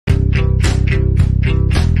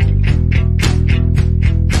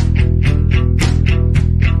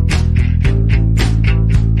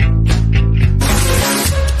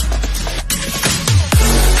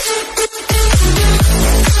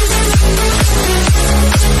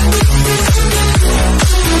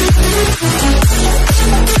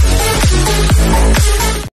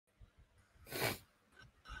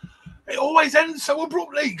so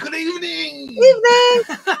abruptly. Good evening. Evening.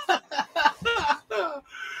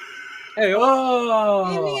 Hey,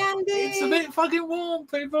 oh, Evening, Andy. It's a bit fucking warm,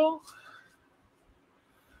 people.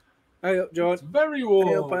 Hey up, John. It's very warm.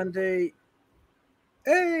 Hey up, Andy.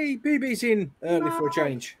 Hey, BB's in early for a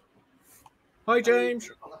change. Hi, James.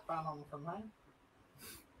 Got the fan on from there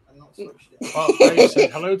and not switched it. Well, I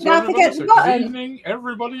said hello to Now everybody. forget So the good button. evening,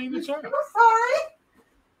 everybody in the chat. Sorry.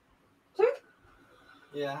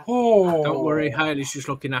 Yeah. Oh, Don't worry, Hayley's just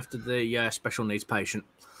looking after the special needs patient.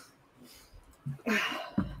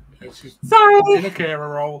 She's Sorry. in a carer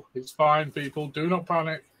role. It's fine, people. Do not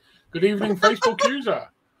panic. Good evening, Facebook user.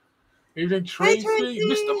 Evening, Tracy. Tracy.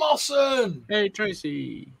 Mr. Mawson. Hey,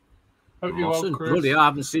 Tracy. Hope you're well, Awesome. Chris. Bloody, I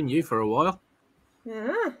haven't seen you for a while.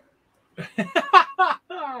 Yeah.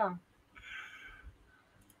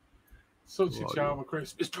 Such a charmer,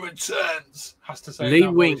 Chris. Mr. Intense has to say Lee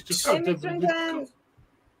that Winks. Just Hey, Mr. Intense.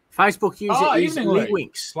 Facebook user is evening, Lee Lee.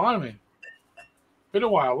 Winks. Blimey. Been a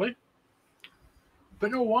while, Lee.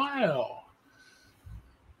 Been a while.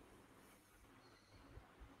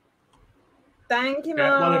 Thank you,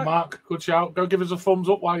 Yeah, well, Mark. Mark, good shout. Go give us a thumbs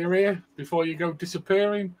up while you're here before you go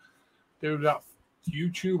disappearing. Do that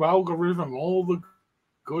YouTube algorithm, all the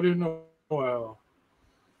good in the world.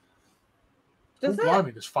 Does it?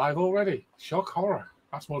 Blimey, there's 5 already. Shock horror.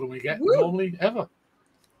 That's more than we get Woo. normally ever.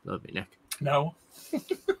 Love me, Nick. No.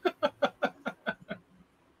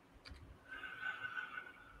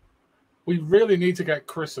 We really need to get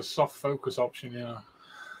Chris a soft focus option, you know.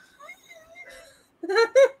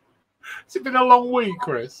 Has it been a long week,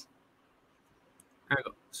 Chris? Hang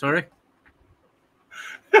on. Sorry?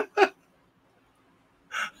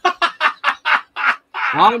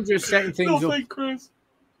 I'm just setting things Nothing, up. Chris.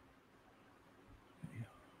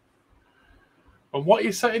 And what are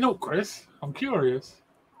you setting up, Chris? I'm curious.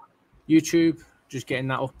 YouTube, just getting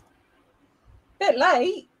that up. Bit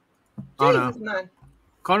late. I know. Jesus, man.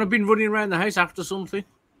 Kind of been running around the house after something.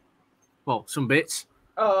 Well, some bits.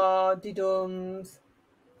 Oh, de-dums.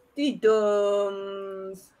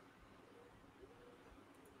 De-dums.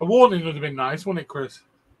 A warning would have been nice, wouldn't it, Chris?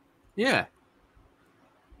 Yeah.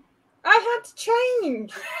 I had to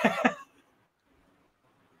change.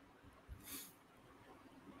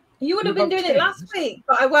 You would have been doing it last week,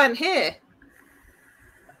 but I weren't here.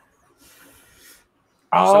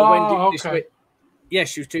 So when did this okay. week? Yeah,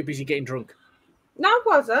 she was too busy getting drunk. No, I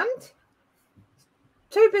wasn't.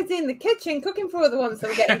 Too busy in the kitchen cooking for other ones that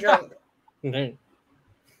were getting drunk.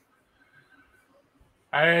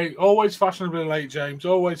 Hey, always fashionably late, James.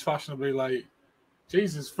 Always fashionably late.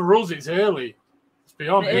 Jesus, for us, it's early. Let's be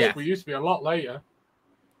honest. Yeah. We used to be a lot later.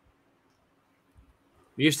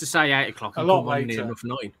 We used to say 8 o'clock and A lot come on near later. enough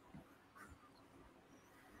 9.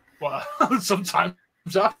 Well, sometimes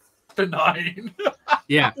after 9.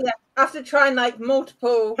 Yeah. Yeah, after trying like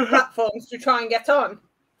multiple platforms to try and get on.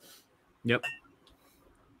 Yep.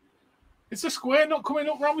 Is the square not coming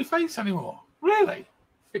up round my face anymore? Really?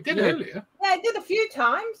 It did Yeah. earlier. Yeah, I did a few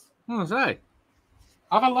times. What was I?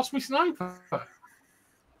 Have I lost my sniper?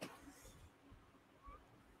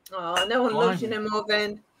 Oh, no one loves you no more,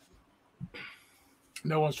 Vin.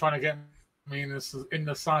 No one's trying to get me in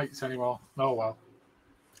the sights anymore. Oh, well.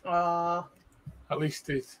 Oh, At least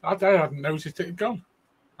I hadn't noticed it had gone.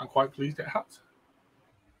 I'm quite pleased it had.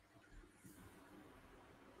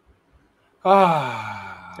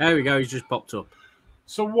 There we go. He's just popped up.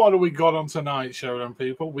 So what have we got on tonight's show then,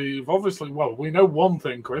 people? We've obviously, well, we know one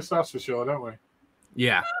thing, Chris, that's for sure, don't we?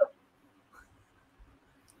 Yeah.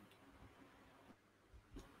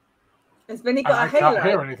 has Vinny I got a can't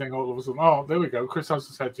hear halo? anything all of a sudden. Oh, there we go. Chris has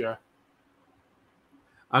his head, yeah.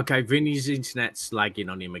 Okay, Vinny's internet's lagging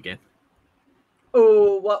on him again.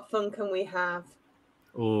 Oh, what fun can we have?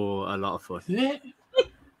 Oh, a lot of fun. Yeah.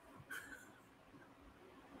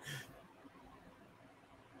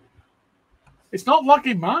 It's not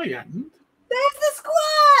lagging my end. There's the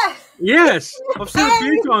square! Yes, I've seen it a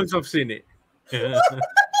few times. I've seen it.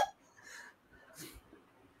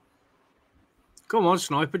 Come on,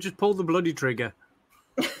 sniper, just pull the bloody trigger.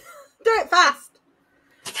 Do it fast.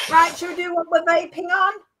 Right, should we do what we're vaping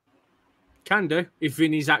on? Can do if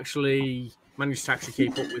Vinny's actually managed to actually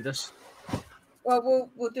keep up with us. Well,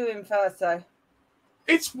 we'll do him first, though.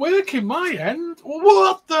 It's working my end.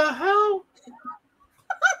 What the hell?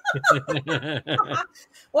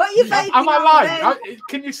 What are you vaping Am I on, lying? Vin?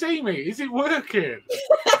 Can you see me? Is it working?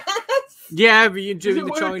 Yeah, but you're Is doing it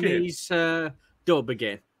the working? Chinese dub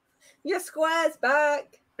again. Your square's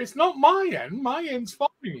back. It's not my end. My end's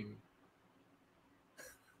fine.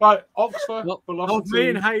 Right, Oxford, Well, velocity. me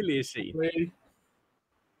and Hayley are seeing. three.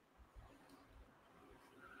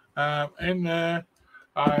 In there,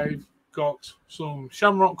 I've got some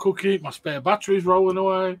Shamrock Cookie. My spare battery's rolling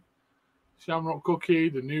away. Shamrock Cookie,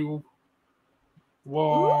 the new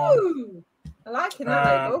one. Ooh, I like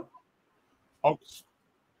that label.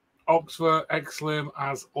 Oxford X-Slim,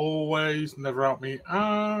 as always, never out me.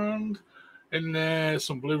 And in there,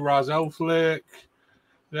 some Blue Raz Elf Lick.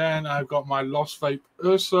 Then I've got my Lost Vape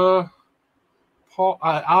Ursa.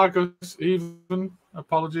 Argus, even.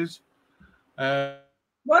 Apologies.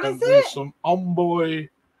 What is there's it? some Omboy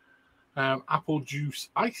Apple Juice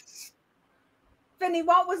Ice. Vinny,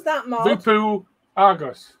 what was that mod? Vupu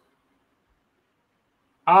Argus.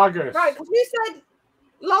 Argus. Right, because you said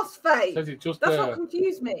Lost Faith. Says it just That's there. what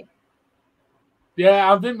confused me.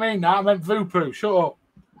 Yeah, I didn't mean that. I meant Vupu. Shut up.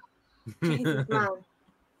 Jesus, man.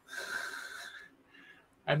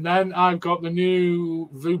 And then I've got the new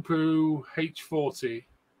Vupu H40,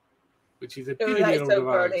 which is a Oh, beauty that is little so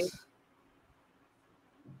device. pretty.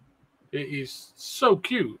 It is so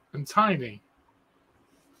cute and tiny.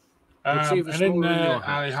 It's even And in smaller than there, your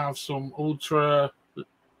I house. have some Ultra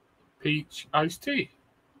Peach iced tea.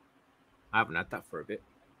 I haven't had that for a bit.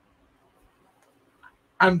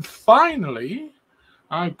 And finally,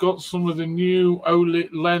 I've got some of the new OLED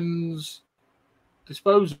lens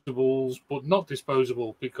disposables, but not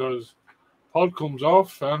disposable because pod comes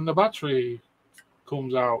off and the battery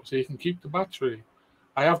comes out, so you can keep the battery.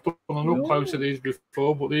 I have done an up close of these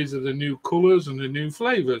before, but these are the new colours and the new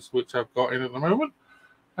flavours which I've got in at the moment,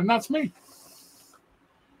 and that's me.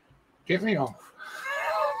 Get me off.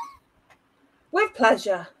 With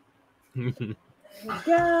pleasure. There we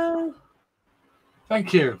go.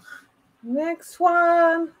 Thank you. Next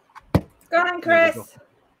one. Go on, There we Chris.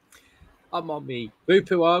 I'm on me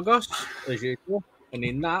Bupu Argos, as usual. And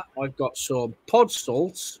in that, I've got some Pod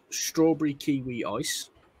Salts, Strawberry Kiwi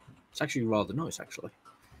Ice. It's actually rather nice, actually.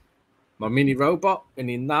 My mini robot. And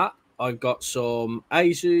in that, I've got some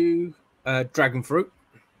Azu Dragon Fruit.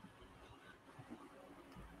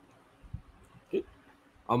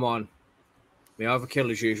 I'm on my Overkill,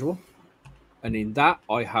 as usual. And in that,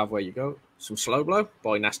 I have, where you go, some Slow Blow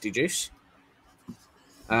by Nasty Juice.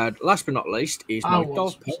 Last but not least is my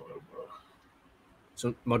Dovpo.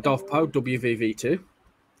 So my Dovpo WVV2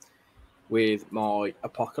 with my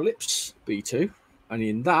Apocalypse B2. And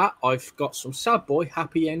in that, I've got some Sad Boy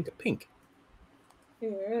Happy End Pink.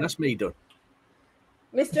 Yeah. That's me done.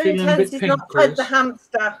 Mr. Feeling a Intense bit is pink, not fed the Chris.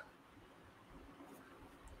 hamster.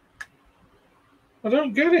 I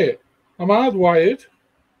don't get it. I'm hardwired.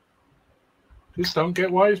 Just don't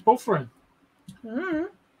get why it's buffering.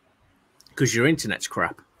 Because your internet's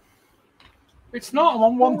crap. It's not. I'm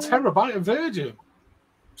on 1 terabyte of Virgin.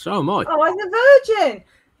 So am I. Oh, I'm a virgin.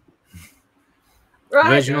 Right.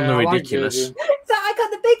 Virgin on the Yeah, I like ridiculous. Virgin. So I got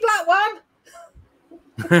the big black one.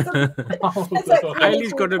 It's like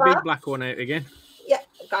Haley's got a big black one out again. Yeah,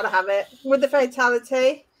 gotta have it with the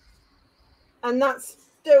fatality, and that's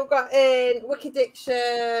still got in Wicked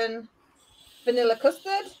Diction, vanilla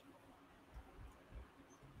custard.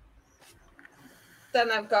 Then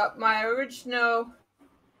I've got my original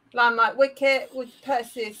Limelight Wicket with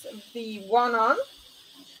Persis V1 on,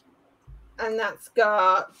 and that's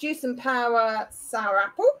got Juice and Power Sour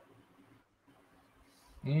Apple.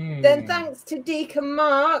 Then thanks to Deacon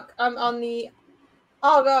Mark, I'm on the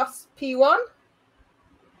Argos P1.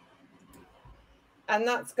 And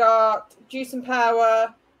that's got Juice and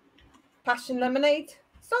Power Passion Lemonade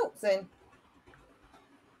salts in.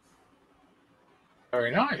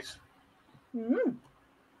 Very nice.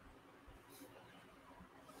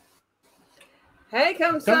 Hey,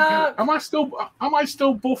 come Don't get suck. it. Am I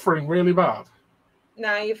still buffering really bad?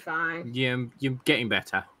 No, you're fine. Yeah, you're getting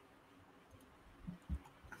better.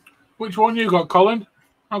 Which one you got, Colin?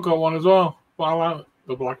 I've got one as well. But I like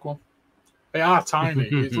the black one. They are tiny.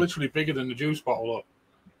 It's literally bigger than the juice bottle up.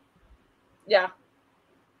 Yeah.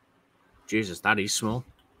 Jesus, that is small.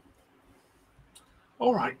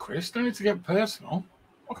 All right, Chris. Don't need to get personal.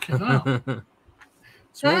 Fucking hell.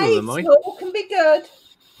 Smaller Hey, than mine. small can be good.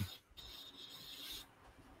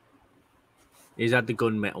 He's had the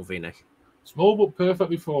gunmetal, Vinny. Small but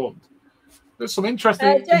perfectly formed. There's some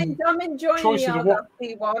interesting James, I'm enjoying choices the of what.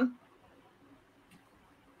 Argos P1.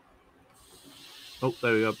 Oh,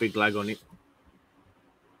 there we go. Big lag on it.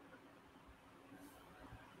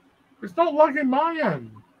 It's not lagging my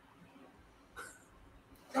end.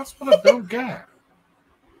 That's what I don't get.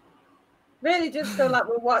 Really just feel like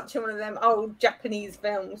we're watching one of them old Japanese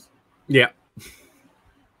films. Yeah.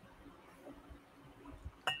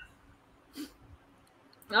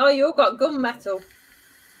 Oh, you all got gunmetal.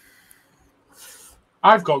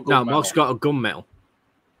 I've got good No, metal. Mark's got a gunmetal.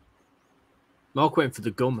 Mark went for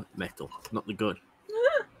the gun metal, not the gun.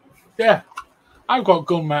 Yeah, I've got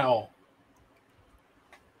gunmetal.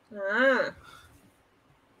 Ah.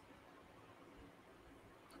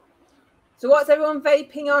 So what's everyone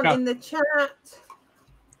vaping on in the chat?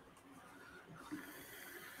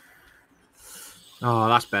 Oh,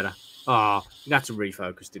 that's better. Oh, you had to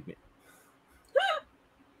refocus, didn't it?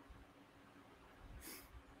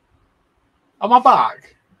 Am I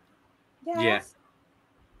back? Yes.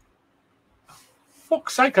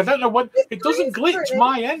 Fuck's sake, I don't know what... It doesn't glitch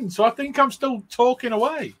my end, so I think I'm still talking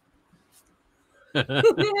away.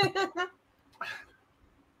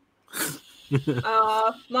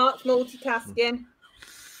 Mark's multitasking.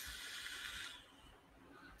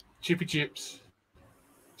 Chippy chips.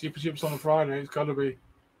 Chippy chips on a Friday, it's got to be.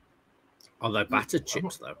 Are they battered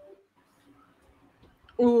chips, though?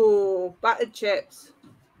 Ooh, battered chips.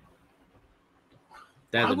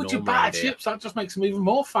 Why would you batter chips? That just makes them even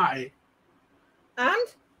more fatty. And?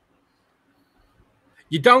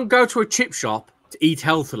 You don't go to a chip shop to eat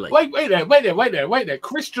healthily. Wait there.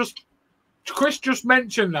 Chris just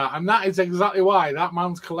mentioned that, and that is exactly why that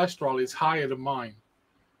man's cholesterol is higher than mine.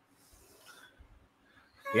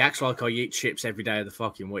 He acts like I eat chips every day of the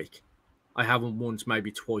fucking week. I have them once,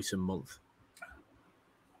 maybe twice a month.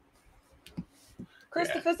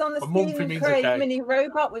 Christopher's on the Steam Crate mini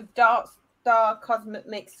robot with Dark Star Cosmic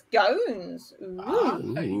Mix scones.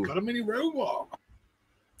 Ooh. Hey, you got a mini robot.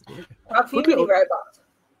 Yeah. A few mini robots.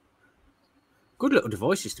 Good little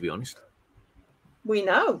devices, to be honest. We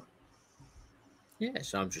know. Yeah,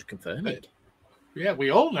 so I'm just confirming. Yeah, we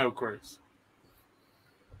all know, Chris.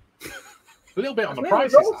 A little bit on the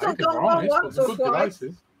prices, I think, if we're honest, but some good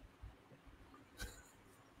devices.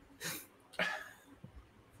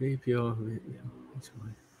 VPR.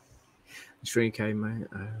 Stream came, mate.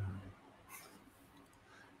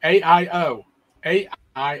 AIO.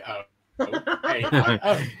 AIO.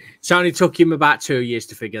 AIO. It's only took him about 2 years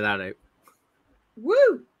to figure that out.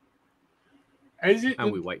 Woo! Is it?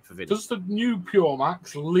 And we wait for Vinny. Does the new Pure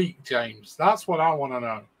Max leak, James? That's what I want to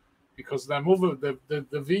know. Because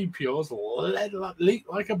the V Pures leak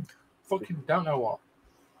like a fucking don't know what.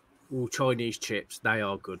 All Chinese chips, they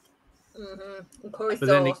are good. Mm-hmm. But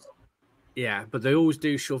then yeah, but they always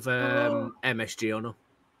do shove MSG on them.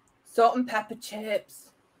 Salt and pepper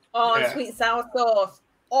chips. Oh, yeah. Sweet and sour sauce.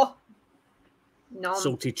 Oh, no.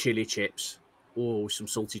 Salty chili chips. Oh, some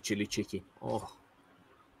salty chili chicken. Oh,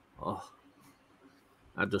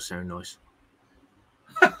 that does sound nice.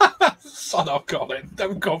 Son of Colin,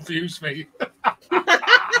 don't confuse me.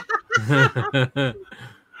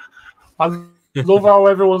 I love how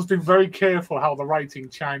everyone's been very careful how they're writing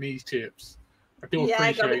Chinese chips. I do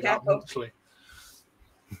appreciate that muchly.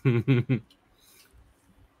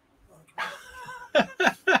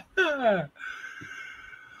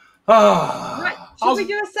 Right, should we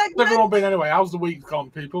do a segment? How's everyone been anyway? How's the week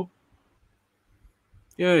gone, people?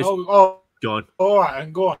 Yeah. Go on. All right,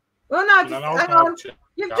 and go on. Well, no, hang on.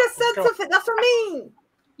 You've just said something. That's what I mean.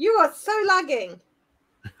 You are so lagging.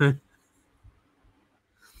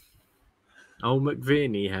 Oh,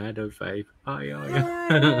 McVinny had a vape. I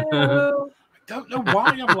don't know why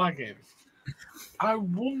I'm lagging. I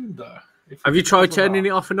wonder. Have you tried turning it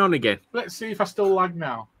off and on again? Let's see if I still lag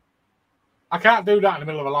now. I can't do that in the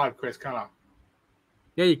middle of a live, Chris, can I?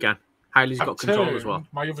 Yeah, you can. Hayley's got control as well.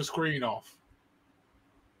 My other screen off.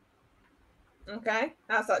 Okay,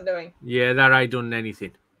 how's that doing? Yeah, that ain't done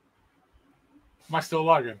anything. Am I still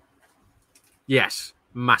lagging? Yes,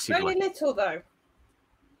 massively. Only little though.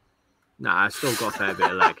 Nah, I still got a fair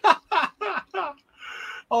bit of lag.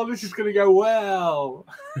 Oh, this is going to go well.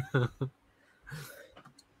 Are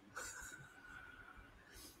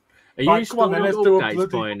you installing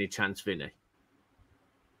updates by any chance, Vinny?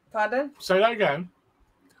 Pardon? Say that again.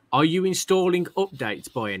 Are you installing updates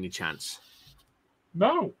by any chance?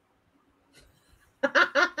 No.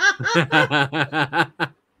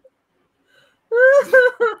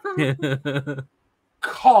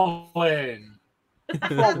 Colin.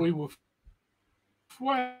 What we were.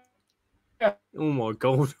 Oh my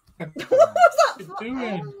god. What's that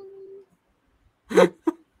doing?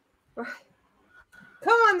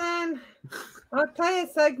 Come on then. I'll play a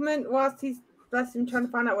segment whilst he's bless him trying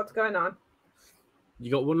to find out what's going on.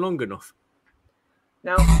 You got one long enough?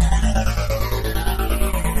 No.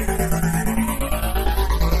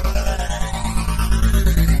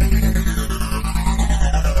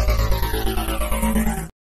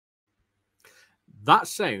 That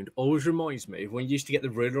sound always reminds me of when you used to get the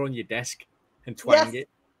ruler on your desk and twang it.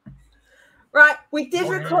 Right, we did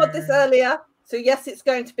record this earlier, so yes, it's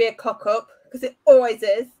going to be a cock-up, because it always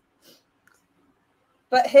is.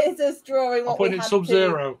 But here's us drawing what we had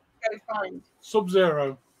Sub-Zero. To go find.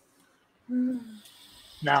 Sub-Zero.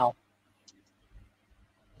 Now.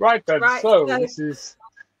 Right then, so this is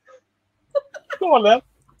Come on then.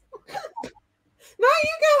 No,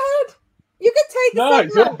 you go ahead. You can take the No,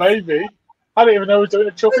 it's segment. your baby. I didn't even know we were doing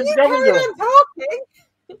a chopping You carry scavenger. on talking.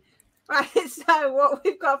 Right, so what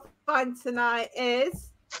we've got to find tonight is,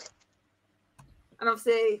 and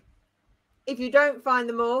obviously, if you don't find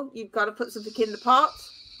them all, you've got to put something in the pot.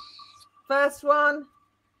 First one.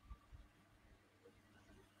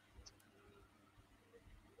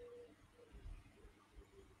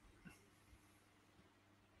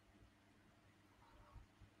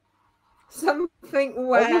 Something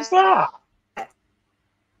What where was that?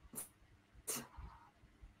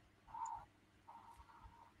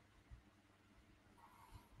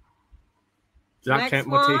 Does that Next count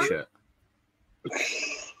my one. t-shirt?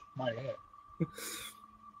 My hair.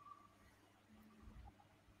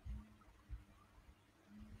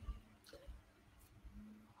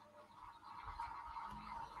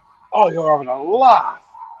 Oh, you're having a laugh.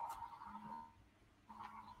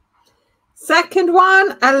 Second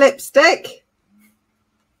one, a lipstick.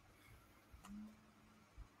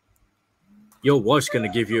 Your wife's going to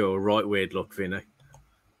give you a right weird look, Vinny.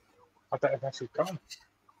 I don't know if that's gone.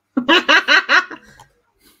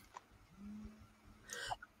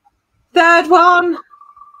 Third one.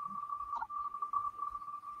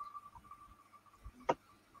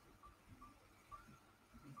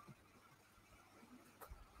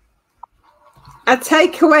 A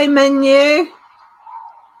takeaway menu.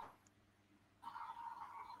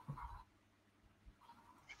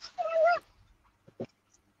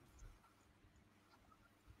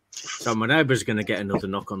 So my neighbour's going to get another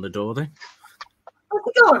knock on the door then. Where's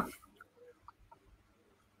it going?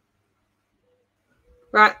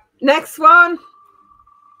 Right, next one.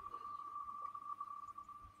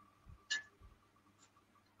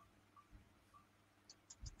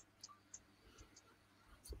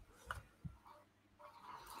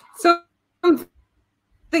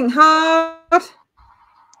 Something hard.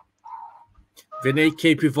 Vinny,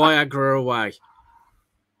 keep your Viagra away.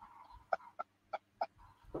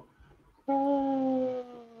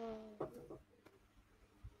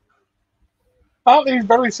 Aren't these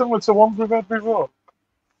very similar to ones we've had before?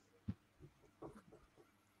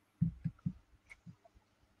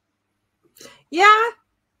 Yeah.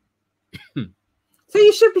 So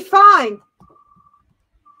you should be fine.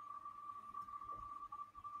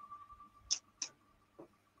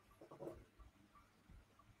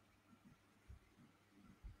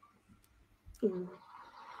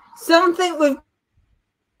 Something with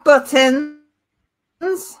buttons.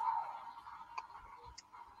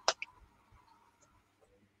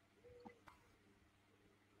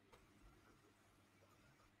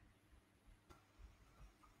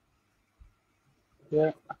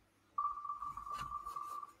 Yeah.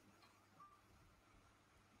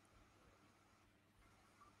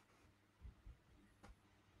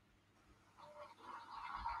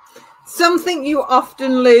 Something you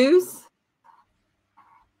often lose.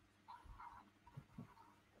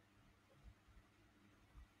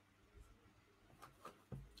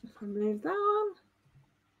 If I move that one.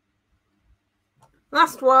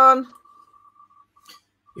 Last one.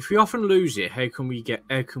 If we often lose it, how can we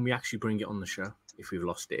actually bring it on the show if we've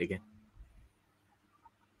lost it again?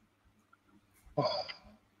 Oh.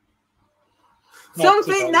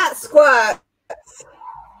 Something that squirts.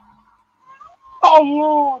 Oh,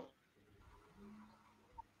 Lord.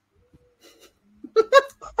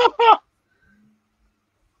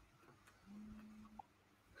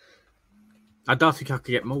 I don't think I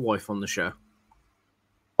could get my wife on the show.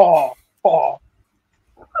 Oh. I'm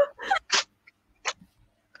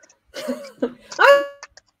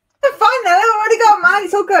fine then. I've already got mine.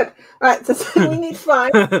 It's all good. Right, so we need to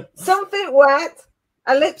find something wet,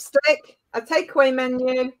 a lipstick, a takeaway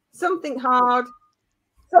menu, something hard.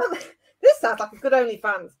 This sounds like a good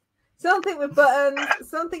OnlyFans. Something with buttons,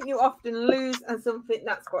 something you often lose, and something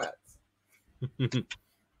that squirts.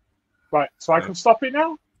 Right, so I can stop it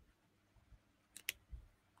now?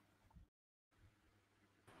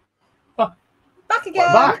 Back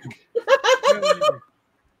again. Back.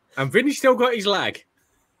 And Vinny's still got his lag.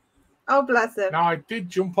 Oh, bless him. Now, I did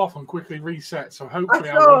jump off and quickly reset, so hopefully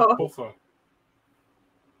I saw. won't buffer.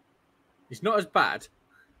 It's not as bad.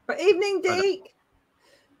 Good evening, Deke.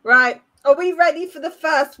 Right. Are we ready for the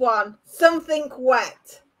first one? Something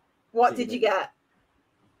wet. What did you get?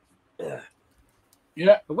 Yeah.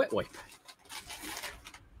 A wet wipe.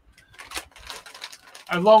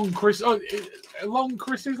 Along Chris's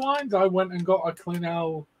lines, I went and got a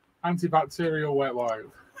Clinell antibacterial wet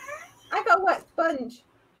wipe. I got a wet sponge.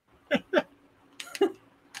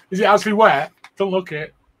 Is it actually wet? Don't look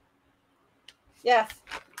it. Yes.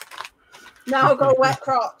 Now I've got a wet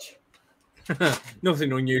crotch.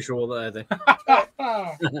 Nothing unusual there then.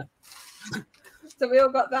 So we all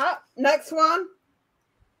got that. Next one,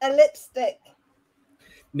 a lipstick.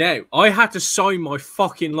 Now, I had to sign my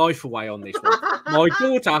fucking life away on this one. My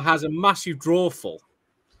daughter has a massive drawer full.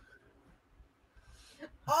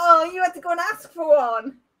 Oh, you had to go and ask for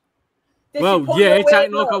one. Did Well, she pull yeah, your it's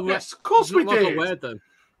ain't wig like I up? Yes, of course we like I did. wear them.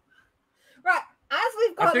 Right, as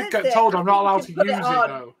we've got I did lipstick, get told I'm not I allowed think to you should use put it, on.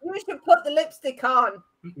 though. You should put the lipstick on.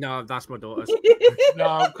 No, that's my daughter's.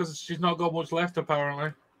 No, because she's not got much left,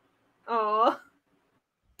 apparently. Oh,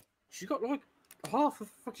 She's got like half a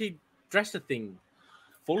fucking dresser thing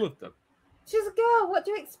full of them. she's a girl. What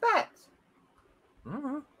do you expect?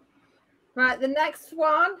 Right, the next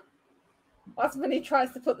one. That's when he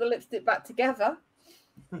tries to put the lipstick back together.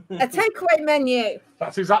 A takeaway menu.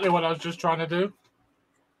 That's exactly what I was just trying to do.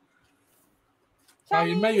 Now,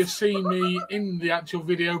 you may have seen me in the actual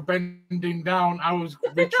video bending down. I was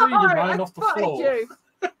retrieving mine off the spotted floor. you.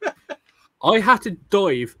 I had to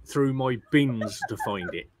dive through my bins to find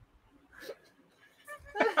it.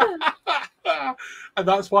 And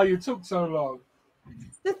that's why you took so long.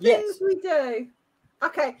 The things Yes. we do.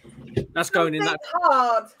 Okay. That's going in that. Something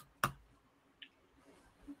hard.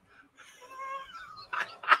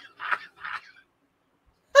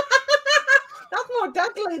 That's more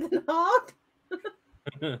deadly than hard.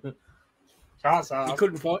 That's He hard.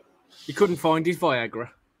 couldn't find his Viagra.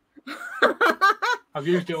 I've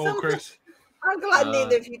used it all, Chris. I'm glad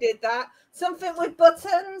neither of you did that. Something with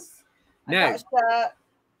buttons. Now, Shirt.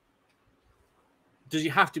 does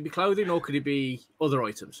it have to be clothing or could it be other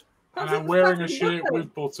items? And Something I'm with wearing a fucking shirt buttons.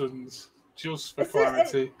 with buttons, just for It's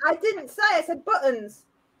clarity. I didn't say. I said buttons.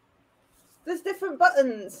 There's different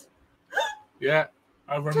buttons. Yeah,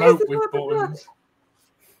 a remote Jesus, with what the buttons.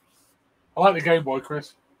 I like the Game Boy,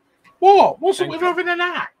 Chris. What? What's up Thank with you. having an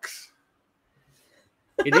axe?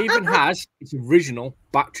 It even has its original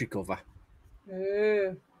battery cover.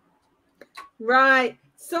 Ooh. Right.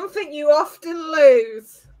 Something you often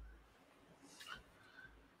lose.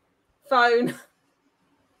 Phone.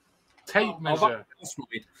 Tape Oh, measure. that's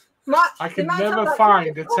mine. I can the amount of never time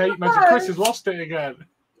find I a put tape on the measure. phone. Chris has lost it again.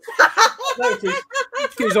 There it is.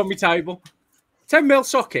 It is on my table. 10mm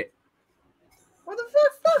socket. What the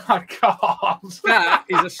fuck's that? I can't. That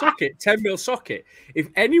is a socket, 10mm socket. If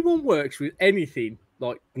anyone works with anything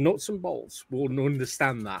like nuts and bolts, will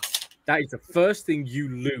understand that. That is the first thing you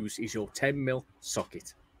lose is your 10mm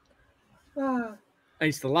socket. Ah. And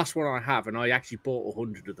it's the last one I have, and I actually bought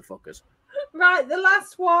 100 of the fuckers. Right, the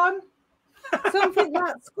last one. Something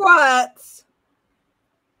that squirts.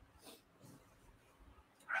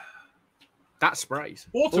 That sprays.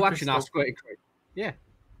 Water Oh, actually, no, pistol. squirty cream. Yeah.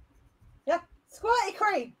 Yeah, squirty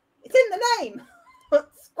cream. It's in the name.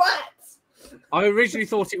 Squirts. I originally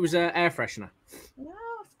thought it was an air freshener. No,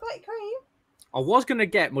 squirty cream. I was going to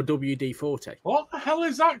get my WD-40. What the hell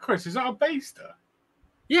is that, Chris? Is that a baster?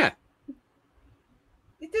 Yeah.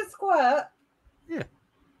 It does squirt.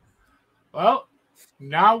 Well,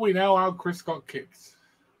 now we know how Chris got kicked.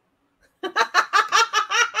 That's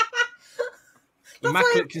why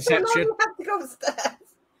Immaculate it's so long conception. you have to go upstairs.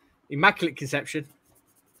 Immaculate conception.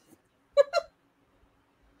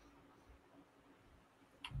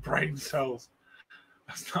 Brain cells.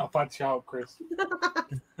 That's not a bad shout, Chris. I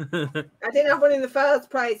didn't have one in the first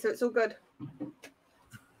place, so it's all good.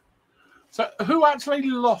 So, who actually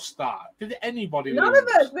lost that? Did anybody None lose? of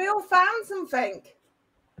us. We all found something.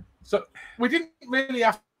 So, we didn't really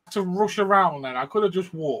have to rush around then. I could have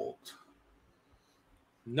just walked.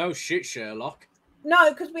 No shit, Sherlock. No,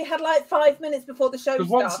 because we had like 5 minutes before the show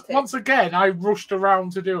Because started. once again, I rushed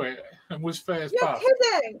around to do it and was first You're back.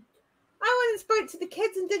 kidding. I went and spoke to the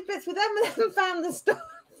kids and did bits with them and then found the stuff.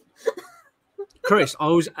 Chris, I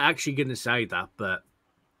was actually going to say that, but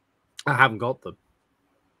I haven't got them.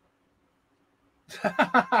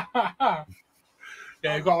 Yeah,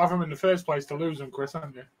 you've got to have them in the first place to lose them, Chris,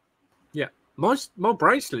 haven't you? Yeah. My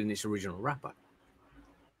brain's still in this original wrapper.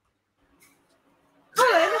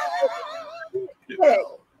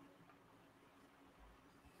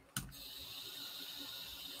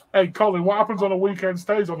 Hey, Colin, what happens on a weekend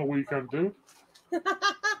stays on a weekend, dude.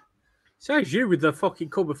 Says you with the fucking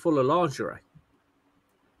cupboard full of lingerie.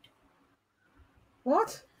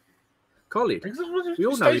 What? Colin, It we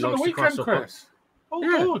all know stays he on the likes to cross weekend, up. Chris. Oh,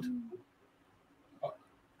 Yeah. good.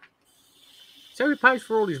 So he pays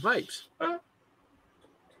for all his vapes.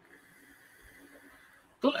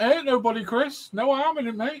 Don't hurt nobody, Chris. No harm in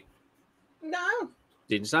it, mate. No.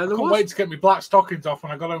 Didn't say I there can't was. wait to get my black stockings off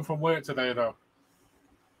when I got home from work today, though.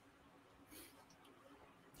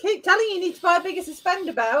 Keep telling you need to buy a bigger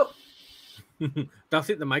suspender belt. Don't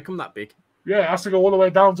think they make them that big. Yeah, it has to go all the way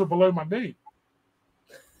down to below my knee.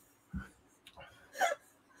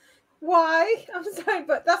 Why? I'm sorry,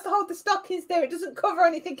 but that's the whole the stockings there. It doesn't cover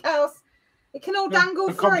anything else. It can all dangle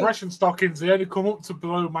the free. compression stockings, they only come up to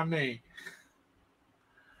below my knee.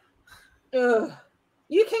 Ugh.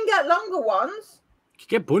 You can get longer ones. You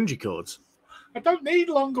get bungee cords. I don't need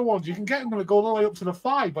longer ones. You can get them that go all the way up to the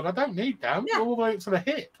thigh, but I don't need them. Yeah. Go all the way up to the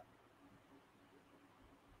hip.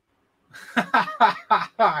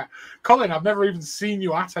 Colin, I've never even seen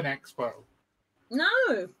you at an expo.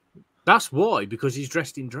 No. That's why, because he's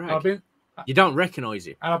dressed in drag. You don't recognise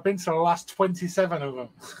it. And I've been to the last 27 of them.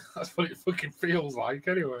 That's what it fucking feels like,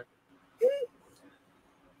 anyway.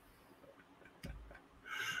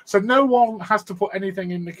 So no one has to put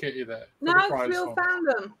anything in the kitty there. No, we all found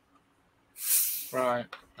them. Right.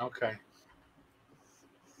 Okay.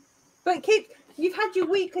 But you've had your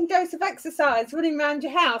weekly dose of exercise running around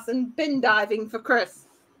your house and bin diving for Chris.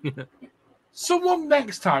 Someone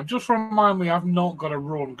next time, just remind me I've not got to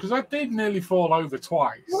run, because I did nearly fall over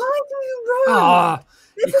twice. Why do you run? Ah,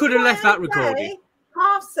 you could have left that recorded.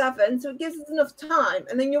 7:30, so it gives us enough time,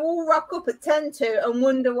 and then you all rock up at 10:02 and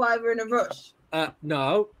wonder why we're in a rush.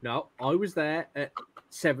 No, I was there at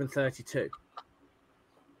 7:32.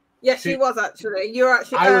 Yes, you was actually. You were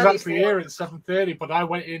actually. I was actually here at 7:30, but I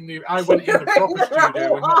went in the proper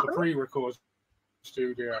studio and not the pre-record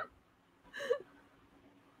studio.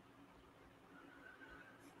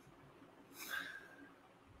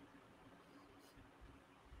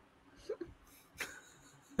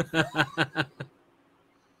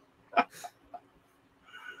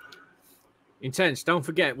 Intense. Don't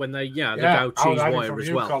forget when they go cheese wire as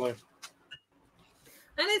well. Colin.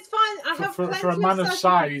 And it's fine. I have plenty for a man of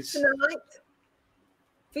size tonight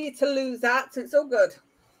for you to lose that, so it's all good.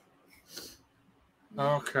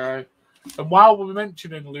 Okay. And while we're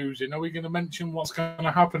mentioning losing, are we going to mention what's going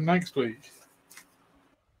to happen next week?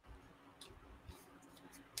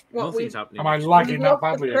 Nothing's happening. Am I lagging that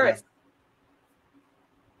badly again?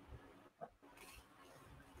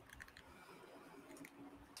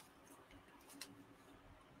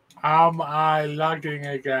 Am I lagging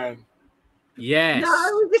again? Yes.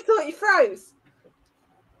 No, we just thought you froze.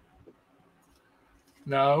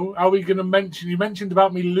 No. Are we going to mention? You mentioned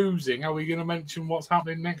about me losing. Are we going to mention what's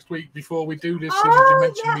happening next week before we do this? Did you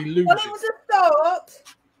mention me losing? Well, it was a thought,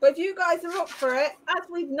 but if you guys are up for it, as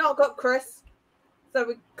we've not got Chris, so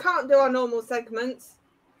we can't do our normal segments.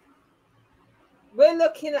 We're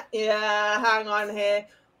looking at hang on here.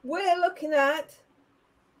 We're looking at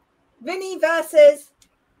Vinny versus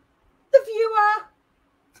the viewer.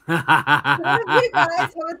 You guys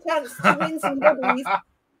have a chance to win some goodies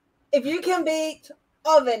if you can beat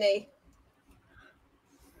Vinny.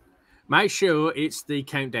 Make sure it's the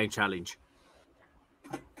countdown challenge.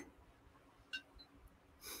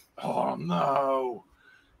 Oh no!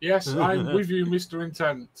 Yes, I'm with you, Mr.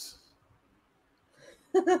 Intense.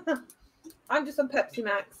 I'm just on Pepsi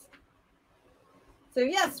Max. So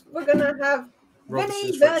yes, we're gonna have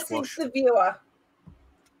Vinny versus the viewer.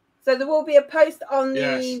 So there will be a post on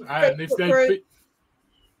the Facebook group.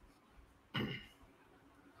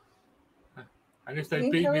 And if they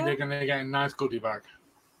beat me, they're going to get a nice goodie bag.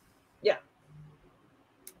 Yeah.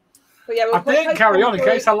 But yeah, I didn't carry on in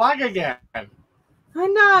case I lag again. I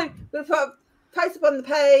know. We'll put a post up on the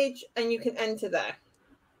page and you can enter there.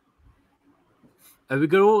 Are we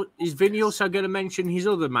going to, is Vinny also going to mention his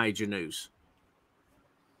other major news?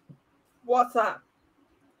 What's that?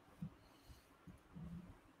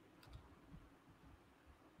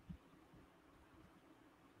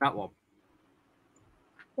 That one.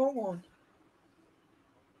 What one?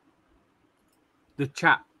 The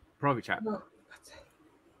chat, private chat. Oh,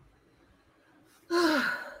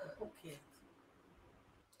 Okay.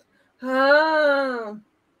 oh.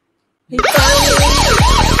 He finally...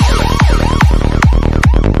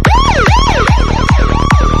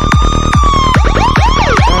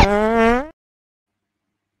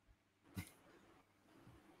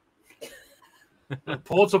 The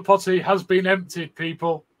porta potty has been emptied,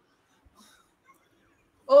 people.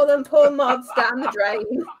 All them poor mobs down the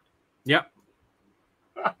drain. Yep.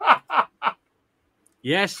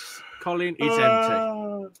 Yes, Colin, it's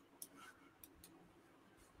empty.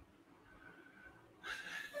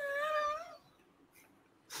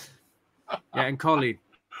 Yeah, and Colin,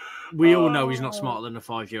 we all know he's not smarter than a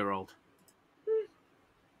 5-year-old.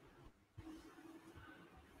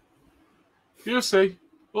 You'll see.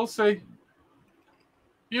 We'll see.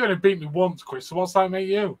 You only beat me once, Chris, so what's that make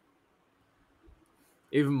you?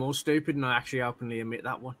 Even more stupid, and I actually openly admit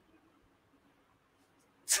that one.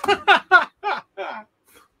 I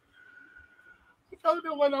don't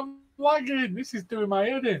know when I'm lagging. This is doing my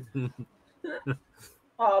head in.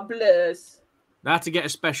 Oh, bless. I had to get a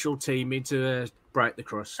special team in to break the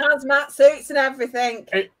crust. Hazmat suits and everything.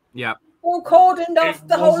 Yeah. All cordoned off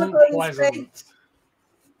the whole of Grimsby.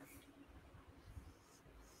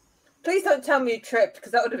 Please don't tell me you tripped,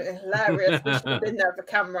 because that would have been hilarious. We should have been there for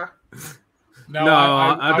camera. No,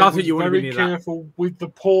 I don't think you want to be very near careful with the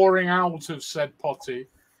pouring out of said potty.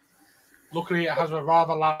 Luckily, it has a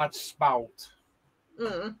rather large spout.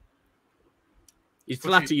 Mm. You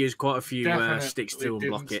still have to use quite a few sticks to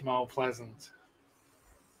unblock it. Didn't smell pleasant.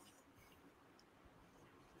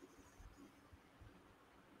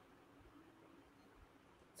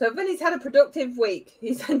 So Vinny's had a productive week.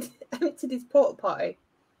 He's emptied his porta potty.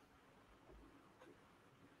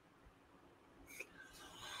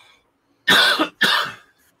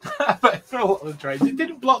 But it fell on the trains. It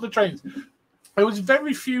didn't block the trains. There was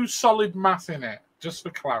very few solid mass in it, just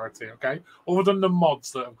for clarity, okay? Other than the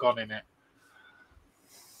mods that have gone in it.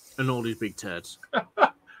 And all these big turds.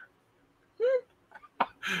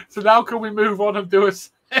 So now can we move on and do a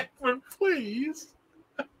segment, please?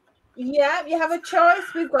 Yeah, you have a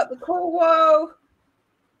choice. We've got the Cool Whoa,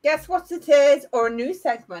 Guess What It Is, or a new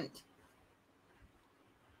segment.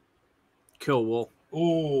 Cool Wall.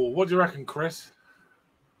 Oh, what do you reckon, Chris?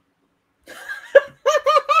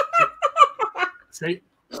 See?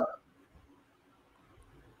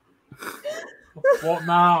 What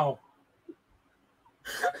now?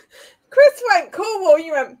 Chris went Cool Whoa.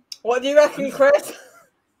 You went, what do you reckon, Chris?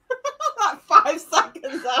 Like 5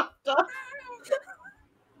 seconds after.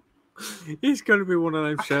 It's going to be one of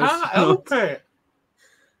those shows. I can't help it.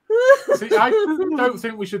 See, I don't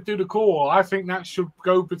think we should do the call. I think that should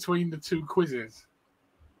go between the two quizzes.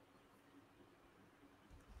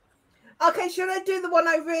 Okay, should I do the one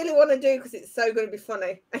I really want to do because it's so going to be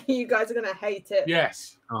funny? You guys are going to hate it.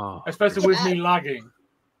 Yes. Oh, especially with me lagging.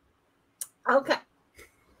 Okay.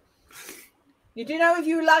 You do know if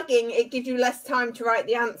you're lagging, it gives you less time to write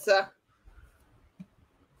the answer.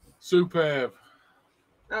 Superb.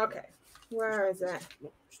 Okay. Where is it?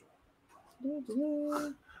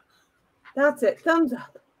 That's it. Thumbs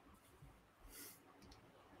up.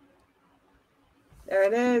 There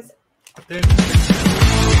it is.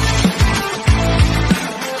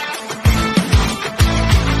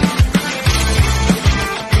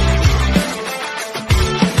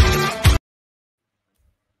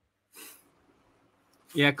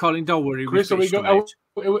 Yeah, Colin, don't worry. Chris, are we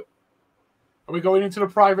going into the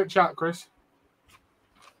private chat, Chris?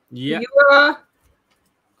 Yeah. You are.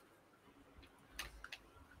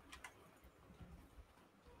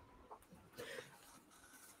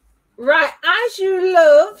 Right, as you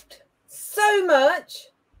loved so much,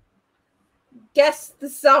 guess the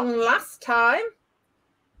song last time.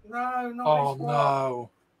 No, not Oh, this one. no.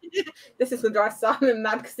 This is going to drive Simon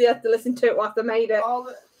mad because he had to listen to it whilst I made it.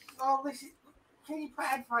 Oh, this is... Can you put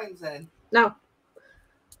headphones in? No.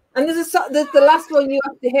 And there's the last one you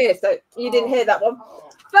have to hear, so you didn't hear that one.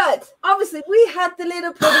 But obviously, we had the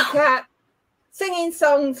little puddy cat singing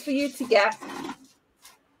songs for you to guess.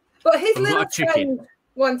 But his little friend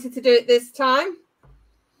wanted to do it this time.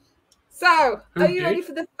 So, are you ready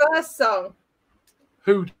for the first song?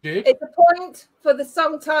 Who did? It's a point for the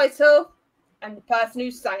song title and the person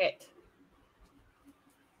who sang it.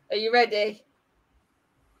 Are you ready?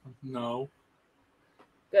 No.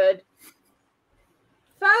 Good.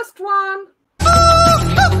 First one. So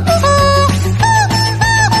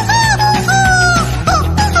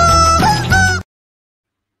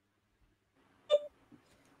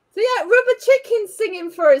yeah, Rubber Chicken singing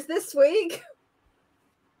for us this week.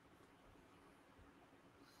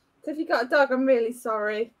 So if you got a dog, I'm really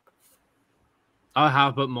sorry. I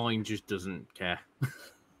have, but mine just doesn't care.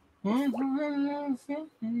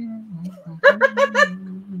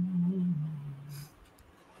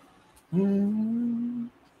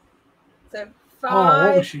 So 5. Oh,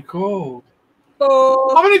 what was she called?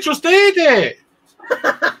 4. I've only just heard it.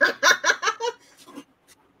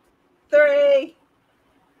 3,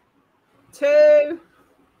 2,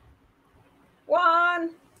 1.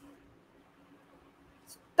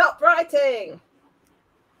 Stop writing.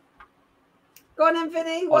 Go on then,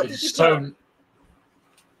 Vinny. What did you put?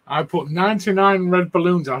 I put 99 red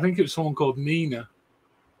balloons. I think it was someone called Nina.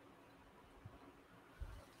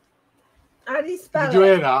 How do you spell it? Did you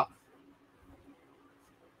hear that?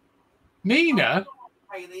 Nina?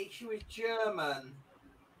 Haley, she was German.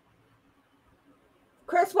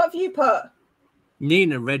 Chris, what have you put?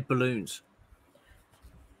 Nina, red balloons.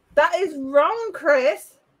 That is wrong,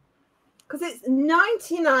 Chris. Because it's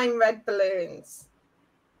 99 red balloons.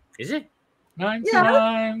 Is it?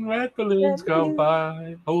 99 red balloons go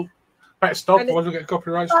by. Oh, right, stop. I want to get a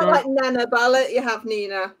copyright I strike. like Nana, but I'll let you have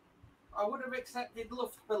Nina. I would have accepted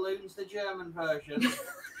Luftballons, the German version.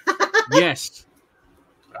 Yes.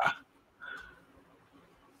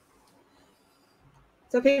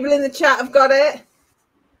 So people in the chat have got it.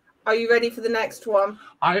 Are you ready for the next one?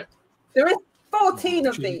 There is 14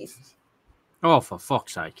 of these. Oh, for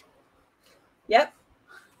fuck's sake. Yep.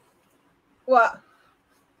 What?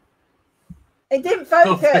 It didn't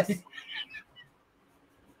focus. Okay.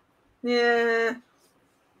 Yeah.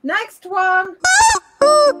 Next one.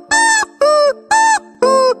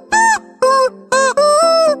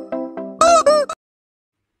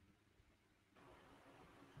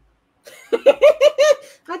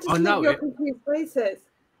 I just know your confused faces.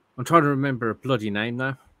 I'm trying to remember a bloody name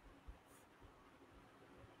though.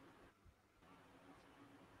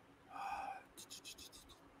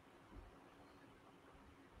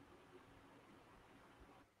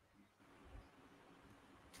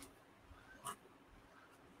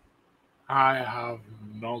 I have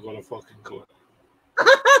not got a fucking clue.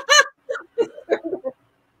 It's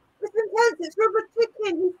intense. It's Rubber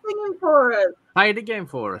Chicken. He's singing for us. Play it again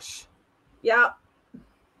for us. Yeah.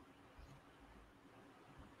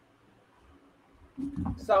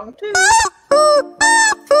 Song 2.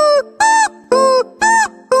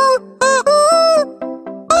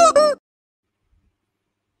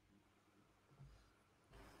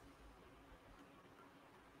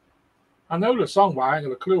 I know the song, but I ain't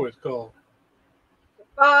got a clue what it's called.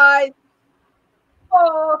 5,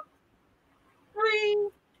 4, 3,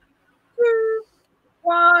 2,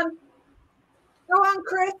 1. Go on,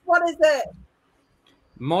 Chris. What is it?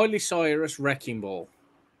 Miley Cyrus Wrecking Ball.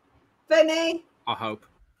 Vinny. I hope.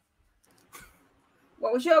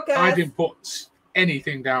 What was your guess? I didn't put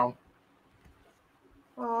anything down.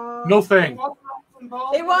 Oh, Nothing. it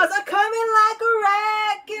was a coming like a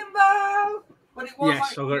wrecking ball. But it was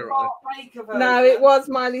Yes, like I got it right. No, it was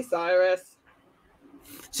Miley Cyrus.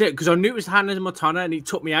 See, because I knew it was Hannah Montana, and it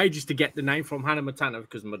took me ages to get the name from Hannah Montana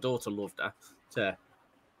because my daughter loved her. So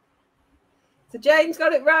James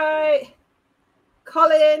got it right.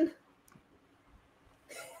 Colin.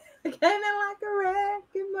 Coming like a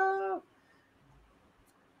wrecking ball.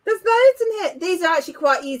 There's loads in here. These are actually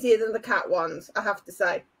quite easier than the cat ones, I have to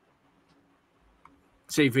say.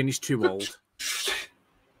 see, Vinny's too old.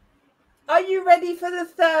 Are you ready for the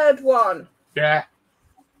third one? Yeah.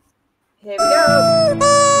 Here we go.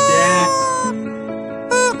 Yeah.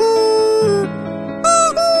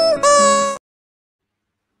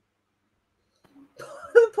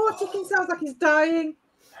 The poor chicken sounds like he's dying.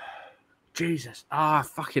 Jesus. Ah,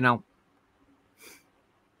 fucking hell.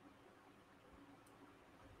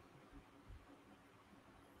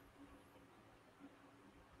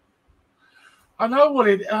 I know what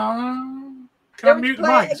it. Can I mute the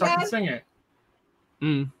mic so I can sing it?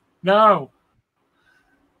 Mm. No.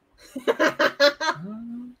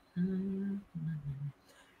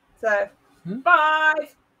 So,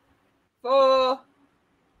 5, 4,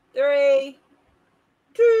 3,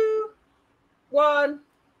 2, 1.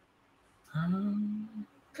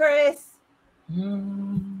 Chris.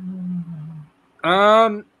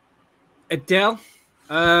 Adele.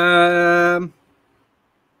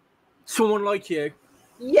 Someone Like You.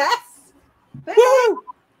 Yes. Vinny.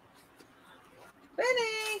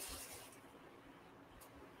 Vinny.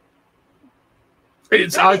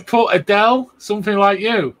 It's I put Adele, Something Like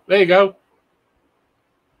You. There you go.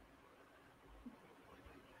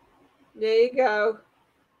 There you go.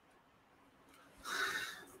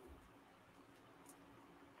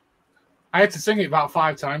 I had to sing it about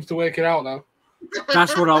 5 times to work it out, though.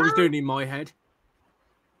 That's what I was doing in my head.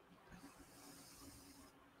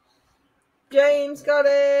 James got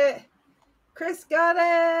it. Chris got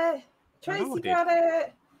it. Tracy got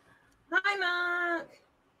it. Hi, Mark.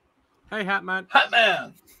 Hey, Hatman.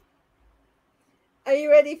 Hatman. Are you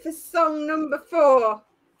ready for song number 4?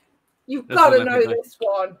 You've got to know this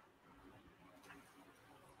one.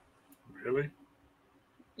 Really?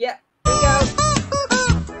 Yep. Here we go.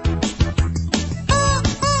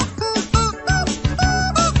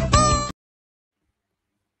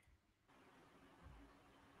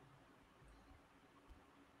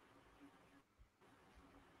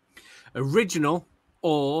 Original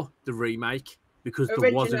or the remake? Because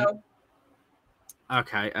there wasn't.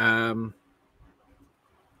 Okay. So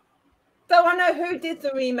I know who did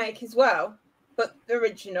the remake as well, but the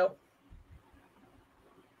original.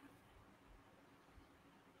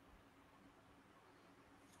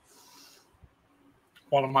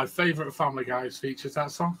 One of my favourite Family Guys features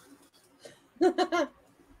that song.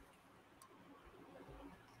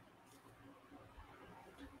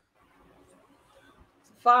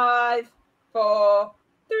 5, 4,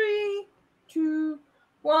 3, 2,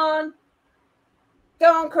 1.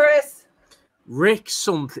 Go on, Chris. Rick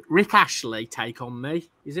Ashley, Take On Me,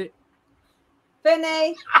 is it?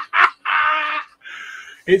 Vinny.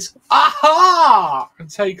 It's Aha and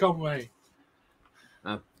Take On Me.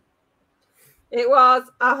 It was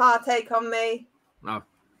Aha, Take On Me. No.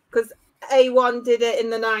 Because A1 did it in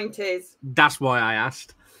the 90s. That's why I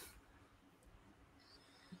asked.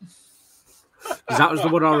 Because that was the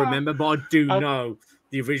one I remember, but I do know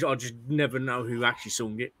the original. I just never know who actually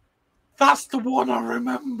sung it. That's the one I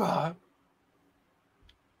remember.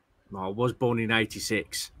 I was born in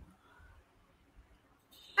 86.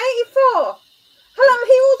 84. Hello,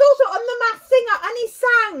 he was also on The Masked Singer and he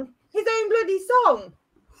sang his own bloody song.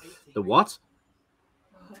 The what?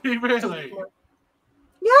 Really?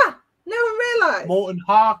 Yeah, no one realised. Morton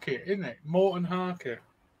Harkett, isn't it? Morton Harkett.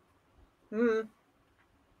 Hmm.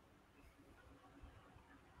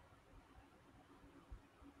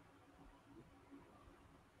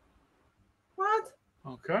 What?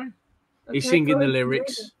 Okay. He's singing the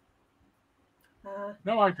lyrics.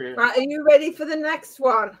 No idea. Right, are you ready for the next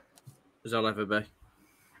one? As I'll ever be.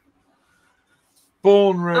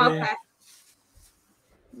 Born ready. Okay.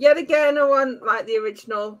 Yet again, I want like the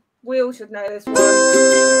original. We all should know this one. I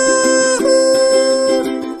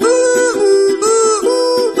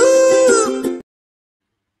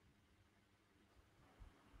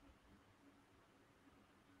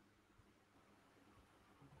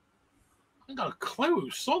ain't got a clue who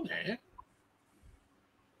sung it.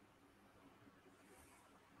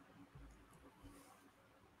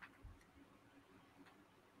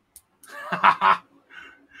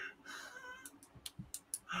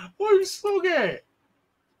 Who sung it?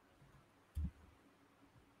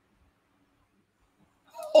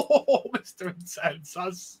 Oh, Mr. Intense,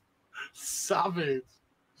 that's savage.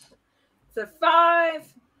 So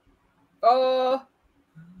 5, 4,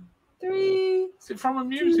 3. Is it from a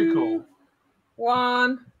musical? 2,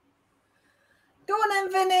 1. Go on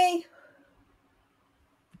then, Vinny.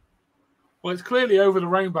 Well, it's clearly Over the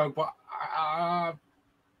Rainbow, but I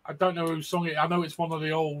don't know who sung it. I know it's one of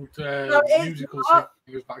the old musical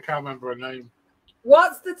singers, but I can't remember her name.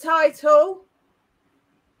 What's the title?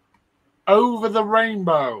 Over the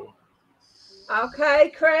Rainbow.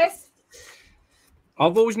 Okay, Chris.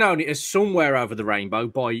 I've always known it as Somewhere Over the Rainbow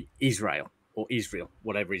by Israel, or Israel,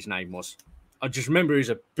 whatever his name was. I just remember he was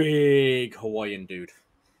a big Hawaiian dude.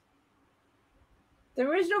 The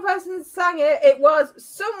original person that sang it, it was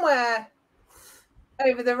Somewhere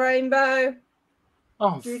Over the Rainbow.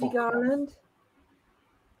 Oh, Judy fuck. Garland.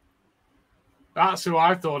 That's who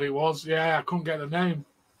I thought it was. Yeah, I couldn't get the name.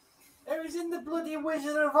 It was in the bloody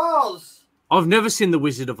Wizard of Oz. I've never seen The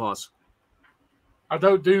Wizard of Oz. I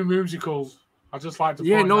don't do musicals. I just like to.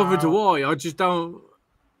 Yeah, point neither that do out. I. I just don't.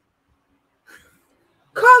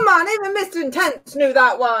 Come on, even Mr. Intense knew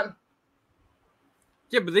that one.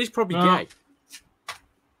 Yeah, but he's probably No. gay.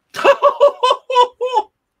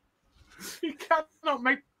 You cannot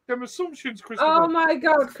make them assumptions, Christopher. Oh my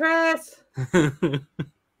God, Chris.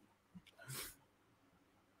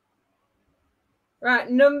 Right,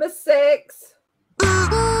 number 6.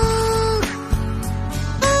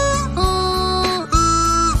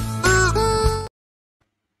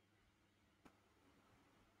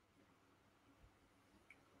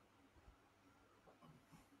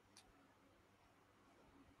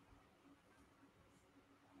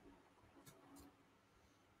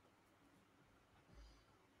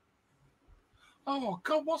 Oh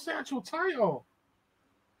God, what's the actual title?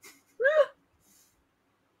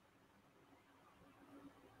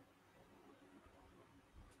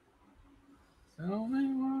 Tell me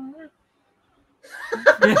why.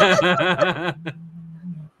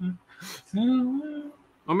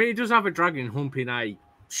 I mean, he does have a dragon humping a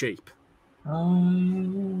sheep. 5,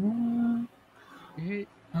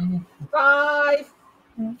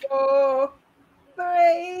 4,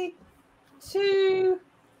 3, 2,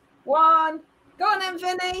 1. Go on then,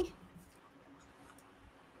 Vinny.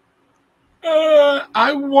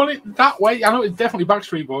 I want it that way. I know it's definitely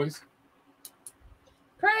Backstreet Boys.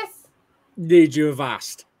 Chris. Did you have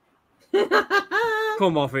asked?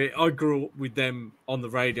 Come off it. I grew up with them on the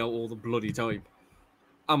radio all the bloody time.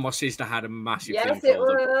 And my sister had a massive Yes, thing it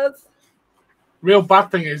for them. was. Real bad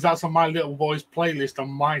thing is that's on my little boy's playlist on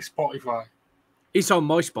my Spotify. It's on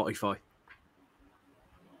my Spotify.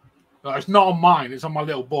 No, it's not on mine. It's on my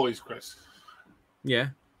little boy's, Chris. Yeah.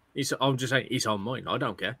 I'm just saying, it's on mine. I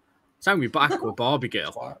don't care. Same with Aqua Barbie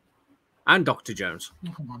Girl What? and Dr. Jones.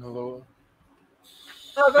 Come on, hello.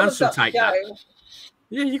 I've And some take that.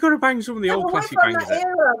 Yeah, you got to bang some of the old classic from bangers that out.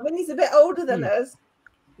 era when he's a bit older than us.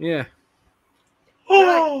 Yeah.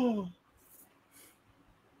 Oh,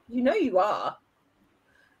 You know you are.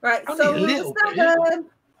 Right, Only so a little bit. 7.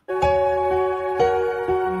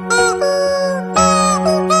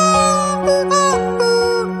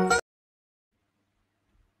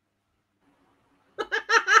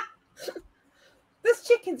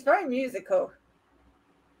 Chicken's very musical.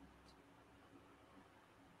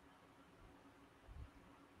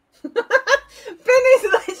 Vinny's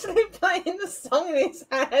literally playing the song in his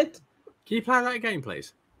head. Can you play that again,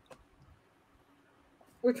 please?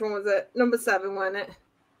 Which one was it? Number 7, wasn't it?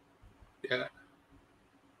 Yeah.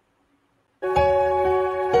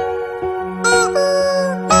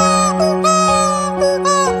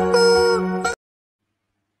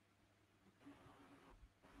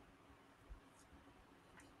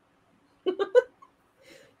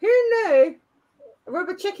 Who knew a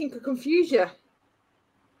rubber chicken could confuse you?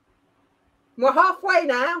 We're halfway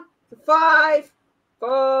now. 5,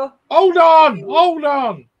 4. Hold on! Hold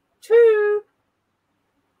on! 2,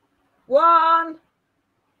 1.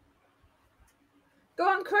 Go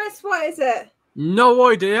on, Chris. What is it? No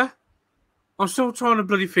idea. I'm still trying to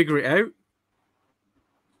bloody figure it out.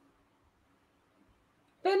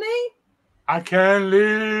 Vinny? I can't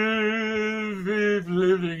live if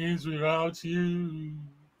living is without you.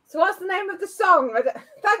 So what's the name of the song?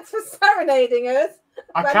 Thanks for serenading us.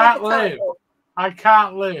 I can't live. I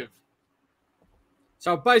can't live.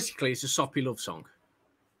 So basically, it's a soppy love song.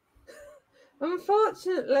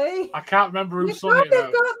 Unfortunately, I can't remember who you sung kind it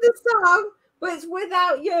of though. got the song, but it's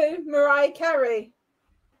Without You, Mariah Carey.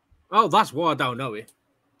 Oh, that's why I don't know it.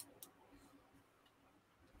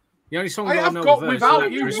 The only song I that I have know got of hers is Without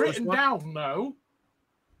that You Christmas written one. down though.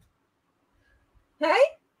 Hey?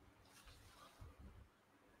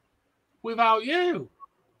 Without You.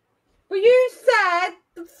 But you said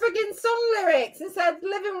the friggin' song lyrics. It said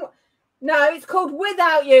living... No, it's called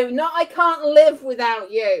Without You, not I Can't Live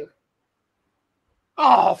Without You.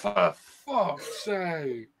 Oh, for fuck's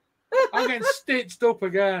sake. I'm getting stitched up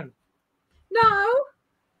again. No.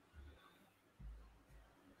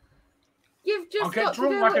 You've just I'll get got to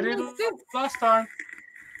drunk do like I what did you do. last time.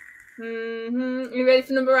 You ready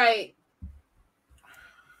for number 8?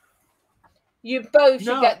 You both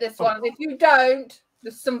should No. get this one. If you don't,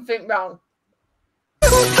 there's something wrong.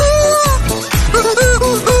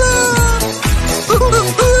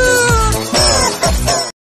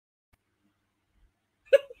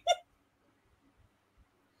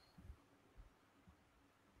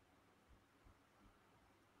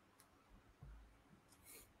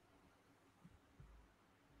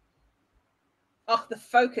 Oh, the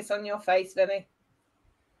focus on your face, Vinny.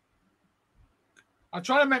 I'm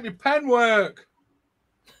trying to make my pen work.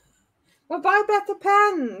 Well, buy better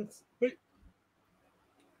pens.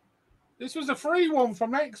 This was a free one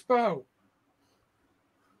from Expo.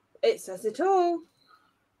 It says it all.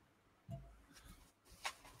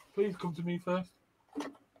 Please come to me first.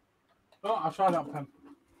 Oh, I'll try that pen.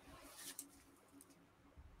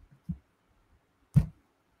 Do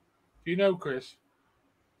you know, Chris?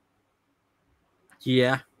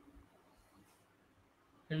 Yeah.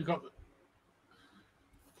 Have you got...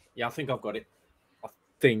 Yeah, I think I've got it. I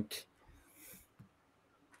think.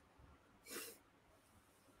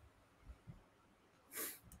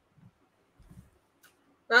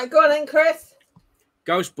 Right, go on then, Chris.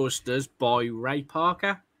 Ghostbusters by Ray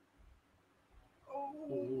Parker.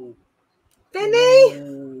 Oh. Vinny!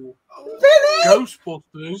 Oh. Vinny!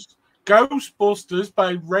 Ghostbusters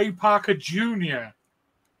by Ray Parker Jr. Yep.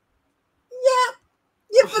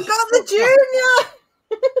 You forgot the junior.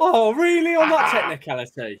 Oh, really? On that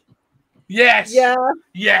technicality? Yes. Yeah.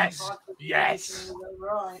 Yes. Yes.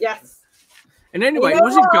 Right. Yes. And anyway, You know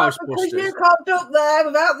was it what? Because you Ghostbusters? copped up there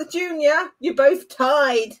without the junior, you're both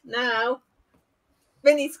tied now.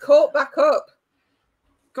 Vinny's caught back up.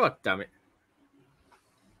 God damn it.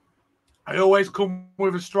 I always come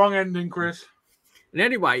with a strong ending, Chris. And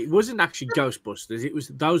anyway, it wasn't actually Ghostbusters. It was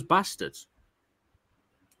Those Bastards.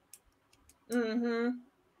 Mm-hmm.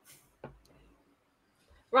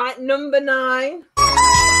 Right, number 9.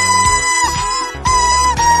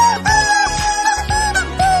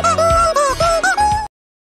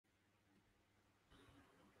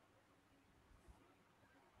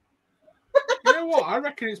 You know what? I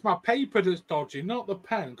reckon it's my paper that's dodgy, not the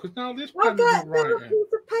pen. Because now this I'll pen's get not them a right.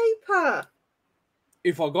 piece of paper.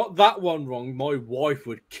 If I got that one wrong, my wife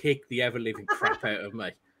would kick the ever-living crap out of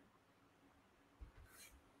me.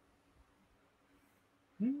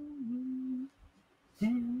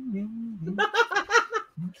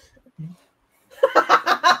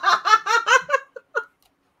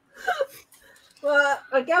 Well,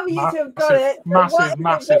 I gather you two have got it. So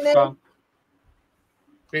Massive Vinny? fan.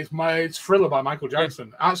 It's Thriller by Michael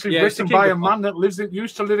Jackson. Actually Yeah, it's written the by King a of man that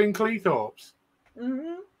used to live in Cleethorpes.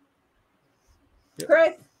 Mm-hmm. Yep.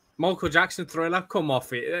 Chris, Michael Jackson Thriller, come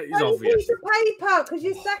off it. It's only obvious. piece of paper because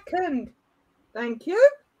you're second. Thank you.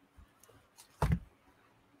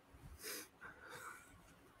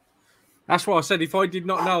 That's why I said if I did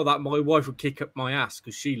not know that, my wife would kick up my ass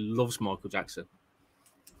because she loves Michael Jackson.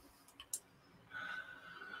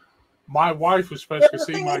 My wife was supposed to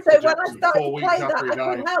see Michael when I Jackson started 4 to weeks play that, after he I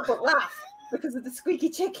couldn't died. help but laugh because of the squeaky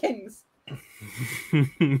chickens.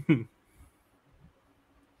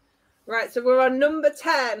 Right, so we're on number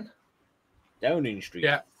 10. Downing Street.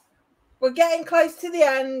 Yeah. We're getting close to the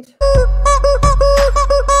end.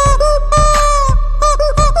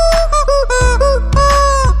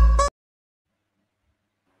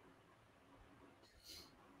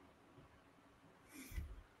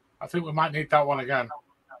 I think we might need that one again.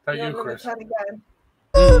 Don't You're you, on number Chris? 10 again.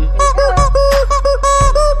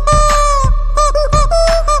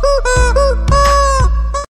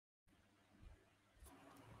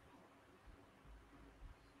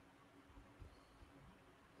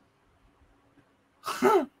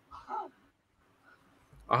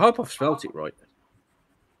 I hope I've spelt it right.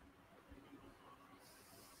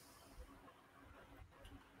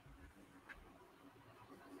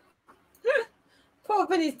 Poor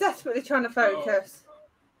Vinny's desperately trying to focus.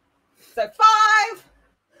 So 5,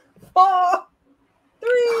 4, 3,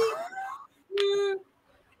 2,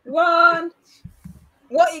 1.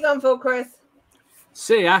 What are you going for, Chris?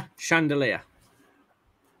 See ya, chandelier.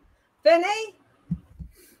 Vinny?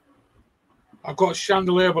 I've got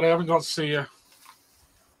Chandelier, but I haven't got Sia.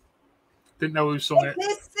 Didn't know who sung it.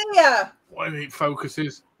 It's Sia. When it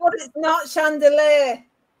focuses. But it's not Chandelier.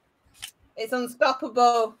 It's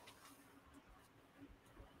Unstoppable.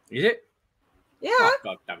 Is it? Yeah. Oh,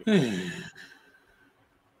 God damn it.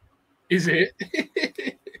 Is it?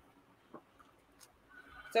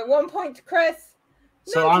 So 1 point to Chris.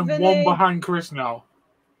 So No to I'm Vinny. one behind Chris now.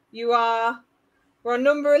 You are. We're on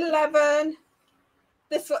number 11.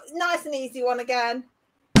 This one, nice and easy one again.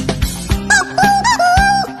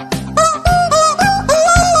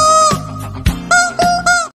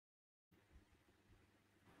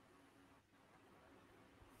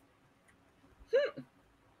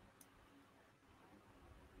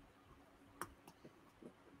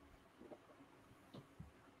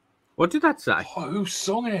 What did that say? Oh, who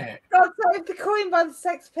sung it? God Save the Queen by the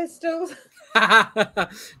Sex Pistols.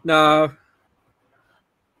 No.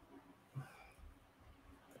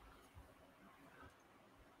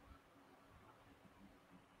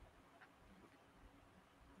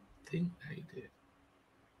 I think they did.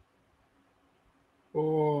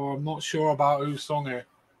 Oh, I'm not sure about who sung it.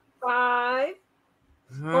 5,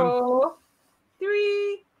 4,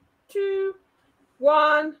 3, 2,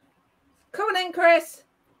 1. Come on in, Chris.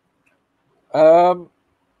 I'm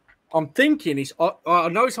thinking it's. I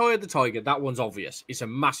know it's Higher the Tiger. That one's obvious. It's a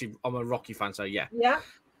massive. I'm a Rocky fan, so yeah. Yeah.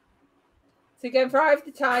 So you're going for Eye of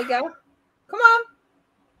the Tiger. Come on.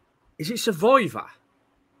 Is it Survivor?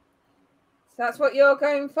 So that's what you're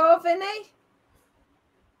going for, Vinny?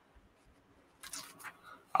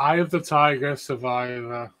 Eye of the Tiger,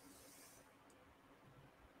 Survivor.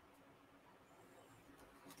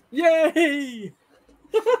 Yay!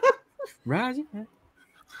 Rising back on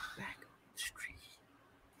the street.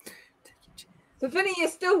 So Vinny, you're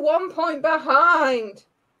still 1 point behind.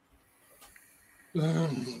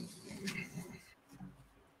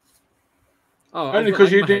 Only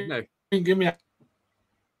because you didn't give me.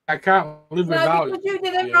 I can't live No, without because you you.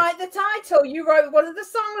 didn't write the title. You wrote one of the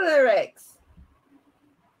song lyrics.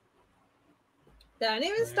 Don't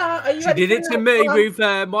even start. Are you She ready did for it to the me next one? with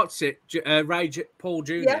what's it? Paul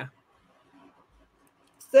Jr. Yeah.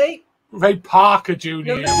 See? Ray Parker Jr.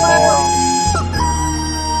 Number 12.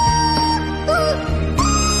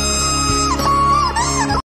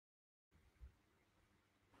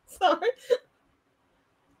 Sorry.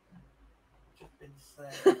 Just been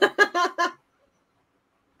said.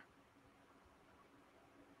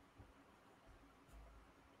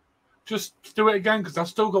 Just do it again because I've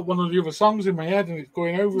still got one of the other songs in my head and it's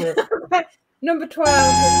going over it. Number 12.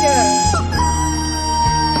 Yeah.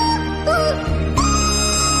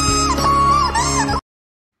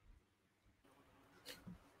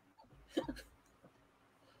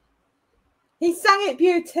 He sang it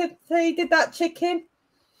beautifully, did that chicken.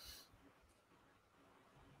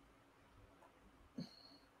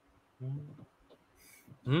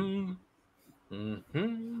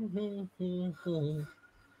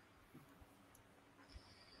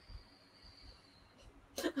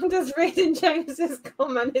 I'm just reading James's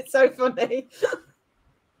comment. It's so funny.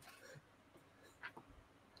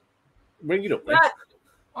 Bring it up, then. Right.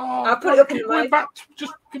 Oh, I'll put it up in keep the going mic. back.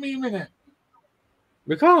 Just give me a minute.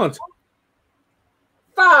 We can't.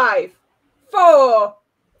 5, 4,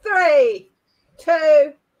 3,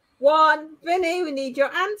 2, 1. Vinny, we need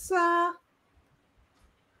your answer.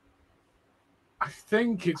 I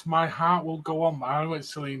think it's My Heart Will Go On. I know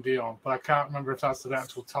it's Celine Dion, but I can't remember if that's the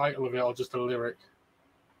actual title of it or just a lyric.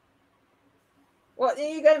 What are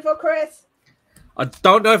you going for, Chris? I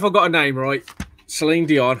don't know if I got a name right. Celine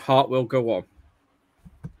Dion, Heart Will Go On.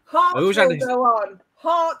 Heart will go on.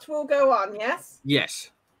 Heart will go on, yes? Yes.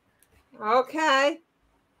 Okay.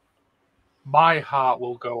 My Heart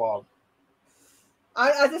Will Go On.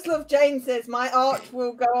 I just love James's My Heart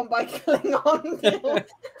Will Go On by Killing On.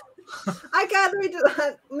 I gather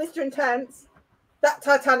Mr. Intense, that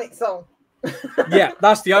Titanic song. Yeah,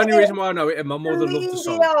 that's the only reason why I know it, and my mother loved the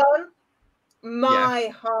song. Dion,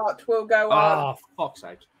 My Heart Will Go On. Oh, fuck's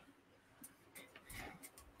sake.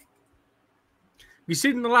 You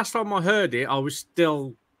see, the last time I heard it, I was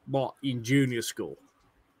still, in junior school.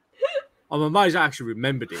 I'm amazed I actually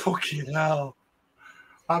remembered it. Fucking hell.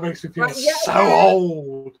 That makes me feel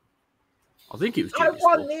old. I think it was I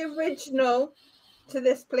want the original to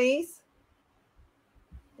this, please.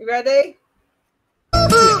 You ready?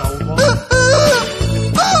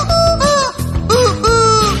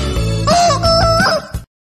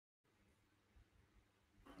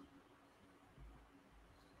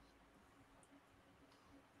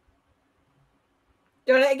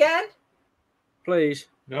 Doing it again? Please.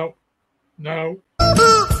 No. No.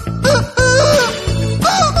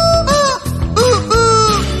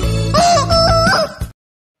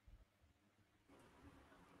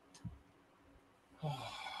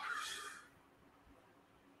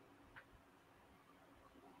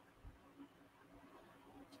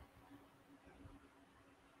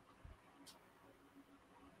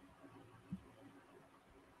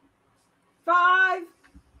 Five,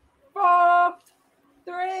 4,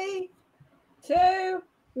 3, 2,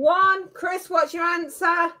 1. Chris, what's your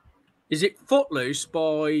answer? Is it Footloose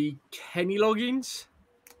by Kenny Loggins?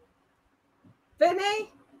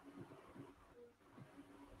 Vinny?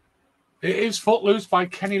 It is Footloose by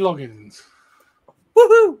Kenny Loggins.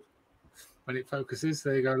 Woohoo! When it focuses,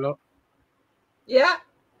 there you go, look. Yeah.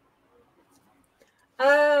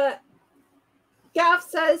 Gav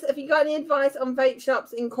says, have you got any advice on vape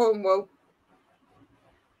shops in Cornwall?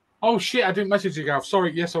 Oh, shit, I didn't message you, Gav.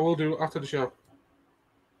 Sorry, yes, I will do after the show.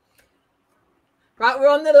 Right, we're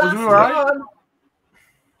on the last one.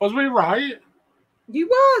 Was we right? You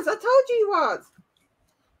was. I told you you was.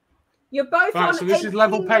 You're both right, on so this is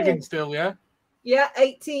level pegging each. still, yeah? Yeah,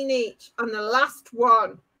 18 each. On the last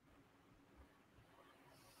one.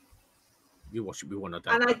 You watch it, we want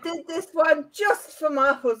to. And I did this one just for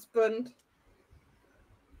my husband.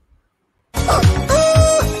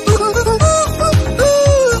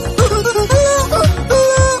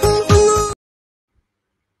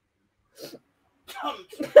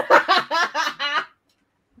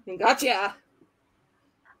 Gotcha.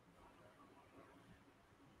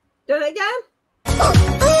 Do it again.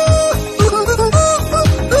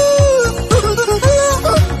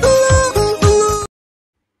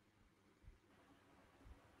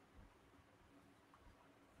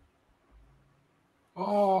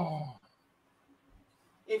 Oh.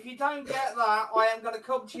 If you don't get that, I am going to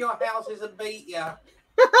come to your houses and beat you.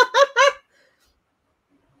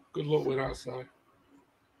 Good luck with that, Si.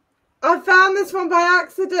 I found this one by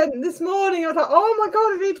accident this morning. I was like, oh my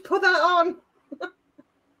God, I need to put that on.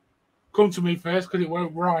 Come to me first because it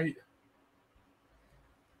won't right.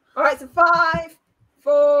 All right, so 5,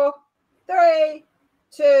 4, 3,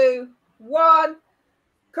 2, 1.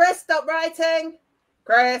 Chris, stop writing.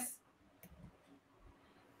 Chris.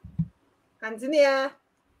 Hands in the air.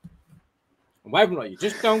 I'm waving at you,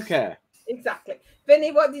 just don't care. Exactly.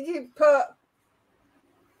 Vinny, what did you put?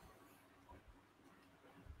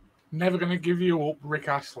 Never going to give you up, Rick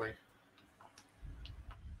Astley.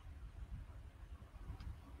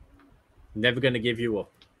 Never going to give you up.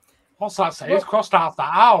 What's that say? It's crossed half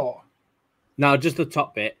that out. No, just the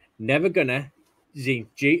top bit. Never gonna, Gonna,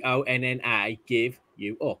 give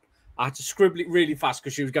you up. I had to scribble it really fast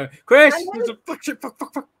because she was going, Chris, fuck. Who did you put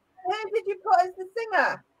as the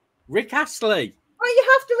singer? Rick Astley. Well, you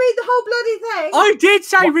have to read the whole bloody thing. I did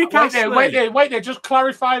say Rick Astley. Wait there. Just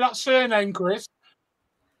clarify that surname, Chris.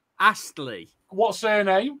 Astley. What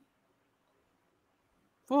surname?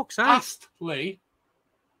 Fuck's sake. Astley.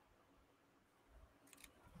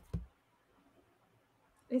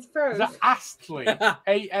 It's froze. Is that Astley?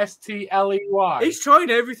 Astley. He's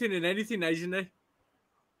trying everything and anything, isn't he?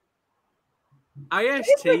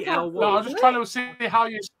 Astley. No, I'm just trying to see how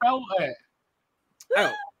you spell it.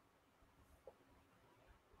 Oh.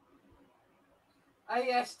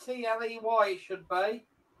 Astley should be.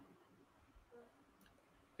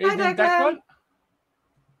 Isn't Declan?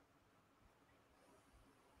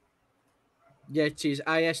 Yeah, it is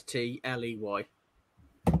Astley.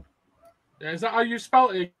 Yeah, is that how you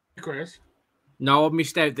spelled it, Chris? No, I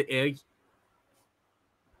missed out the E.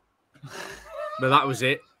 But that was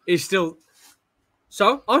it. It's still...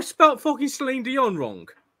 So, I spelt fucking Celine Dion wrong.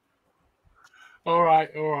 All right.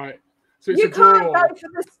 So it's You a can't draw. go for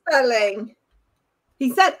the spelling.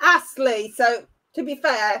 He said Astley, so to be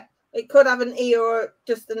fair, it could have an E or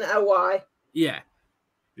just an OY. Yeah.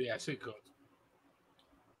 Yes, it could.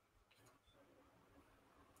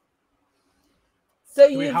 So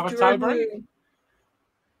Do we you've have a tie break?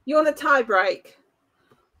 You want a tie break?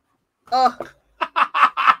 Oh,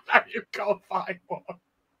 You can't find one.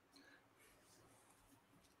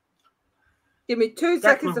 give me 2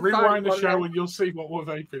 seconds to Rewind find the one. show Then. and you'll see what we're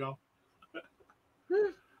vaping on.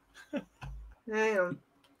 Hang on.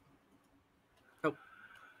 Oh,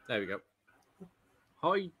 there we go.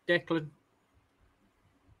 Hi, Declan.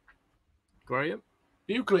 Graham?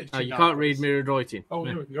 You glitching. Oh, you now, can't Chris? read mirrored writing. Oh,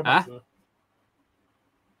 yeah. yeah, we can go back to that.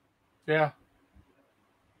 Yeah.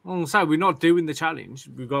 Oh, so we're not doing the challenge.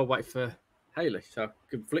 We've got to wait for Haley. So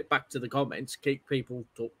we can flip back to the comments, keep people,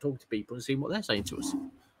 talk to people and see what they're saying to us.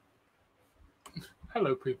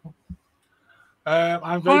 Hello, people.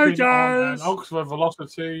 I'm vaping on an Oxford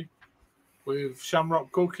Velocity with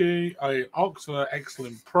Shamrock Cookie, a Oxford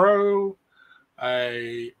Excellent Pro,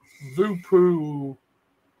 a Voopoo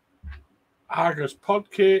Argus Pod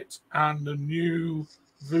Kit, and a new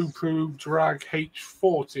Voopoo Drag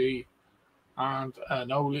H40 and an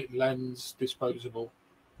OLED lens disposable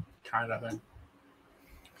kind of thing.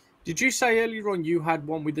 Did you say earlier on you had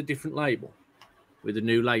one with a different label? With a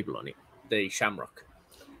new label on it? The Shamrock?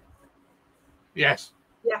 Yes.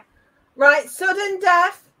 Yeah. Right, sudden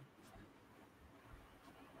death.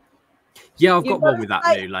 Yeah, I've got one with that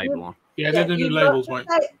new label on. Yeah, they're the new labels, mate.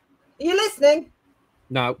 Are you listening?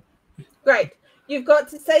 No. Great. You've got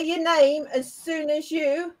to say your name as soon as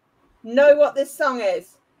you know what this song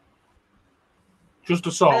is. Just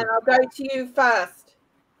a song. And I'll go to you first.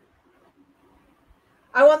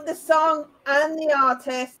 I want the song and the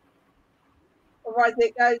artist. Otherwise,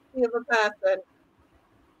 it goes to the other person.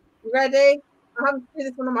 You ready? I have to do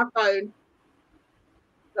this one on my phone.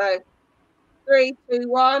 So, 3, 2,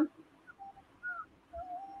 1.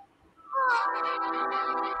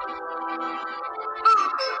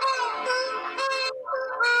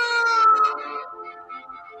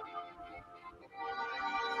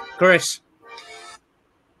 Chris,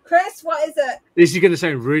 what is it? This is going to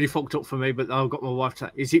sound really fucked up for me, but I've got my wife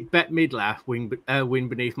to... Is it Bette Midler, Wind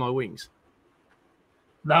Beneath My Wings?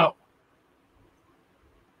 No.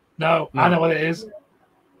 I know what it is.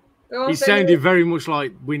 It sounded very much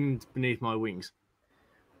like Wind Beneath My Wings.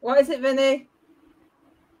 What is it, Vinny?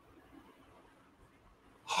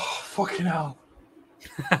 Oh, fucking hell.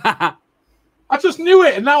 I just knew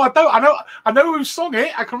it, and now I don't. I know who sung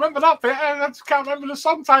it. I can remember that bit, and I just can't remember the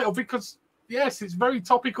song title because, yes, it's very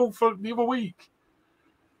topical for the other week.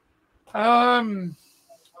 Nothing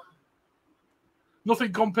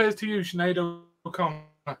compares to you, Sinead O'Connor.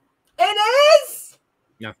 It is!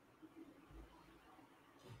 Yeah.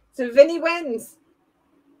 So Vinny wins.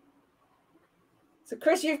 So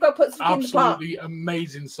Chris, you've got to put something in the pot. Absolutely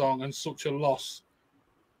amazing song and such a loss.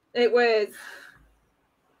 It was.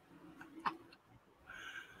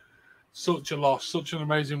 Such a loss. Such an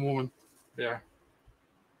amazing woman. Yeah.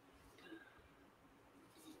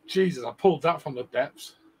 Jesus, I pulled that from the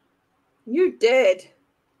depths. You did.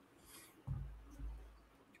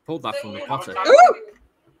 Pulled that from the potter. Ooh!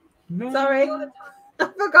 No. Sorry. I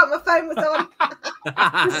forgot my phone was on.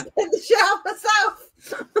 Just in the shower myself.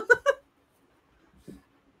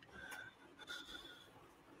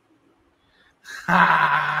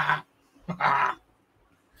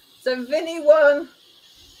 So Vinny won.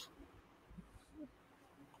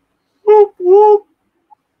 Whoop, whoop.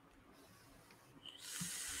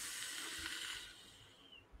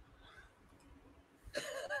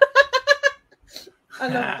 I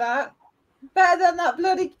love that. Better than that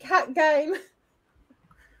bloody cat game.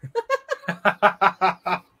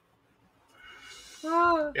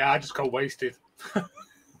 Oh, Yeah, I just got wasted.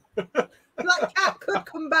 that cat could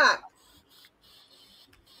come back.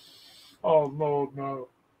 Oh, no.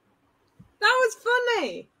 That was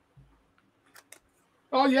funny.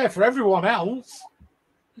 Oh, yeah, for everyone else.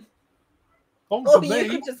 Not All for you me.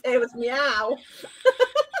 could just hear was meow.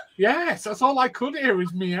 Yes, that's all I could hear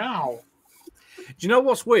is meow. Do you know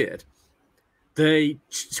what's weird? The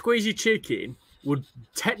squeezy chicken would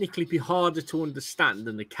technically be harder to understand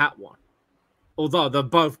than the cat one. Although they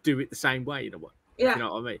both do it the same way, in a way. Yeah. You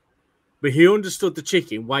know what I mean? But he understood the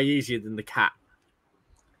chicken way easier than the cat.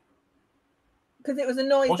 Because it was a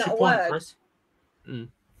noise, What's not your a point, word. Chris?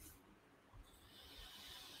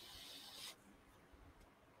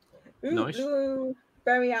 Ooh, Nice. Ooh,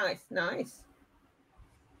 very nice.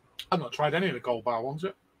 I've not tried any of the gold bar ones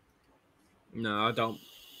yet. No, I don't.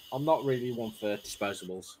 I'm not really one for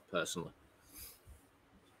disposables, personally.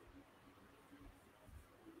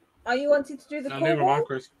 Are you wanting to do the No, cool neither am I, wall?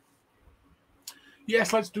 Chris.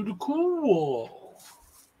 Yes, let's do the cool wall.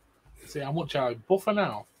 See how much I buffer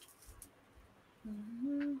now. There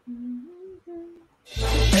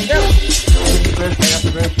you go. Happy birthday,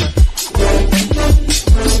 happy birthday.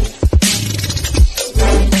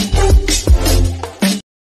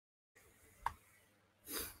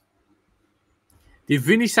 Did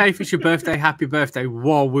Vinny say if it's your birthday, happy birthday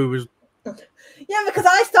while we was... Yeah, because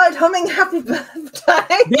I started humming happy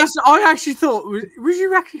birthday. Yes, I actually thought, was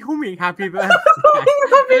you actually humming happy birthday? Happy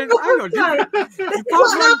Hang on, birthday. you This is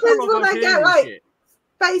what happens when I get like shit.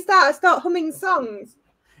 spaced out. I start humming songs.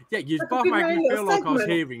 Yeah, you That both could be make my me little feel like I was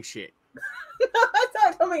segment. hearing shit. I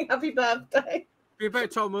started humming happy birthday. You better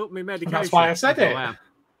tell me medication. That's why I said it. I am.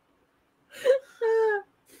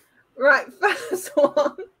 Right, first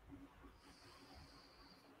one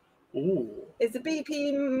Ooh. is the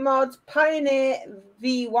BP Mod Pioneer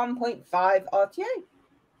V1.5 RTA.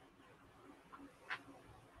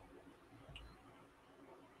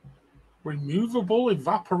 Removable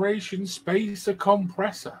evaporation spacer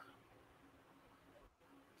compressor.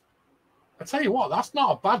 I tell you what, that's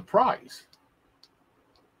not a bad price.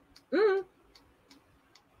 Mm.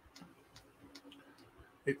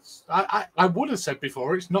 It's I would have said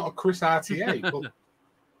before it's not a Chris RTA, but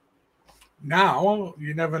now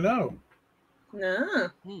you never know. No.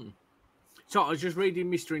 So I was just reading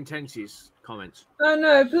Mr. Intense's comments. Oh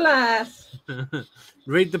no, bless.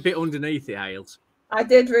 Read the bit underneath it, Hales. I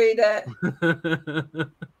did read it.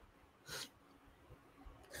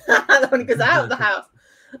 That one goes out of the house.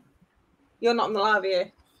 You're not in the live, are you?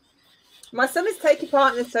 My son is taking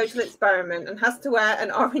part in a social experiment and has to wear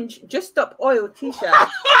an orange Just Stop Oil t-shirt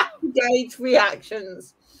to gauge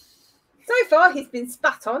reactions. So far, he's been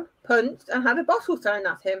spat on, punched, and had a bottle thrown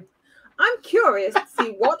at him. I'm curious to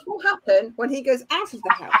see what will happen when he goes out of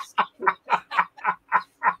the house.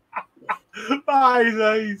 That is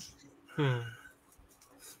ace.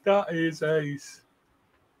 That is ace.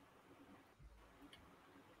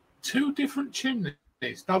 2 different chimneys.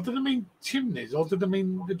 Now, do they mean chimneys or do they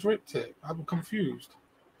mean the drip tip? I'm confused.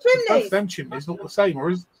 Both Chimneys. them chimneys look the same, or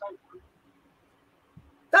is...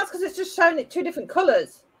 That's because it's just showing it 2 different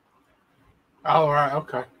colours. Oh, right,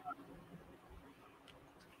 okay.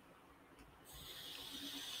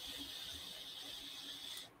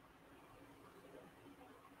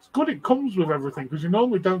 It's good it comes with everything, because you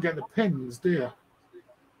normally don't get the pins, do you?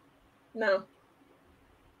 No.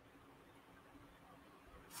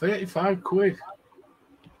 35 quid.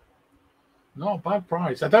 Not a bad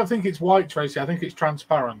price. I don't think it's white, Tracy. I think it's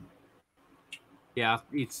transparent. Yeah,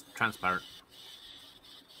 it's transparent.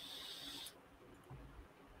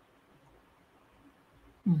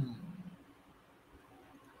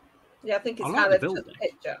 Yeah, I think it's I like how the they build took the there.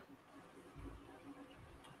 picture.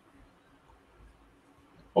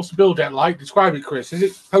 What's the build at like? Describe it, Chris. Is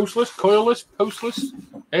it postless, coilless, postless,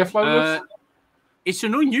 airflowless? It's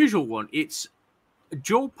an unusual one. It's a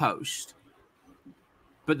dual post,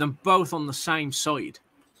 but then both on the same side.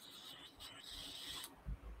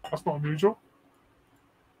 That's not unusual.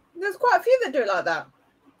 There's quite a few that do it like that.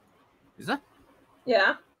 Is that?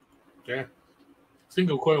 Yeah. Yeah.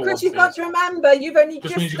 Single coil. Chris, you've got to remember, you've only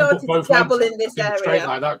Just just means you can put started to both dabble legs in this straight area.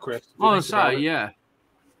 like that, Chris. Oh, sorry, yeah.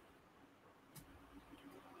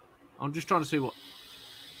 I'm just trying to see what.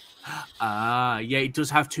 Yeah, it does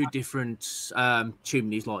have 2 different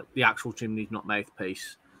chimneys, like the actual chimney, not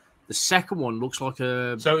mouthpiece. The second one looks like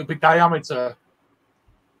a. So it'd be diameter.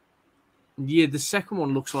 Yeah, the second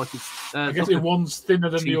one looks like it's. I guess like one's thinner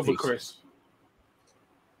than the other, piece. Chris.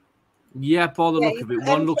 Yeah, by the Yeah, look of it, you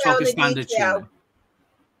one looks like a MTL standard the DTL. chimney.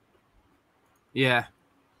 Yeah.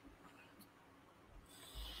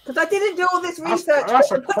 Because I didn't do all this That's- research that's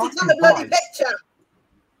to a put it on cracking the bloody price. picture.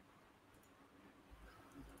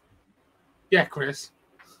 Yeah, Chris.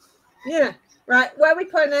 Yeah. Right, where are we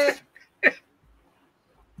putting it?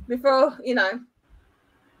 Before, you know.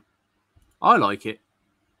 I like it.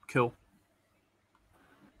 Cool.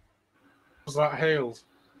 Was that Hales?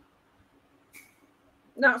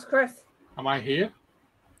 No, it's Chris. Am I here?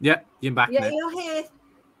 Yeah, you're back Yeah, now. you're here.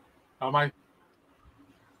 Am I?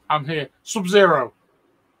 I'm here. Sub-Zero.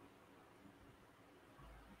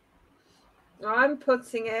 I'm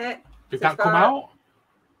putting it. Did that come out?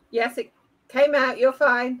 Yes, it came out. You're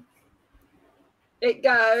fine. It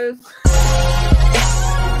goes.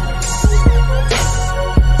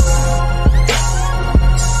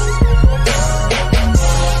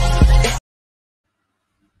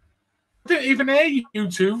 couldn't even hear you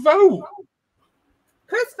two vote.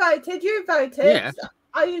 Chris voted. You voted. Yeah.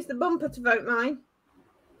 I used the bumper to vote mine.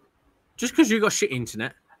 Just because you got shit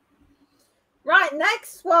internet. Right,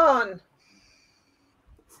 next one.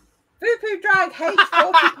 Poo Drag hates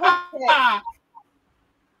 40 pockets.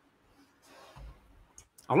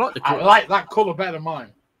 I like the I colour. like that colour better than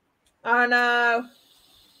mine. I know.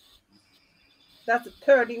 That's a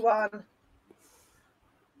pretty one.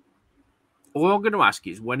 All I'm going to ask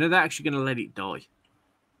is, when are they actually going to let it die?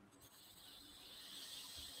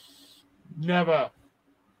 Never.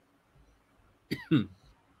 You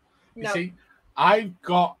No. see, I've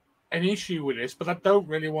got an issue with this, but I don't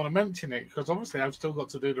really want to mention it because obviously I've still got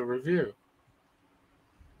to do the review.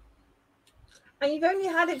 And you've only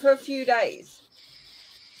had it for a few days.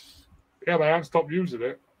 Yeah, but I haven't stopped using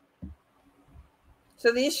it.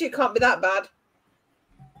 So the issue can't be that bad.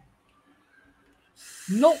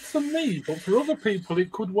 Not for me, but for other people,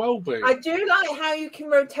 it could well be. I do like how you can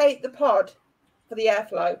rotate the pod for the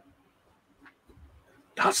airflow.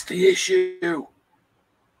 That's the issue.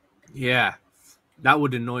 Yeah. That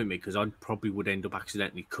would annoy me because I probably would end up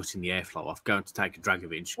accidentally cutting the airflow off going to take a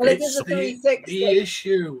Dragovich. Well, it is a It's 360. the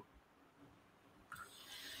issue.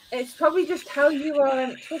 It's probably just how you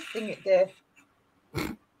are twisting it, dear.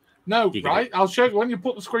 No, You right? I'll show you. When you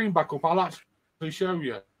put the screen back up, I'll actually show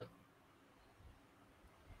you.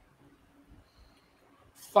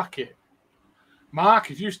 Fuck it.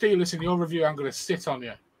 Mark, if you steal this in your review, I'm going to sit on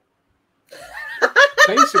you.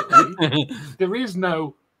 Basically, there is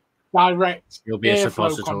no direct You'll be a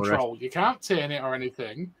airflow suppository. control. You can't turn it or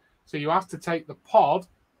anything. So you have to take the pod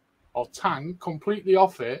or tank completely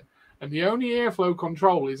off it. And the only airflow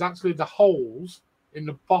control is actually the holes in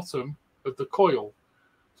the bottom of the coil.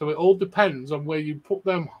 So it all depends on where you put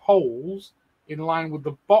them holes in line with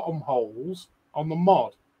the bottom holes on the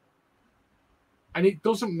mod. And it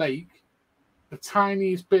doesn't make the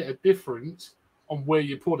tiniest bit of difference on where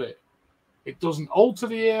you put it. It doesn't alter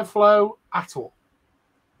the airflow at all.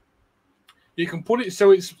 You can put it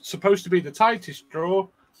so it's supposed to be the tightest draw,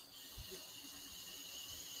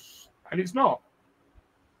 and it's not.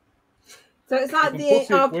 So it's like You the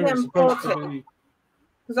can put it where it's RPM supposed to 40. be.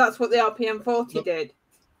 Because that's what the RPM 40 Look, did.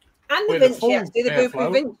 And the with the Vinci, full actually, the Boo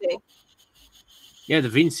airflow. Vinci. Yeah, the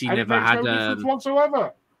Vinci And it never makes had. no difference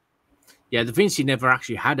whatsoever. Yeah, the Vinci never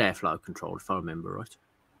actually had airflow control, if I remember right.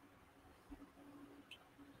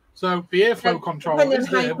 So the airflow And control depending is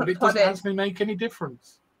on how you there, but put it doesn't pod in. actually make any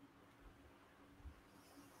difference.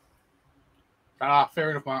 Ah,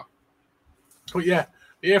 fair enough, Mark. But yeah,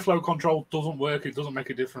 the airflow control doesn't work. It doesn't make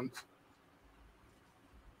a difference.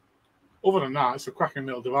 Other than that, it's a cracking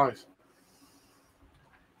little device.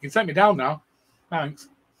 You can take me down now. Thanks.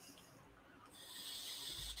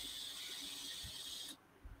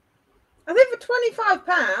 I think for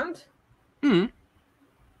 £25.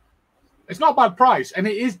 It's not a bad price, and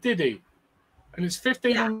it is Diddy. And it's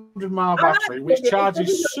 1500 mAh I like battery, which Diddy. Diddy charges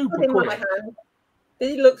looks super good in my quick. hand.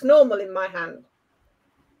 Diddy looks normal in my hand.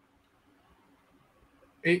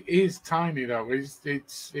 It is tiny though.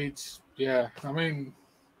 It's yeah. I mean,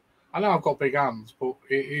 I know I've got big hands, but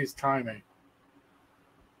it is tiny.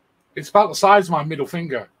 It's about the size of my middle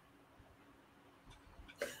finger.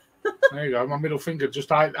 There you go. My middle finger just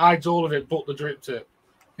hides all of it but the drip tip.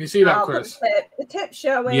 You see that, Oh, but Chris? the tip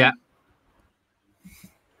showing. Yeah.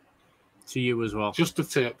 To you as well. Just the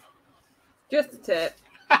tip. Just the tip.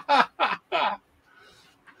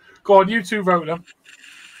 Go on, you two vote them.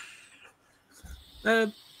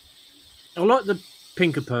 I like the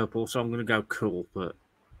pink and purple, so I'm going to go cool, but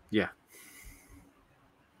yeah.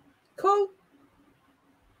 Cool.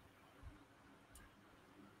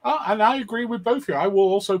 And I agree with both of you. I will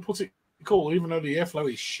also put it cool, even though the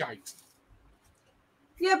airflow is shite.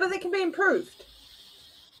 Yeah, but they can be improved.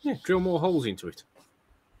 Yeah, drill more holes into it.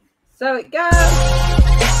 So it goes.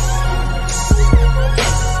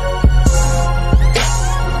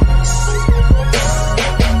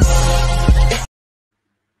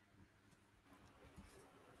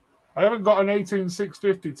 I haven't got an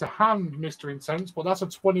 18650 to hand, Mr. Intense, but that's a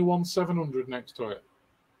 21700 next to it.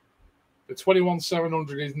 The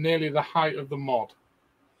 21700 is nearly the height of the mod.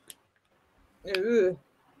 Ooh.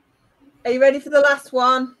 Are you ready for the last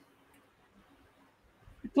one?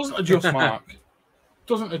 It doesn't adjust, Mark.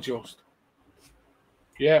 Doesn't adjust.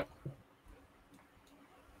 Yeah.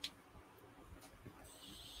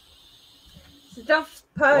 Stuffed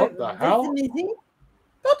What the hell?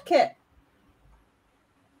 Pod kit.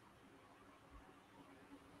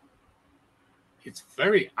 It's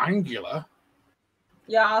very angular.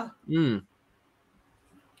 Yeah. You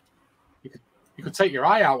could take your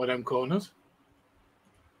eye out with them corners.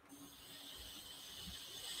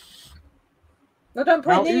 No, don't put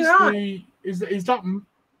Now, it near your eye. is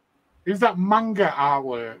that manga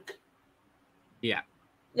artwork? Yeah.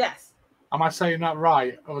 Yes. Am I saying that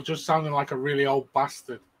right? Or just sounding like a really old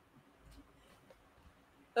bastard?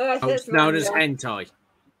 Oh, It's known as hentai.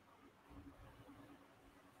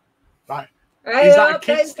 Right. Hey, Is that a up,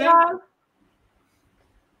 kid's big thing? girl.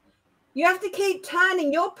 You have to keep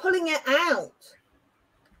turning. You're pulling it out.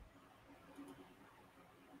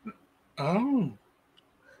 Oh.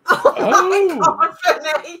 Oh my God,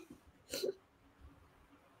 Vinny.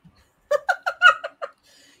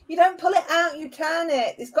 You don't pull it out, you turn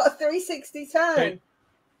it. It's got a 360 turn. Okay.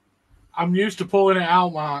 I'm used to pulling it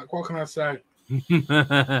out, Mark. What can I say?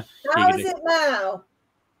 How is it now?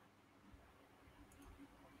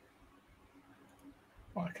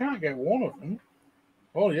 Well, I can't get one of them.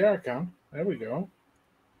 Oh, yeah, I can. There we go.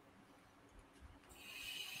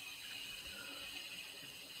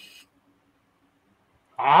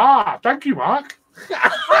 Ah, thank you, Mark. Fucking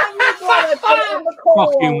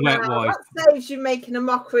wet wipe. That saves you making a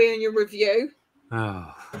mockery in your review.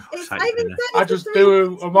 Oh, It's saving I just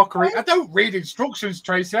do a mockery. I don't read instructions,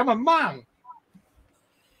 Tracy. I'm a man.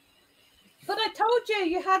 But I told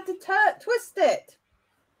you had to twist it.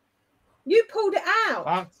 You pulled it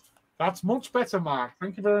out. That's much better, Mark.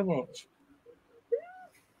 Thank you very much.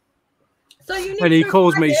 So you need and he to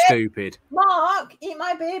calls me stupid. Mark, eat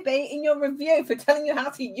my baby in your review for telling you how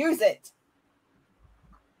to use it.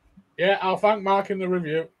 Yeah, I'll thank Mark in the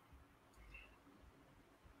review.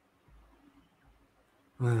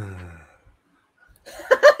 What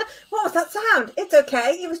was that sound? It's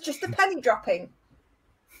okay. It was just a penny dropping.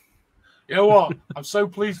 You know what? I'm so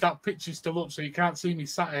pleased that picture's still up so you can't see me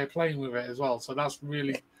sat here playing with it as well. So that's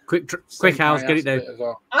really... Quick, House, get it down.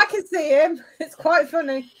 Well. I can see him. It's quite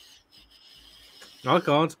funny. I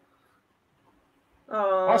can't.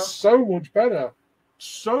 Oh. That's so much better.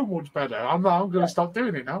 So much better. I'm going to stop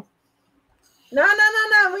doing it now. No.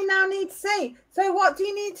 We now need to see. So what do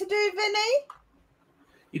you need to do, Vinny?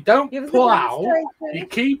 You don't pull out. You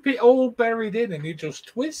keep it all buried in and you just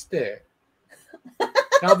twist it.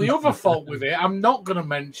 Now, the other fault with it, I'm not going to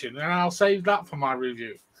mention, and I'll save that for my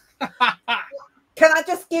review. Can I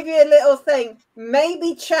just give you a little thing?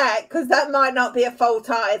 Maybe check, because that might not be a fault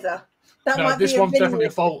either. This one's definitely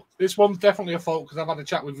a fault. This one's definitely a fault because I've had a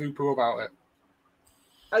chat with Vupu about it.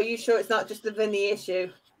 Are you sure it's not just a Vinny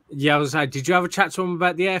issue? Yeah, I was like, did you have a chat to him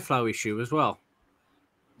about the airflow issue as well?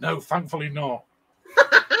 No, thankfully not.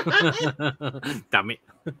 Damn it.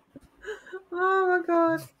 Oh my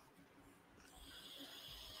God.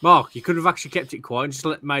 Mark, you could have actually kept it quiet and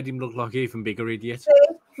just made him look like an even bigger idiot. See?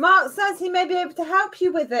 Mark says he may be able to help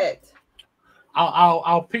you with it.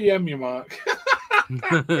 I'll PM you, Mark. And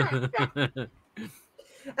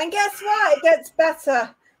guess what? It gets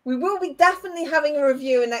better. We will be definitely having a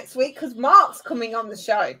reviewer next week because Mark's coming on the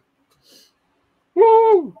show.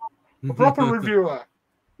 Woo! A proper reviewer.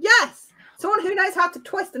 Yes. Someone who knows how to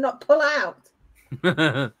twist and not pull out.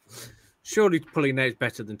 Surely pulling out is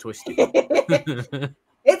better than twisting.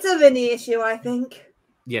 It's a Vinny issue, I think.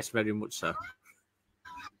 Yes, very much so.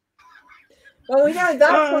 Well, we know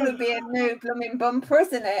that's going to be a new blooming bumper,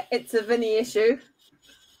 isn't it? It's a Vinny issue.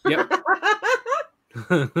 Yep.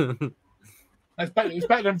 It's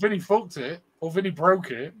better than Vinny fucked it or Vinny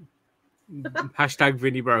broke it. Hashtag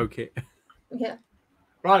Vinny broke it. Yeah.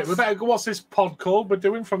 Right, we better go. What's this pod called we're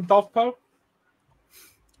doing from Dovpo?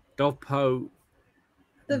 Dovpo.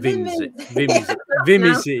 The Vimsy.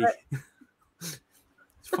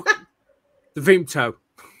 The Vimto.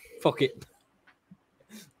 Fuck it.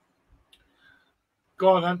 Go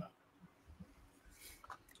on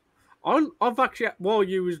then. I've actually, while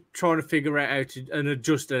you was trying to figure out how to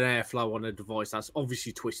adjust an airflow on a device that's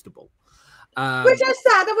obviously twistable. Which I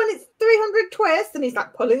said, when it's 300 twists and he's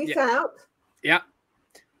like pulling it out. Yeah.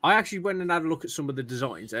 I actually went and had a look at some of the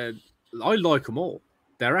designs and I like them all.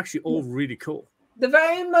 They're actually all really cool. They're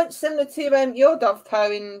very much similar to your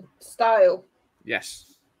Dovpo in style. Yes.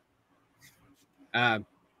 So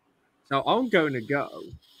I'm going to go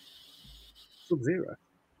Sub-Zero.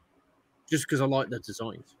 Just because I like the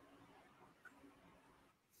designs.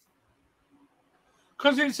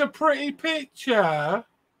 Because it's a pretty picture.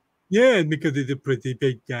 Yeah, because it's a pretty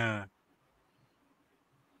picture.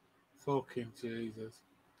 Fucking Jesus.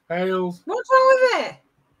 Hales. What's wrong with it?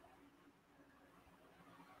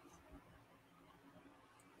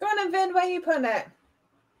 Go on and Vin, where you put it?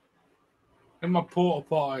 In my porta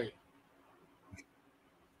potty.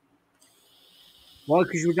 Why?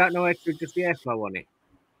 Because you don't know how to adjust the airflow on it.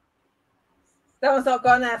 That one's not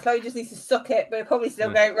got an airflow, you just need to suck it, but it'll probably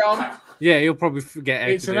still go wrong. Yeah, you'll probably forget how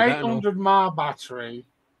It's to an do 800 mAh battery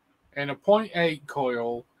in a 0.8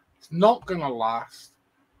 coil It's not going to last.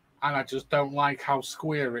 And I just don't like how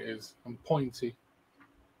square it is and pointy.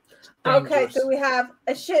 Okay, so we have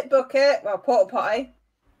a shit bucket, well, porta potty,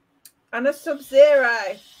 and a Sub-Zero.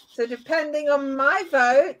 So depending on my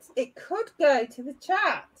vote, it could go to the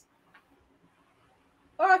chat.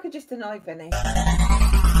 Or I could just annoy Vinny.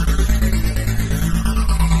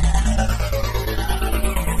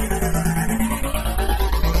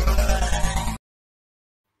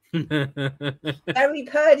 Very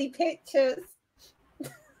purdy pictures.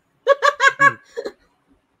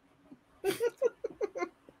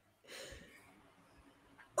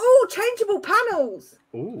 Oh, changeable panels.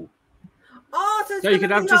 Ooh. Oh, so it's Yeah, you could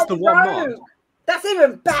have just the one mod. That's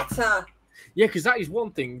even better. Yeah, because that is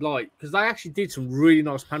one thing. Like, because they actually did some really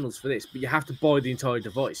nice panels for this, but you have to buy the entire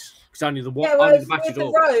device because only the one. Yeah, only the with battery the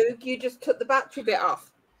door. Rogue, you just took the battery bit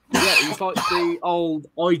off. Yeah, it was like the old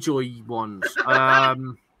iJoy ones.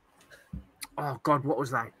 Oh God, what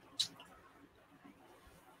was that?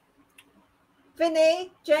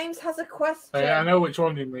 Vinny, James has a question. Yeah, I know which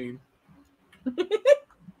one you mean.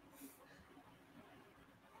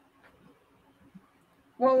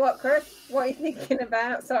 Well, what, Chris? What are you thinking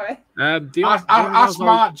about? Sorry. Ask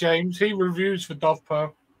Mark, James. He reviews for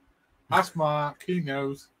DovPo. Ask Mark. He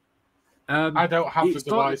knows. I don't have the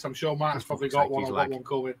device. I'm sure Mark's probably got one. I've got one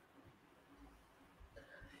coming.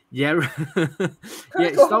 Yeah. Yeah,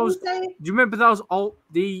 it's those. Do you remember those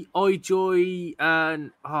the iJoy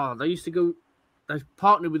and they used to go. They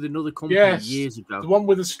partnered with another company years ago. The one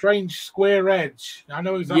with a strange square edge. I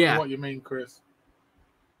know exactly what you mean, Chris.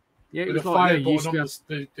 Yeah, with it was a like, fire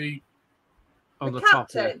button on the top.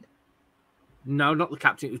 Captain. No, not the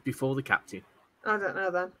Captain. It was before the Captain. I don't know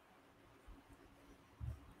then.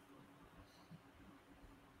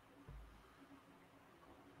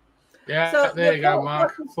 Yeah, so there you go,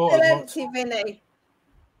 Mark. Still empty, Vinny.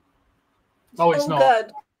 Oh, it's not.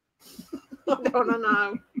 Good. I don't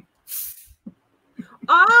know.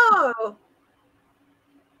 Oh,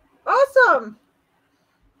 awesome!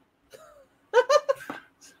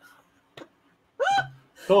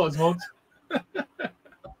 Thought as much. It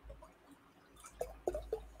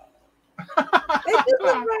does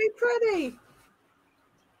look very pretty.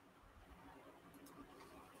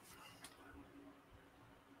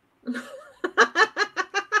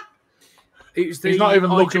 He's not even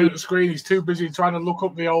looking at the screen. He's too busy trying to look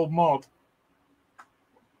up the old mod.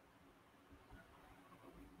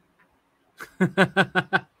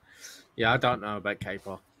 Yeah, I don't know about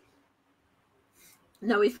K-pop.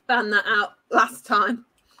 No, we found that out last time.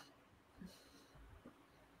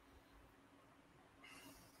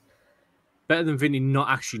 Better than Vinny, not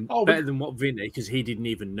actually. Better than what Vinny, because he didn't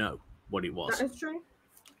even know what it was. That is true.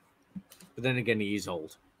 But then again, he is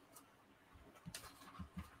old.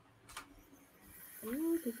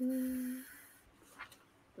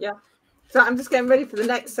 Yeah. So I'm just getting ready for the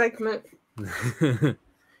next segment.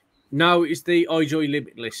 No, it's the iJoy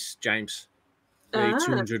Limitless, James. The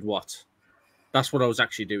 200 watt. That's what I was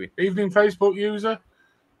actually doing. Evening Facebook user.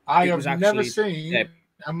 I have never seen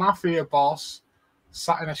a mafia boss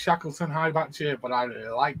sat in a Shackleton high back chair, but I really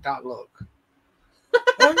like that look.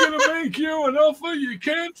 I'm going to make you an offer you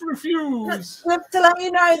can't refuse. Just to let you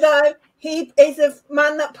know, though, he is a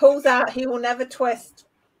man that pulls out. He will never twist.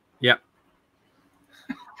 Yep.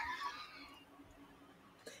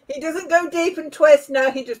 He doesn't go deep and twist.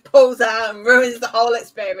 No, he just pulls out and ruins the whole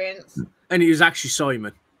experience. And he was actually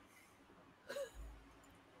Simon.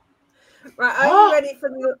 Right, are you ready for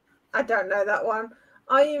the... I don't know that one.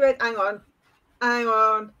 Are you ready? Hang on. Hang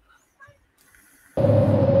on.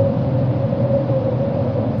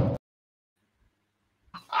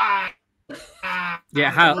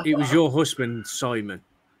 Yeah, it was your husband, Simon.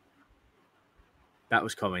 That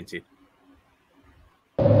was commented.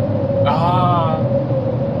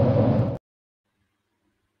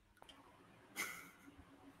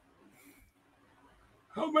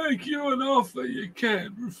 I'll make you an offer you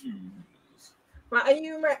can't refuse. Right, are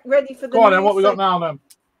you ready for the... Go on then, what we got now then?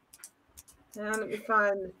 Now let me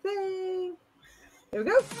find the thing. Here we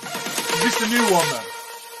go. Is this the new one then?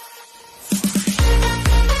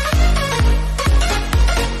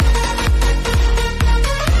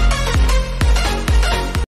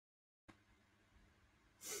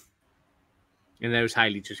 And there was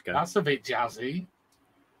Hayley just going. That's a bit jazzy.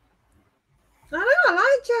 I know, I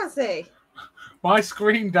like jazzy. My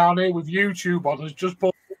screen down here with YouTube on has just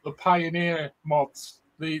put the Pioneer mods,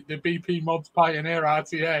 the BP mods Pioneer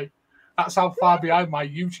RTA. That's how far behind my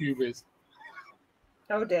YouTube is.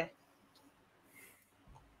 Oh dear.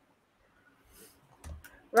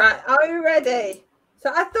 Right, are you ready? So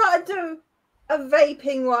I thought I'd do a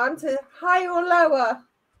vaping one to high or lower.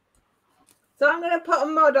 So I'm going to put a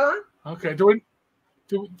mod on. Okay. Do we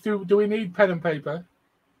need pen and paper?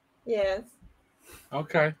 Yes.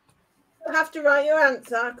 Okay. You have to write your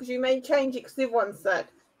answer because you may change it because the one said.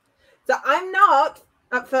 So I'm not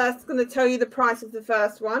at first going to tell you the price of the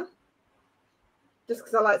first one, just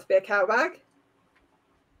because I like to be a cowbag.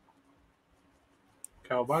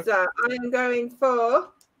 Cowbag. So I am going for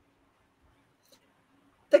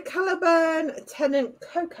the Caliburn Tenant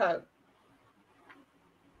Cocoa.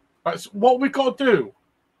 Right, so what we got to do?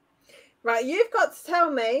 Right, you've got to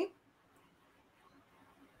tell me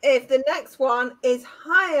if the next one is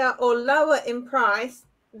higher or lower in price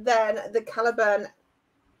than the Caliburn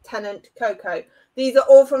Tenant Cocoa. These are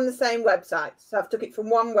all from the same website. So I've took it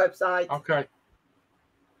from one website. Okay.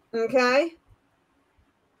 Okay.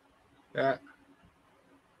 Yeah.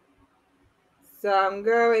 So I'm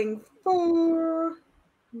going for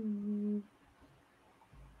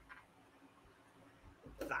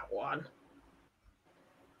that one.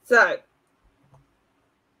 So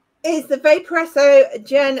is the Vaporesso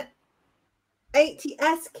Gen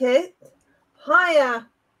 80S kit higher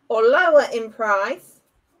or lower in price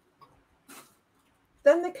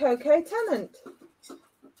than the Cocoa Tenant?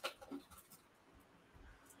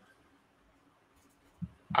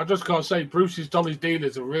 I've just got to say, Bruce's Dolly's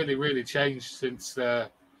dealers have really, really changed since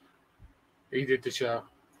he did the show.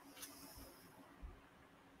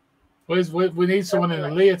 We need someone in a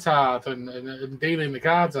leotard and dealing the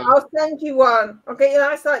cards out. I'll send you one. I'll get you a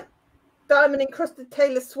nice like diamond encrusted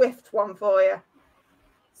Taylor Swift one for you.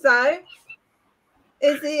 So,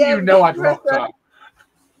 is the You know I'd rock that.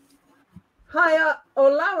 higher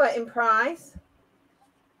or lower in price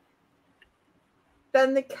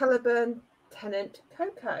than the Caliburn Tenant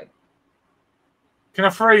Cocoa? Can I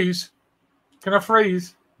freeze? Can I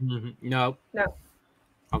freeze? No. No.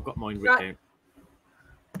 I've got mine written down.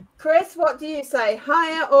 Chris, what do you say?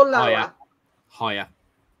 Higher or lower? Higher. Higher.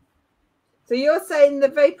 So you're saying the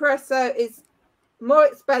Vaporesso is more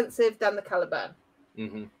expensive than the Caliburn?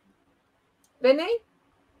 Mm-hmm. Vinny?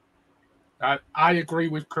 I agree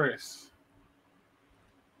with Chris.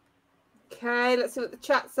 Okay, let's see what the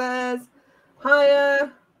chat says.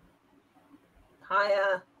 Higher.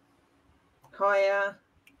 Higher. Higher.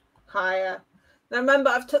 Higher. Now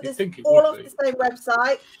remember, I've took You'd this think it all would off be. the same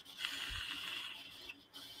website.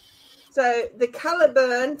 So the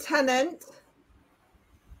Caliburn Tenant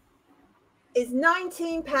is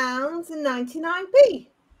 £19.99.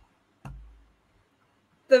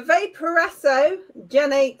 The Vaporesso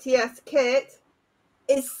Gen 80S kit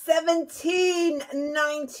is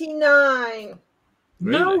 £17.99.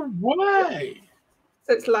 No way.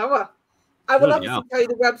 So it's lower. I will Bloody obviously tell you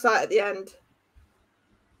the website at the end.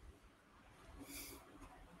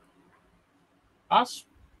 That's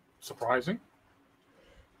surprising.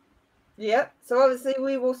 Yep. So obviously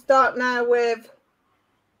we will start now with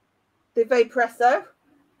the Vaporesso.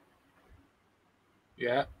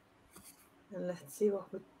 Yeah. And let's see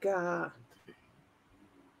what we've got.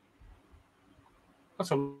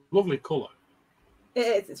 That's a lovely colour. It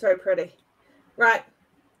is. It's very pretty. Right.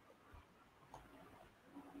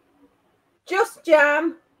 Just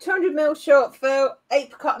Jam, 200ml short fill,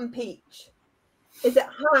 apricot and peach. Is it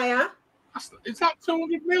higher? Is that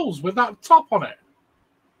 200 mils with that top on it?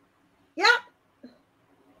 Yeah.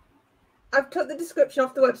 I've took the description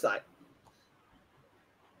off the website.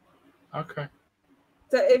 Okay.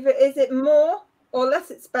 So is it more or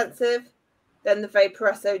less expensive than the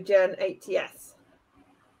Vaporesso Gen 80S?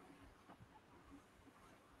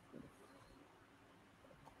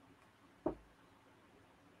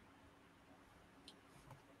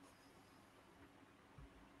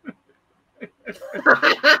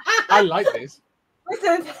 I like this.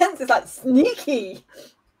 Mr. Pence is like sneaky.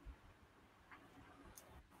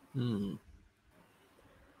 Hmm.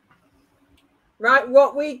 Right,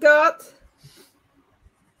 what we got?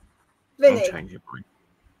 Vinny. I'll change your point.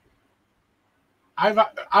 I've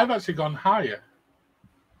actually gone higher.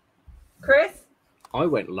 Chris? I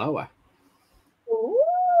went lower.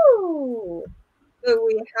 Ooh. So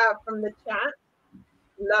we have from the chat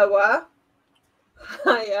lower,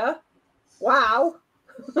 higher, wow,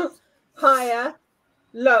 higher,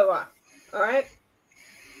 lower. All right.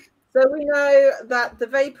 So we know that the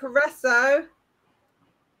Vaporesso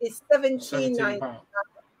is £17.99.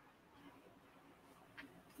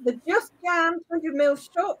 The Just Jam 200ml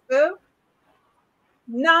short fill,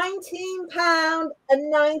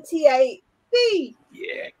 £19.98.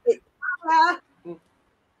 Yeah. It's higher. So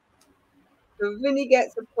Vinny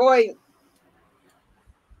gets a point.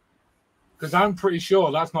 Because I'm pretty sure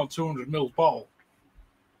that's not 200 mils bottle.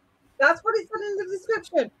 That's what it said in the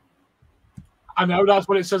description. I know that's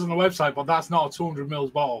what it says on the website, but that's not a 200 mils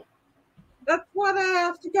bottle. That's what I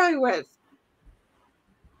have to go with.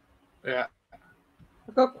 Yeah.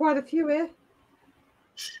 I've got quite a few here.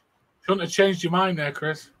 Shouldn't have changed your mind there,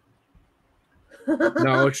 Chris.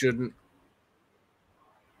 No, it shouldn't.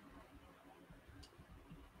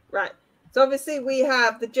 Right. So obviously we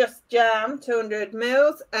have the Just Jam 200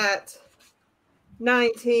 mils at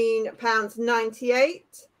 £19.98.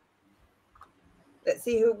 Let's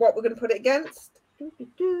see what we're going to put it against.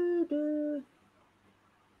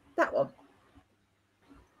 That one.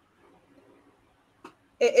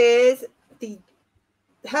 It is the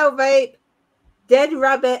Hell Vape Dead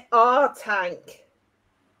Rabbit R Tank.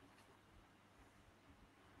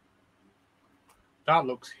 That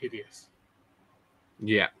looks hideous.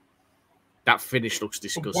 Yeah. That finish looks But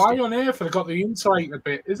disgusting. why on earth have they got the insulator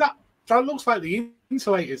bit? Is that looks like the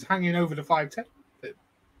insulator's hanging over the 510?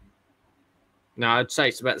 No, I'd say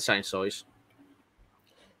it's about the same size.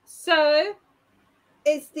 So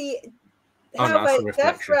it's the Oh, no, Hell that's a Vape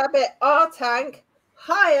Death reflection. Rabbit R Tank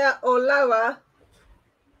higher or lower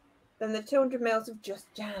than the 200 mils of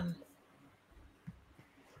Just Jam?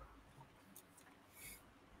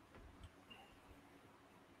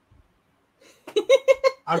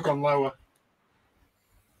 I've gone lower.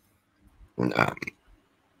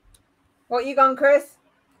 What you gone, Chris?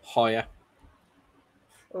 Higher.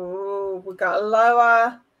 Oh, we've got a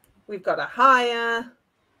lower. We've got a higher.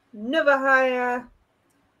 Another higher.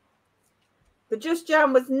 The Just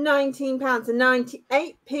Jam was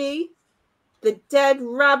 £19.98p. The Dead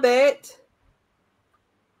Rabbit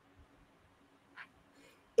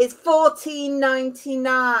is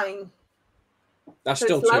 $14.99. That's So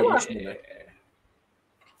still it's too lower. much money.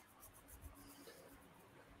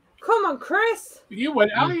 Come on, Chris. You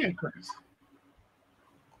went higher, Chris.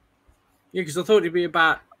 Yeah, because I thought it'd be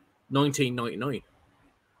about $19.99.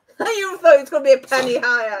 You thought it was going to be a penny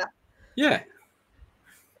higher. Yeah.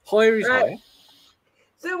 Higher is Right. higher.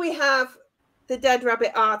 So we have the Dead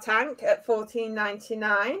Rabbit R Tank at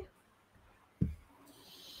 $14.99.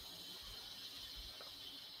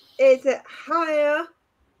 Is it higher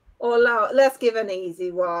or lower? Let's give an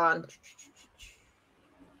easy one.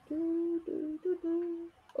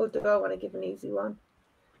 Or do I want to give an easy one?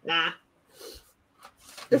 Nah.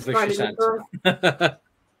 Just Vicious finding the answer. girl.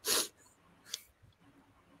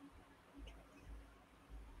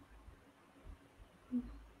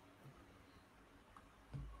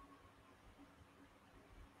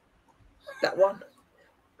 That one.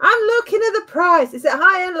 I'm looking at the price. Is it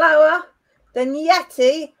higher, lower than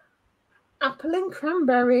Yeti Apple and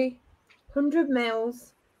Cranberry 100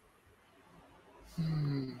 mils?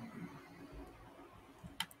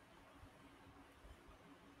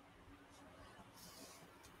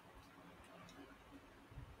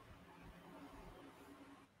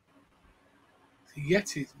 The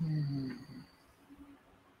Yeti.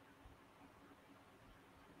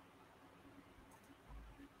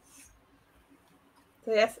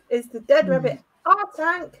 So yes, is the Dead Rabbit R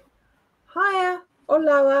Tank higher or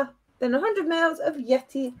lower than 100 mils of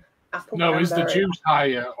Yeti Apple No, Cranberry? is the juice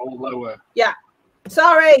higher or lower? Yeah.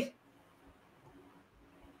 Sorry.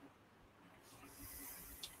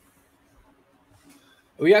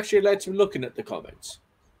 Are we actually allowed to be looking at the comments?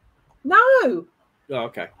 No, Oh,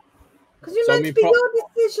 okay. because you're So, I meant mean, to be your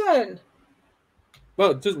decision.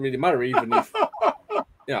 Well, it doesn't really matter, even if...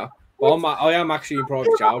 Yeah. Well, I am actually in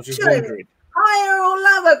private chat. I was just wondering. Higher or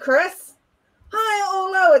lower, Chris? Higher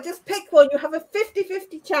or lower? Just pick one. You have a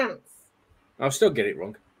 50-50 chance. I'll still get it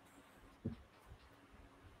wrong.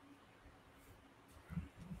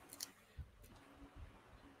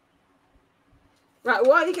 Right,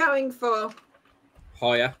 what are you going for?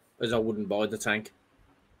 Higher, as I wouldn't buy the tank.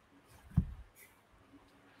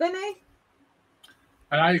 Vinny?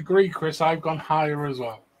 And I agree, Chris. I've gone higher as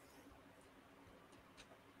well.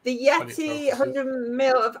 The When it Yeti focuses. 100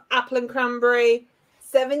 mil of apple and cranberry,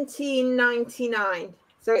 $17.99.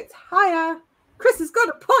 So it's higher. Chris has got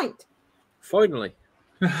a point. Finally.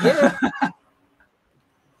 Yeah.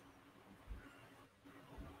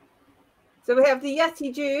 So we have the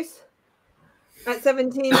Yeti juice at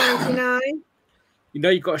 $17.99. You know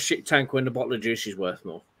you've got a shit tank when the bottle of juice is worth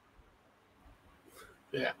more.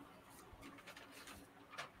 Yeah.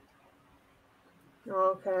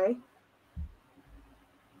 Okay.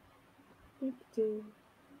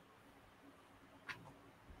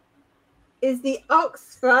 Is the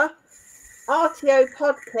Oxford RTO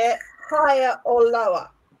pod kit higher or lower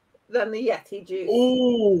than the Yeti juice?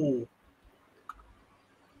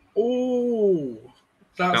 Oh,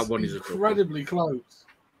 that's That one is a tough one. incredibly close.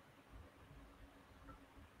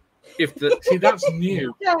 If the See, that's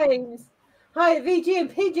new. James. Higher VG and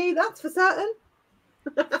PG, that's for certain.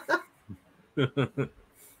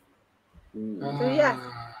 So yes,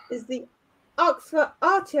 is the Oxford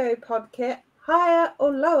RTO pod kit higher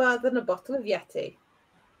or lower than a bottle of Yeti?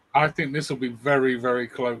 I think this will be very, very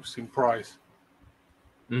close in price.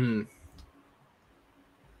 Very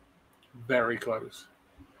close.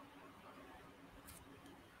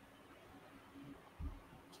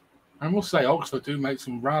 I must say, Oxford do make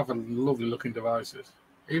some rather lovely looking devices.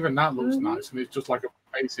 Even that looks nice, and it's just like a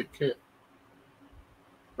basic kit.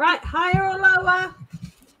 Right, higher or lower?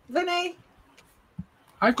 Vinny?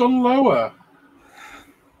 I've gone lower.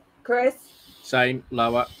 Chris? Same,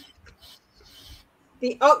 lower.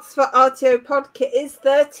 The Oxford RTO pod kit is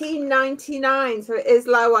 $13.99, so it is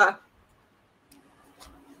lower.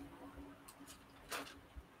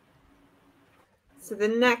 So the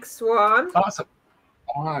next one. That's a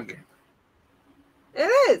bargain. It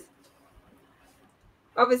is.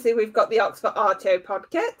 Obviously, we've got the Oxford RTO pod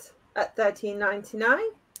kit at $13.99.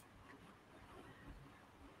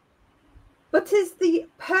 But is the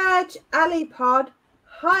Purge Alley pod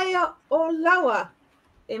higher or lower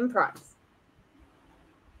in price?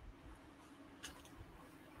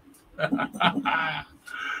 I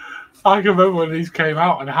can remember when these came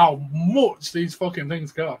out and how much these fucking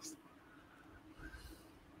things cost.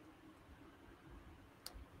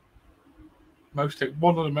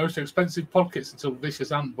 One of the most expensive podkits until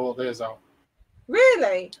Vicious Ant bought theirs out.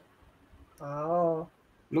 Really? Oh.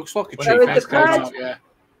 Looks like a When cheap it ass first came code. out, yeah.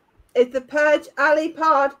 Is the Purge Alley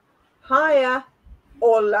pod higher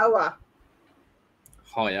or lower?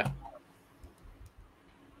 Higher.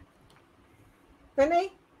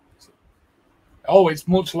 Vinny? Oh, it's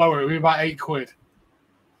much lower. It'll be about £8.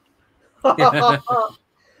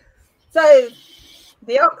 So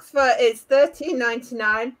the Oxford is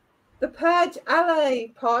 $13.99. The Purge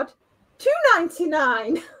Alley pod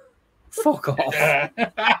 $2.99. Fuck off. Yeah.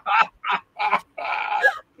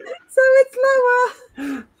 So it's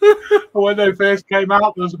lower. When they first came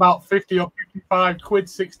out, there was about 50 or 55 quid,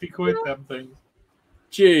 60 quid, them things.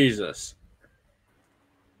 Jesus.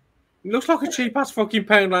 It looks like a cheap ass fucking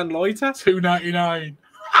Poundland lighter. $2.99.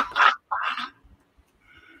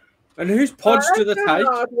 And whose pods do they That's take? an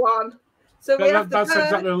odd one. So we have the That's Purge.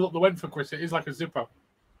 exactly the look they went for, Chris. It is like a Zippo.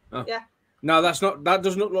 Oh. Yeah. No, that's not. That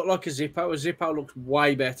does not look like a Zippo. A Zippo looks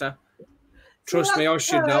way better. Trust me, I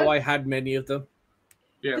should know. I had many of them.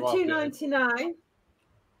 Yeah, The well, $2.99.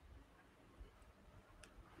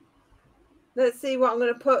 Let's see what I'm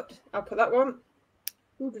going to put. I'll put that one.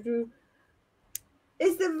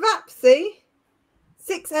 Is the Vapsi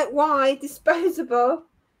 6XY disposable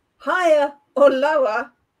higher or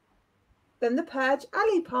lower than the Purge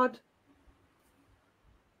Alley pod?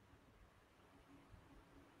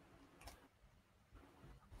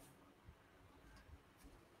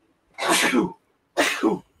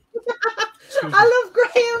 I love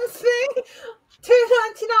Graham's thing.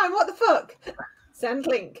 $2.99. What the fuck? Send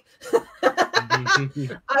link.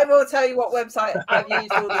 I will tell you what website I've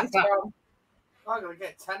used all these from. I'm going to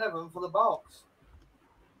get 10 of them for the box.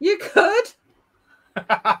 You could.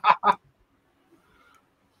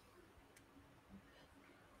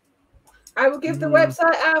 I will give the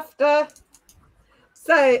website after.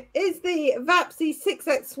 So, is the Vapsi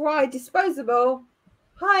 6XY disposable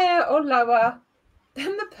higher or lower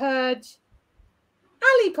than the Purge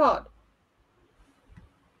Alley pod?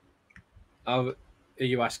 Oh, are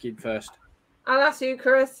you asking first? I'll ask you,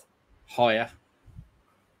 Chris. Higher.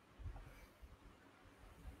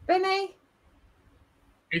 Vinny?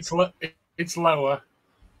 It's lower.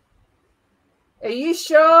 Are you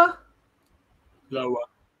sure? Lower.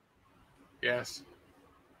 Yes.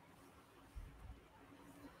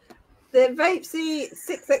 The Vapsi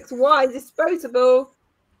 6XY disposable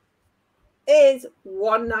is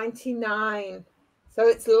 $1.99. So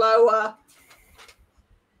it's lower.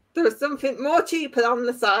 There was something more cheaper on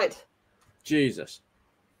the side. Jesus.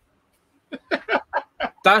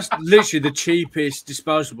 That's literally the cheapest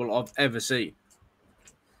disposable I've ever seen.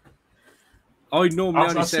 I normally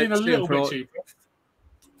only I've seen a little bit cheaper.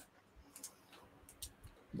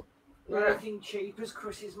 Everything cheap as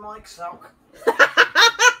Chris's mic sock.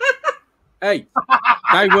 Hey,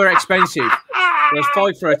 they were expensive. There's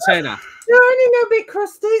 5 for a tenner. They're only a little bit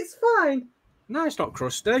crusty. It's fine. No, it's not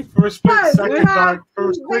crusty. For a split No, second,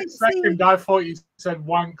 yeah. I thought you said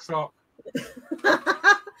wank sock.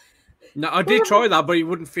 No, I did try that, but it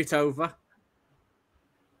wouldn't fit over.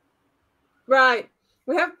 Right.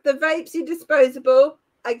 We have the Vapesy disposable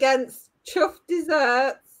against Chuff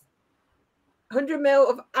Desserts, 100ml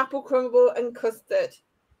of apple crumble and custard.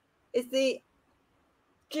 Is the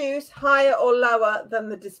juice higher or lower than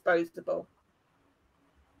the disposable?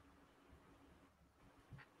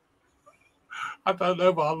 I don't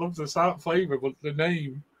know, but I love the flavour, but the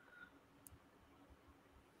name.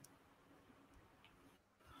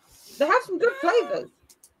 They have some good flavours.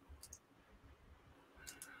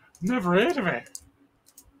 Never heard of it.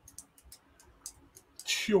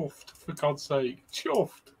 Chuffed, for God's sake.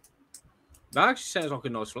 Chuffed. That actually sounds like a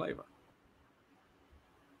nice flavour.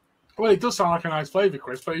 Well, it does sound like a nice flavour,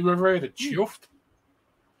 Chris, but you ever heard of chuffed?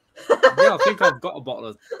 Yeah, I think I've got a bottle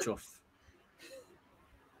of chuff.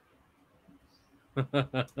 So,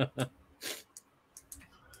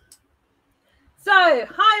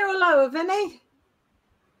 higher or lower, Vinny?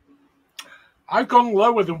 I've gone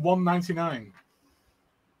lower than $1.99.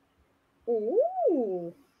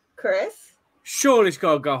 Ooh, Chris? Surely it's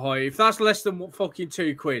got to go higher. If that's less than fucking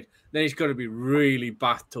 £2, then it's got to be really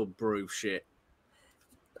bathtub brew shit.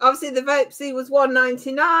 Obviously, the Vape C was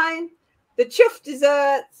 $1.99. The Chuff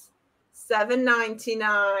desserts,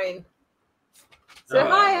 $7.99. So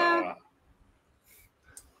higher.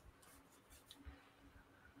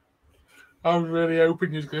 I was really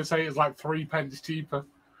hoping you was going to say it's like 3 pence cheaper.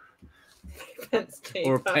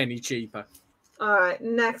 Or a penny cheaper. All right,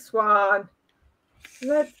 next one.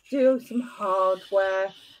 Let's do some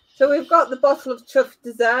hardware. So we've got the bottle of Chuff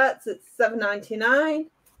desserts at $7.99.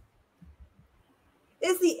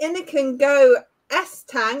 Is the Innican Go S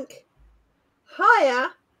tank higher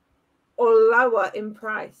or lower in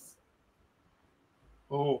price?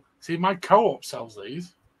 Oh, see, my co-op sells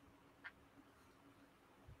these.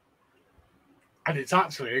 And it's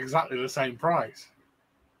actually exactly the same price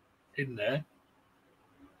in there.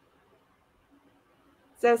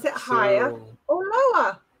 So is it higher or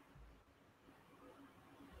lower?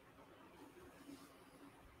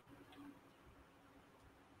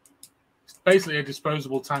 It's basically a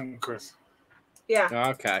disposable tank, Chris.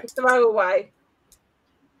 Yeah. Okay. Throw away.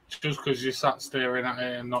 Just because you sat staring at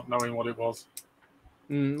it and not knowing what it was.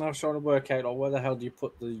 I was trying to work out, like, where the hell do you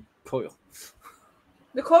put the coil?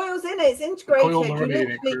 The coil's in it. It's integrated. The coil's You already in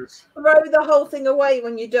literally it, Chris. throw the whole thing away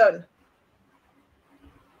when you're done.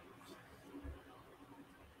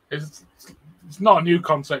 It's not a new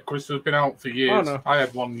concept, Chris. It's been out for years. Oh, no. I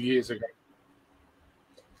had one years ago.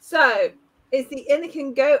 So, is the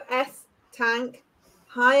Innican Go S tank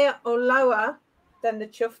higher or lower than the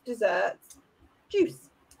Chuff desserts juice?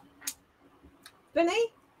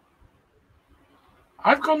 Vinny?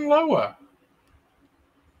 I've gone lower.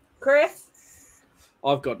 Chris?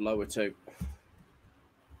 I've got lower too.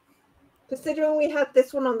 Considering we had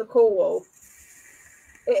this one on the call wall,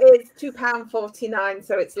 it is £2.49,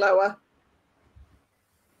 so it's lower.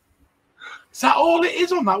 Is that all it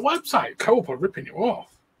is on that website? Co-op are ripping you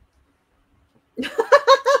off.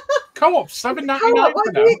 Co-op, $7.99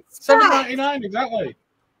 for now. $7.99 exactly.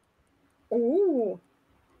 Ooh.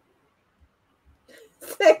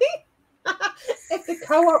 See? If the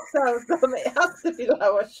co-op sells them, it has to be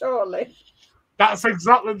lower, surely.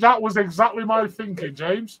 That was exactly my thinking,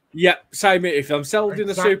 James. Yeah, same here. If I'm sold in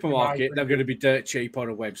the Exactly supermarket, they're going to be dirt cheap on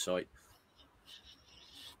a website.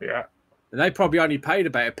 Yeah. And they probably only paid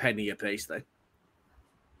about a penny a piece then.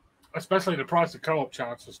 Especially the price of co-op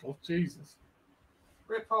charts and stuff. Jesus.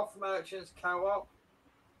 Rip off merchants co-op.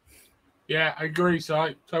 Yeah, I agree,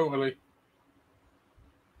 Si. Totally.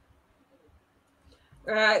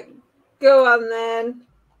 Right, go on then.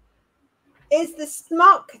 Is the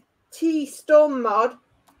Smock T Storm mod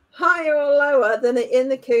higher or lower than an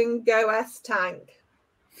Innican Go S tank?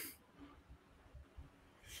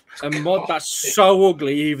 A mod that's so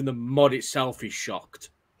ugly, even the mod itself is shocked.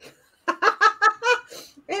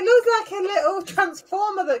 It looks like a little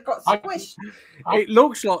transformer that got squished. It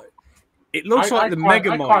looks like the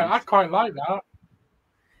Mega Mind. I quite like that.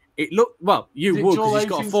 It look well. You would, because he's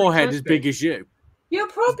got a forehead as 18650? big as you. You'll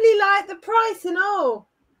probably like the price and all.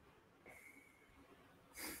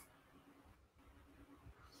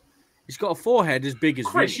 He's got a forehead as big as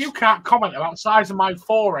Chris, Vinny's. you can't comment about the size of my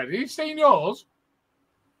forehead. Have you seen yours?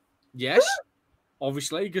 Yes,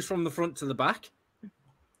 obviously, it goes from the front to the back.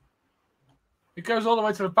 It goes all the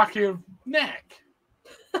way to the back of your neck.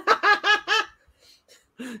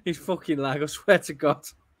 His fucking leg, I swear to God.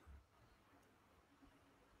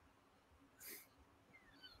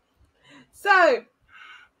 So,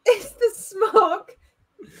 is the Smog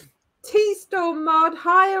T-Storm mod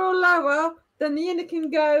higher or lower than the Innican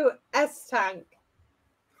Go S tank?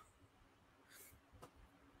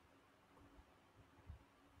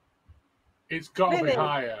 It's got to be Vinny?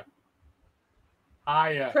 higher.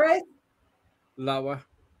 Higher. Chris? Lower.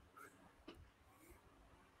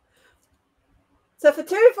 So for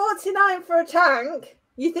 $2.49 for a tank,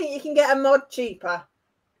 you think you can get a mod cheaper?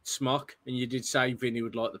 Smock, and you did say Vinny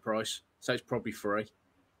would like the price, so it's probably free.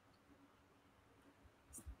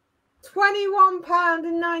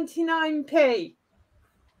 £21.99p.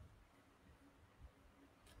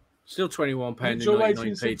 Still £21 and Dual 99p too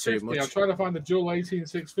 18650. I'm much. trying to find the Dual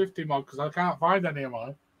 18650 mod because I can't find any of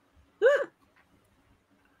mine.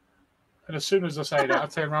 And as soon as I say that, I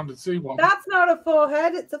turn around and see one. That's not a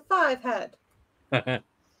 4-head, it's a 5-head.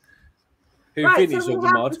 Who Right, Vinny's so or we the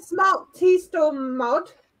have mod? the Smart T-Storm mod.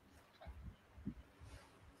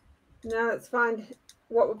 Now let's find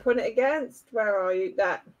what we're putting it against. Where are you?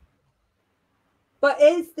 That. But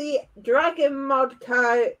is the Dragon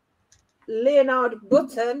Modco Leonard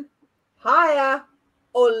button higher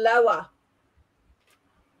or lower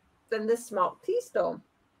than the Smart T-Storm?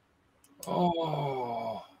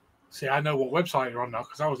 Oh, see, I know what website you're on now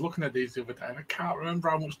because I was looking at these the other day and I can't remember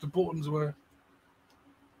how much the buttons were.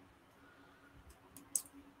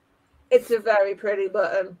 It's a very pretty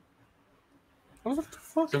button. What the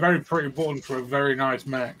fuck? It's a very pretty button for a very nice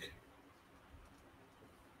Mac.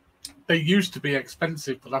 They used to be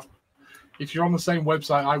expensive, but if you're on the same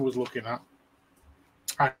website I was looking at.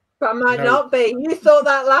 But might not be. You thought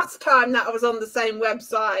that last time that I was on the same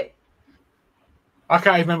website. I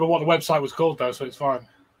can't even remember what the website was called though, so it's fine.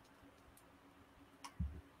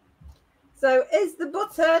 So is the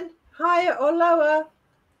button higher or lower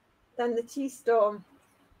than the T-Storm?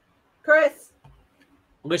 Chris?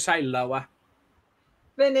 Let's say lower.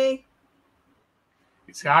 Vinny?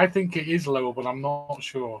 See, I think it is lower, but I'm not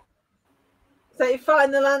sure. So your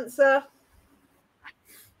final answer?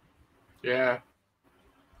 Yeah.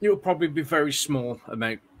 It'll probably be very small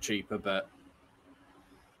amount cheaper, but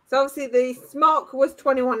So obviously the Smock was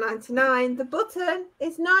 $21.99. The button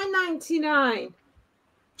is $9.99.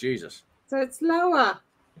 Jesus. So it's lower.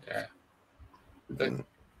 Yeah.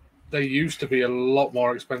 They used to be a lot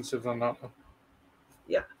more expensive than that.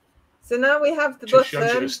 Yeah. So now we have the Just shows you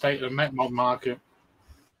button. the state of the Met mod market.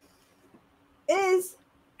 Is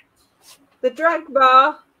the drag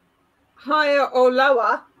bar higher or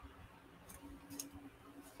lower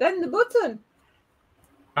than the button?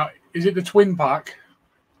 Now, is it the twin pack?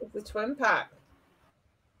 It's the twin pack.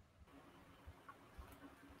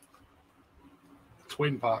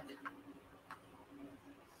 Twin pack.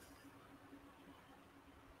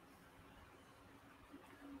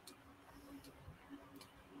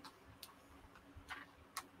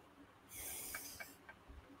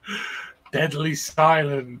 Deadly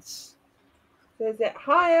silence. So is it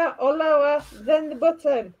higher or lower than the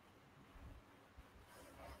button?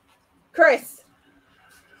 Chris?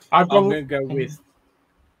 I'm going to go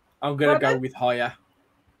with higher.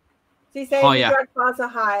 So you say the drag bars are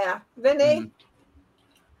higher. Vinny?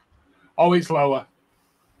 Oh, it's lower.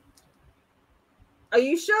 Are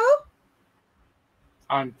you sure?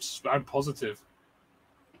 I'm positive.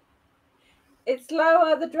 It's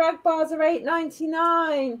lower. The drag bars are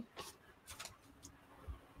 $8.99.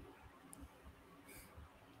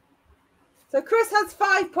 So Chris has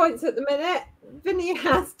 5 points at the minute. Vinny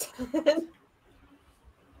has 10.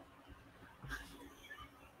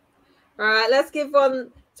 All right, let's give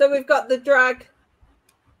one. So we've got the drag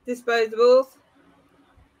disposables.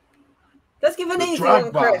 Let's give an easy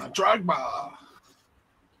one, Chris. Drag bar.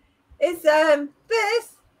 Is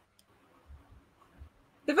this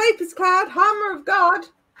the Vapor's Cloud Hammer of God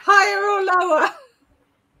higher or lower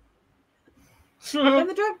than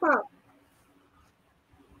the drag bar?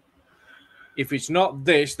 If it's not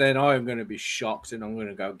this, then I am going to be shocked and I'm going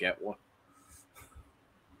to go get one.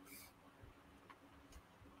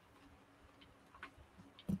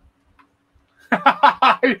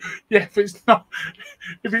 Yeah, if it's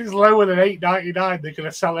lower than $8.99, they're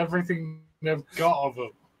gonna sell everything they've got of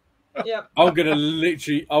them. Yeah. I'm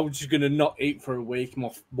just gonna not eat for a week.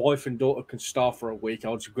 My wife and daughter can starve for a week.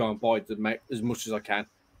 I'll just go and buy as much as I can.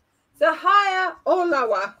 So higher or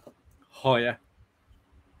lower? Higher.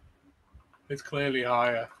 It's clearly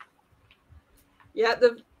higher. Yeah,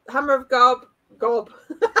 the Hammer of God.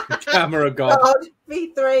 Hammer of God.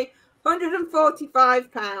 V3,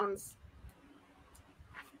 £145.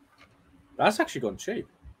 That's actually gone cheap.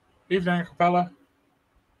 Evening, Capella.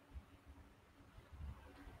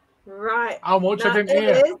 Right. How much? Now I didn't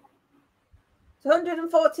hear. It is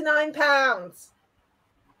 £149.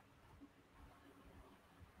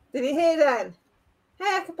 Did you hear then?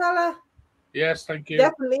 Hey, Capella. Yes, thank you.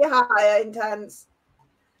 Definitely higher intense.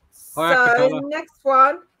 Hi, So Capella. next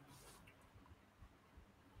one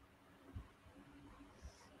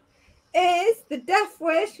is the Death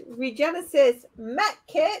Wish Regenesis Mech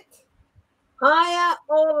Kit. Higher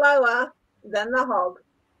or lower than the Hog?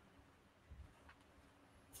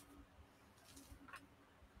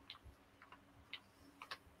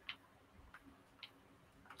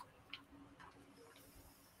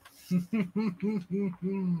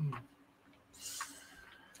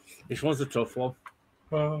 This one's a tough one.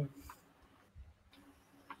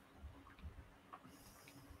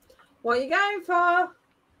 What are you going for?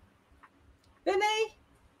 Vinny?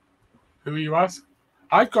 Who are you asking?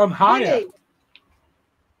 I've gone higher. Vinny.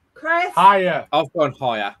 Chris? Higher. I've gone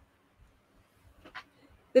higher.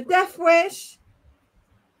 The Death Wish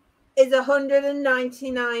is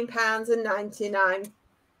 £199.99.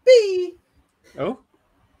 Oh.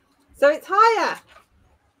 So it's higher.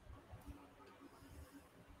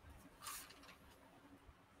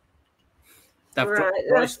 Right,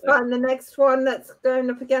 let's find the next one that's going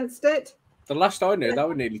up against it. The last I knew, that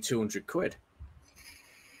was nearly 200 quid.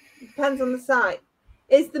 Depends on the site.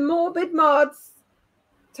 Is the Morbid Mods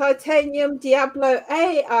Titanium Diablo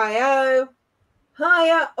AIO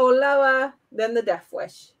higher or lower than the Death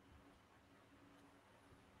Wish?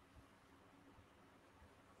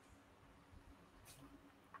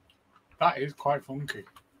 That is quite funky.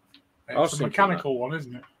 It's a mechanical one,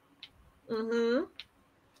 isn't it? Mm-hmm.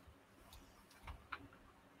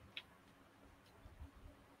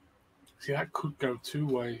 See, that could go two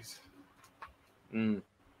ways. Mm.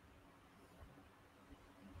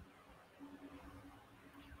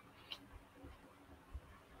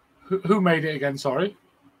 Who made it again? Sorry.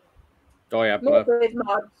 Diablo. Morbid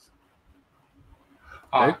Mods.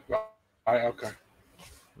 Ah, right, okay.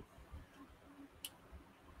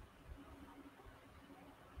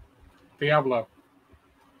 Diablo.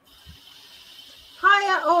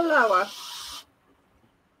 Higher or lower?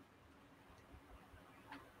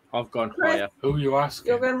 I've gone Chris, higher. Who are you asking?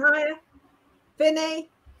 You're going higher? Vinny?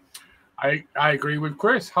 I agree with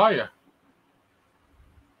Chris. Higher.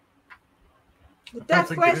 The Death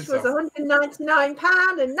Wish was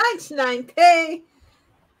 £199.99.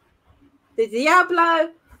 The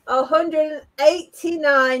Diablo,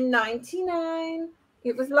 £189.99.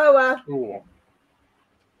 It was lower. Ooh.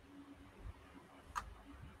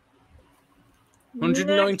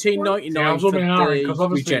 119.99 for the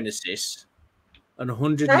Regenesis and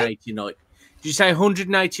 189. Did you say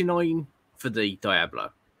 189 for the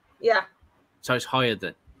Diablo? Yeah. So it's higher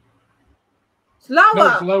than. It's lower.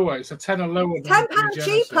 No, it's lower. It's a tenner lower. £10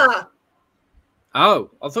 cheaper.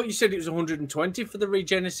 Oh, I thought you said it was 120 for the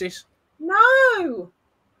Regenesis. No.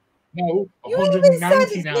 No, You even said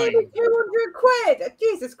it's 199. nearly 200 quid.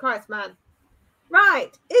 Jesus Christ, man.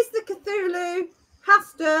 Right. Is the Cthulhu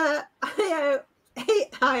Hasta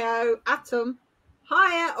IO Atom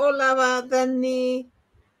higher or lower than the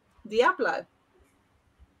Diablo?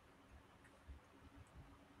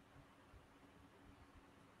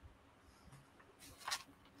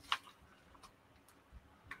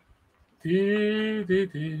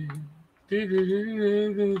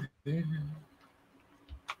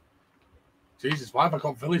 Jesus, why have I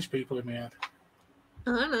got village people in my head?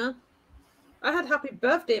 I don't know. I had Happy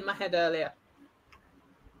Birthday in my head earlier.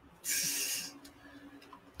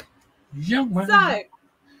 Young man. So,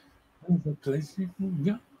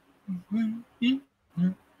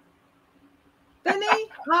 Vinny,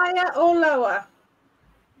 higher or lower?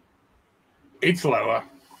 It's lower.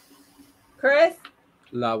 Chris?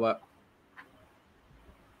 Lower.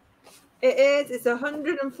 It is. It's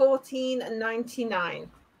 $114.99.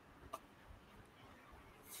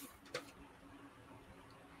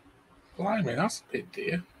 Blimey, that's a bit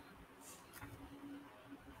dear.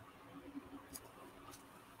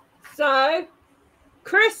 So,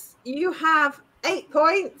 Chris, you have 8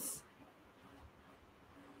 points.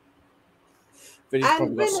 Vinny's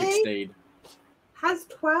probably got Vinny 16. has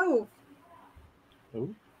 12. Oh.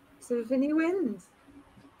 So Vinny wins.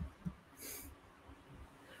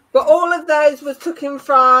 But all of those was taken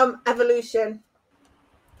from Evolution.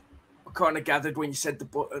 I kind of gathered when you said the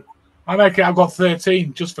button. I've got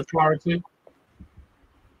 13, just for clarity.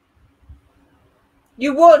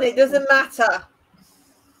 You won, it doesn't matter.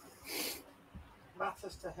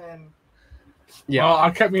 Matters to him. Yeah. Well,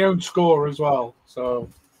 I kept my own score as well, so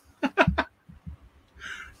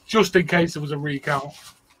just in case there was a recount.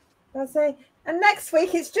 I'll say, and next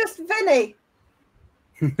week it's just Vinny.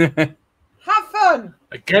 Have fun.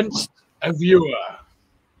 Against a viewer.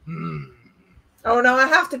 Oh no, I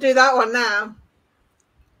have to do that one now.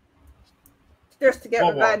 Just to get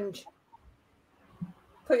What? revenge.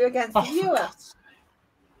 Put you against the viewer.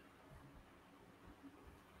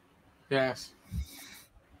 Yes.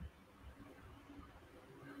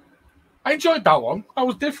 I enjoyed that one. That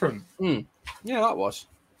was different. Yeah, that was.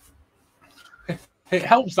 It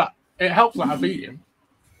helps that I beat him.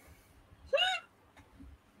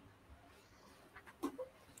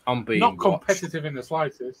 I'm being not watched. competitive in the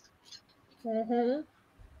slightest. Mm-hmm.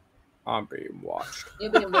 I'm being watched.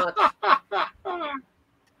 You're being watched.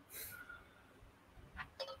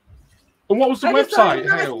 And what was the website,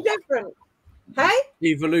 Hale? Different. Hey?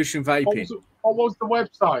 Evolution Vaping. What was the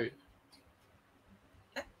website?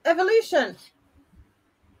 Evolution.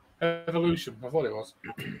 Evolution. I thought it was.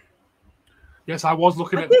 Yes, I was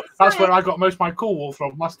looking I at. did That's say where it. I got most of my cool wool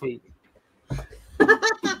from last week.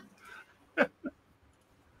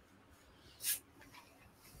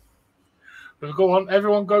 But go on,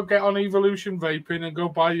 everyone, go get on Evolution Vaping and go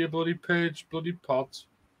buy your bloody page, bloody pods.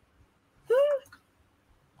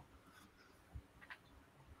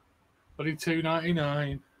 Bloody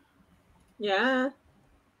 $2.99. Yeah.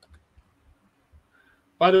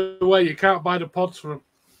 By the way, you can't buy the pods for them.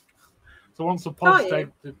 So once the pod's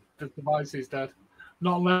Can't you? dead, the device is dead.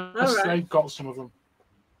 Not unless All right. they've got some of them.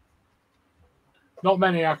 Not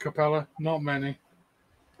many, a cappella. Not many.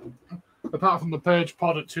 Apart from the Purge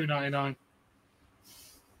pod at $2.99.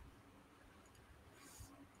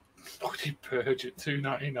 Bloody Purge at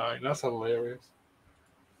 $2.99. That's hilarious.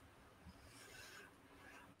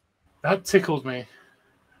 That tickled me.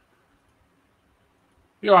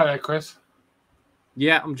 You all right there, Chris?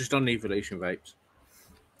 Yeah, I'm just on Evolution Vapes.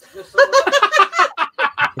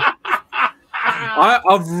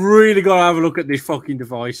 I've really got to have a look at this fucking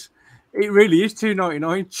device. It really is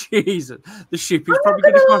 $2.99. Jesus, the shipping's probably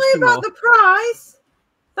going to cost you more. About the price.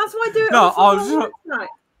 That's why I do it. No, all I was from just, my website.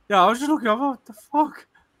 yeah, I was just looking. What the fuck?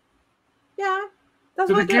 Yeah. That's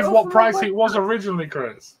Did why I it do give all what from my price it was website. originally,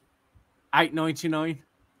 Chris? $8.99.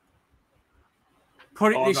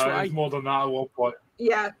 Put it Oh, this no, way: it's more than that at one point.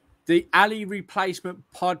 Yeah. the Ali replacement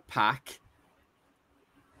pod pack.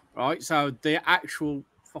 Right, so the actual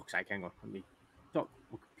fuck's sake, hang on, let me stop.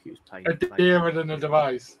 My computer's playing. Dearer than the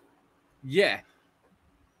device. Yeah.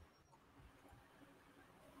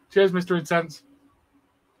 Cheers, Mr. Intense.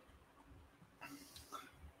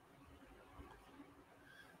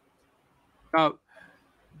 So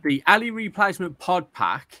the Ali replacement pod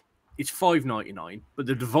pack is $5.99, but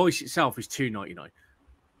the device itself is $2.99.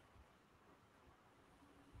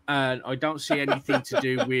 And I don't see anything to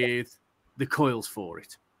do with the coils for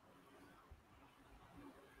it.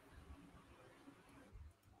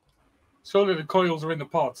 Surely the coils are in the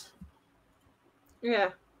pods. Yeah.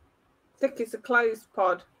 I think it's a closed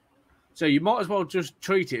pod. So you might as well just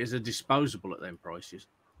treat it as a disposable at them prices.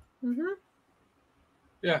 Mm-hmm.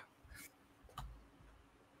 Yeah.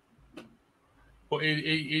 But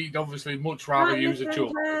he'd obviously much rather use a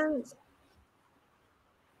chuck.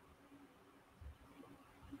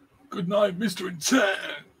 Good night, Mr.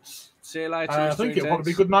 Intense. See you later. I think it'll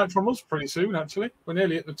probably be good night from us pretty soon, actually. We're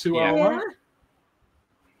nearly at the 2-hour mark.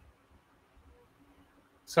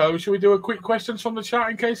 So, should we do a quick questions from the chat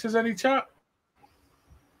in case there's any chat?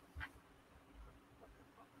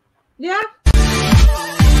 Yeah.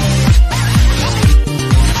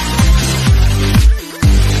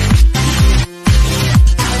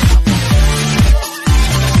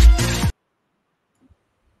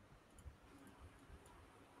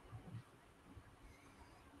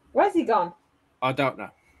 Where's he gone? I don't know.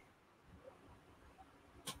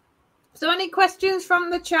 So, any questions from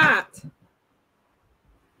the chat?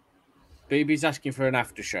 BB's asking for an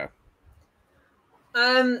after show.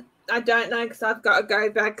 I don't know because I've got to go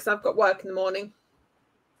back because I've got work in the morning.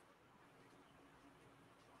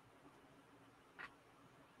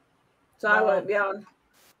 So I won't be on.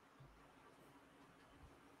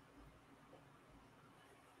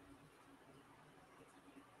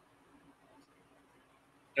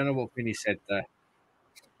 Don't know what Vinny said there.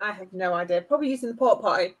 I have no idea. Probably using the port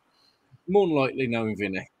potty, More than likely knowing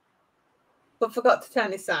Vinny. but forgot to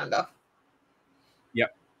turn his sound off.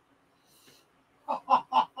 Yep.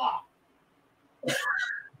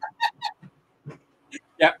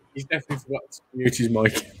 Yep, he's definitely forgot to mute his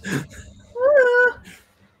mic.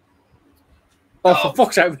 Oh, for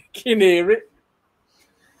fuck's sake, we can hear it.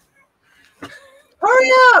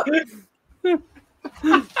 Hurry up!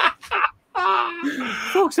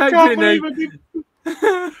 Fuck's sake, Can't Vinny. believe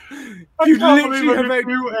You literally have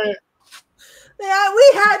out... Yeah,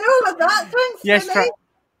 we had all of that. Thanks, Yes,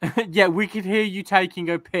 Vinny. yeah, we could hear you taking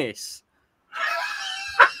a piss.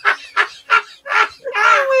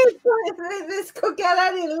 This could get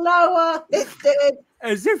any lower. It did.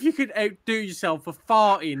 As if you could outdo yourself for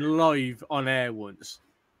farting live on air once.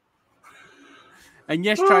 And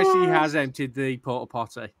yes, Tracy has emptied the porta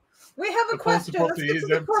potty. We have a The question. porta potty is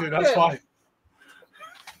empty, that's fine.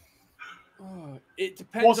 Oh, it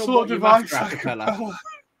depends What on sort what of you're device? after, acapella.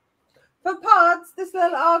 For pods, this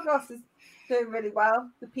little Argos is doing really well.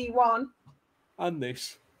 The P1. And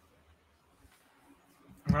this.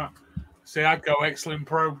 Right. See, I'd go Excellent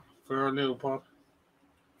Pro for a little pod.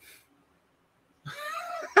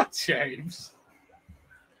 James.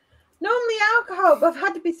 Normally alcohol, but I've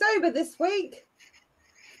had to be sober this week.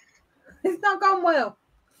 It's not gone well.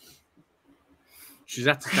 She's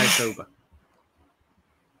had to stay sober.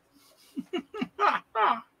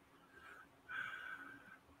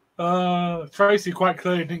 Tracy quite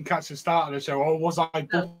clearly didn't catch the start of the show. Or was I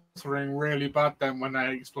buttering really bad then when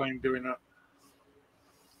I explained doing that?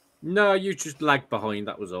 No, you just lagged behind.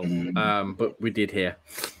 That was all. But we did hear.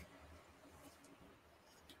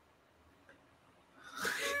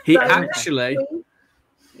 He actually,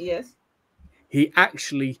 yes, he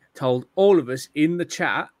actually told all of us in the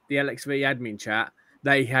chat, the LXV admin chat,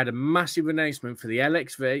 that he had a massive announcement for the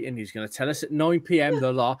LXV, and he's going to tell us at 9 p.m.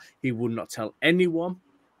 the law. He would not tell anyone,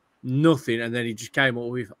 nothing, and then he just came up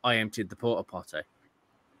with, "I emptied the porta potty."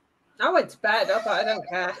 I went to bed. I thought, I don't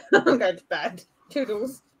care. I'm going to bed.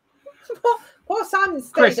 Toodles. Poor Simon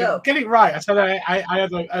stayed Chris, up. get it right. I said I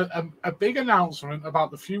had a big announcement about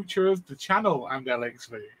the future of the channel and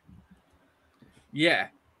LXV. Yeah,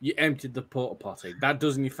 you emptied the porta potty. That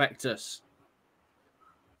doesn't affect us.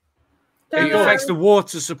 It affects the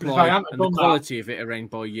water supply and the quality of it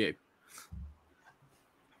arranged by you.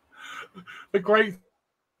 The great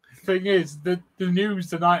thing is the news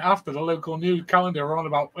the night after, the local news calendar are on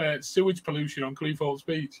about sewage pollution on Cleethorpes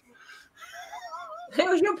Beach. It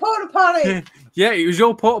was your porta potty. Yeah, it was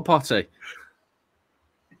your porta potty.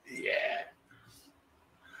 Yeah.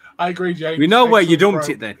 I agree, James. We know where you dumped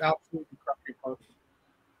it then. Absolutely cracking potty.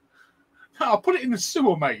 I'll put it in the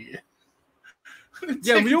sewer, mate.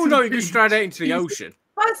 Yeah, we all know it goes straight out into the ocean.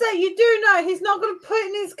 I say, you do know he's not going to put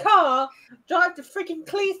it in his car, drive to freaking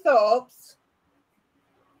Cleethorpes.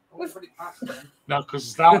 No,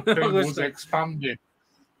 because that thing was expanding.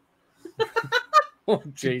 Oh,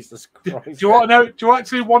 Jesus Christ. Do you want to know? Do you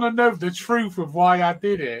actually want to know the truth of why I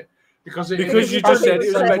did it? Because you just said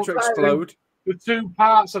it was meant to explode. The two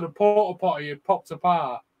parts of the porta potty had popped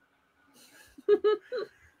apart.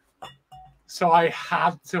 So I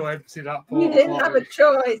had to empty that porta potty. You didn't have a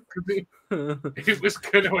choice. It was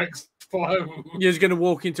going to explode. You're going to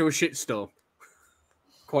walk into a shitstorm.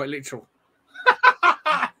 Quite literal.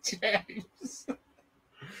 James.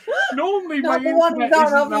 Normally No, my internet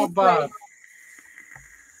isn't that bad.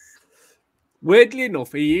 Weirdly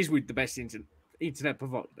enough, he is with the best internet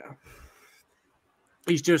provider.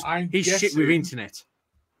 He's shit with internet.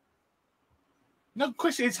 No,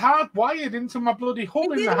 Chris, it's hardwired into my bloody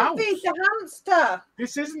hole in the house. Feed the hamster.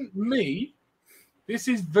 This isn't me. This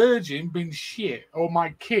is Virgin being shit, or my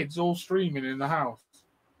kids all streaming in the house.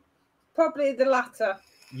 Probably the latter.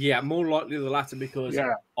 Yeah, more likely the latter because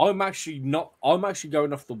I'm actually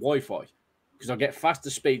going off the Wi-Fi because I get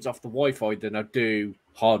faster speeds off the Wi-Fi than I do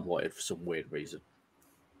hardwired for some weird reason.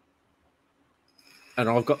 And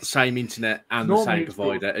I've got the same internet and the same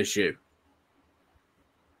provider as you.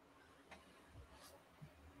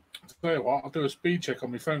 Tell you what, I'll do a speed check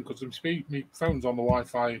on my phone because my phone's on the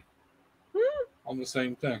Wi-Fi on the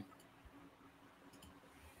same thing.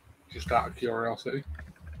 Just out of curiosity.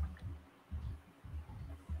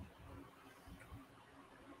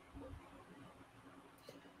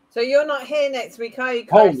 So you're not here next week, are you,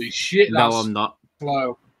 Chris? Holy shit! No, I'm not.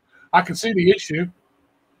 Slow. I can see the issue.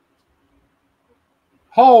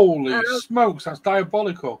 Holy smokes, that's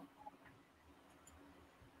diabolical.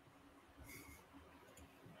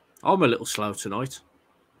 I'm a little slow tonight.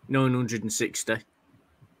 960.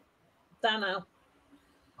 Don't know.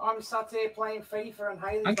 I'm sat here playing FIFA and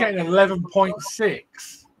Haley's I'm getting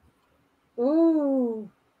 11.6.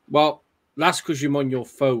 Ooh. Well, that's because you're on your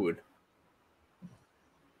phone.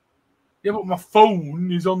 Yeah, but my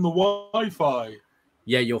phone is on the Wi-Fi.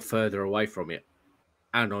 Yeah, you're further away from it.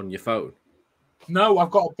 And on your phone. No,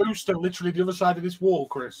 I've got a booster literally the other side of this wall,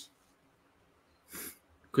 Chris.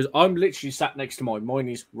 Because I'm literally sat next to mine. Mine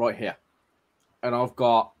is right here. And I've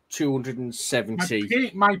got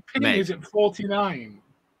 270. My ping is at 49.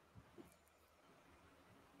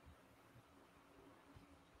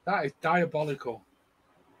 That is diabolical.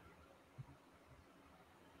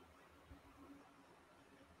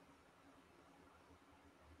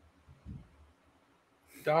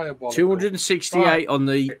 Diabolical. 268 on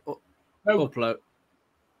the upload,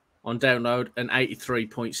 on download, and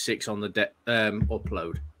 83.6 on the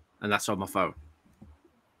upload, and that's on my phone.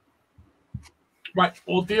 Right,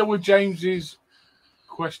 we'll deal with James's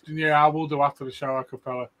question. Yeah, I will do after the show a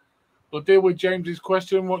cappella. We'll deal with James's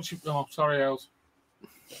question. Oh, sorry, Els.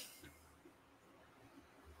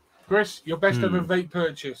 Chris, your best ever vape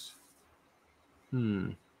purchase?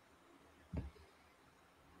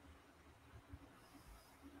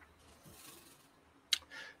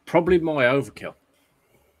 Probably my overkill.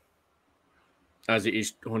 As it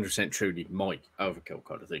is 100% truly my overkill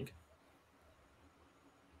kind of thing.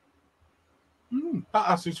 That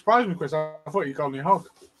actually surprised me, Chris. I thought you called me a hog.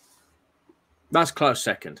 That's close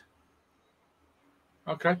second.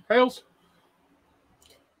 Okay. Hales?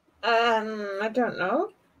 I don't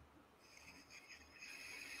know.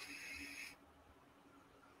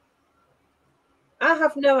 I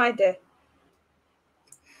have no idea.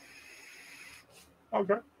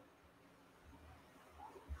 Okay.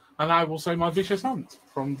 And I will say my Vicious Ant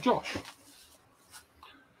from Josh.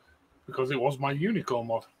 Because it was my unicorn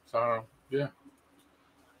mod. So, yeah.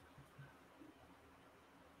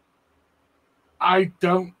 I'm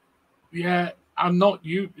not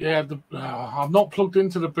I'm not plugged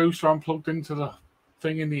into the booster. I'm plugged into the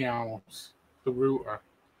thing in the house, the router,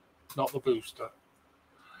 not the booster.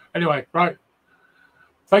 Anyway, right.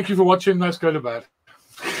 Thank you for watching. Let's go to bed.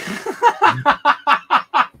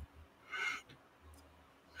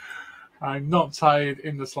 I'm not tired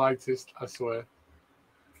in the slightest, I swear.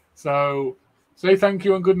 So, say thank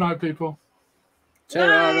you and good night, people.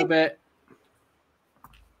 Ta-ra a bit.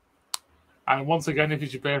 And once again, if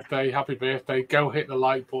it's your birthday, happy birthday. Go hit the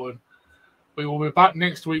like button. We will be back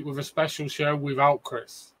next week with a special show without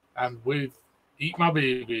Chris and with Eat My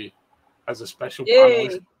Baby as a special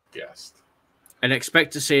panelist guest. And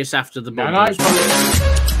expect to see us after the Night bundles.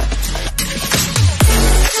 night.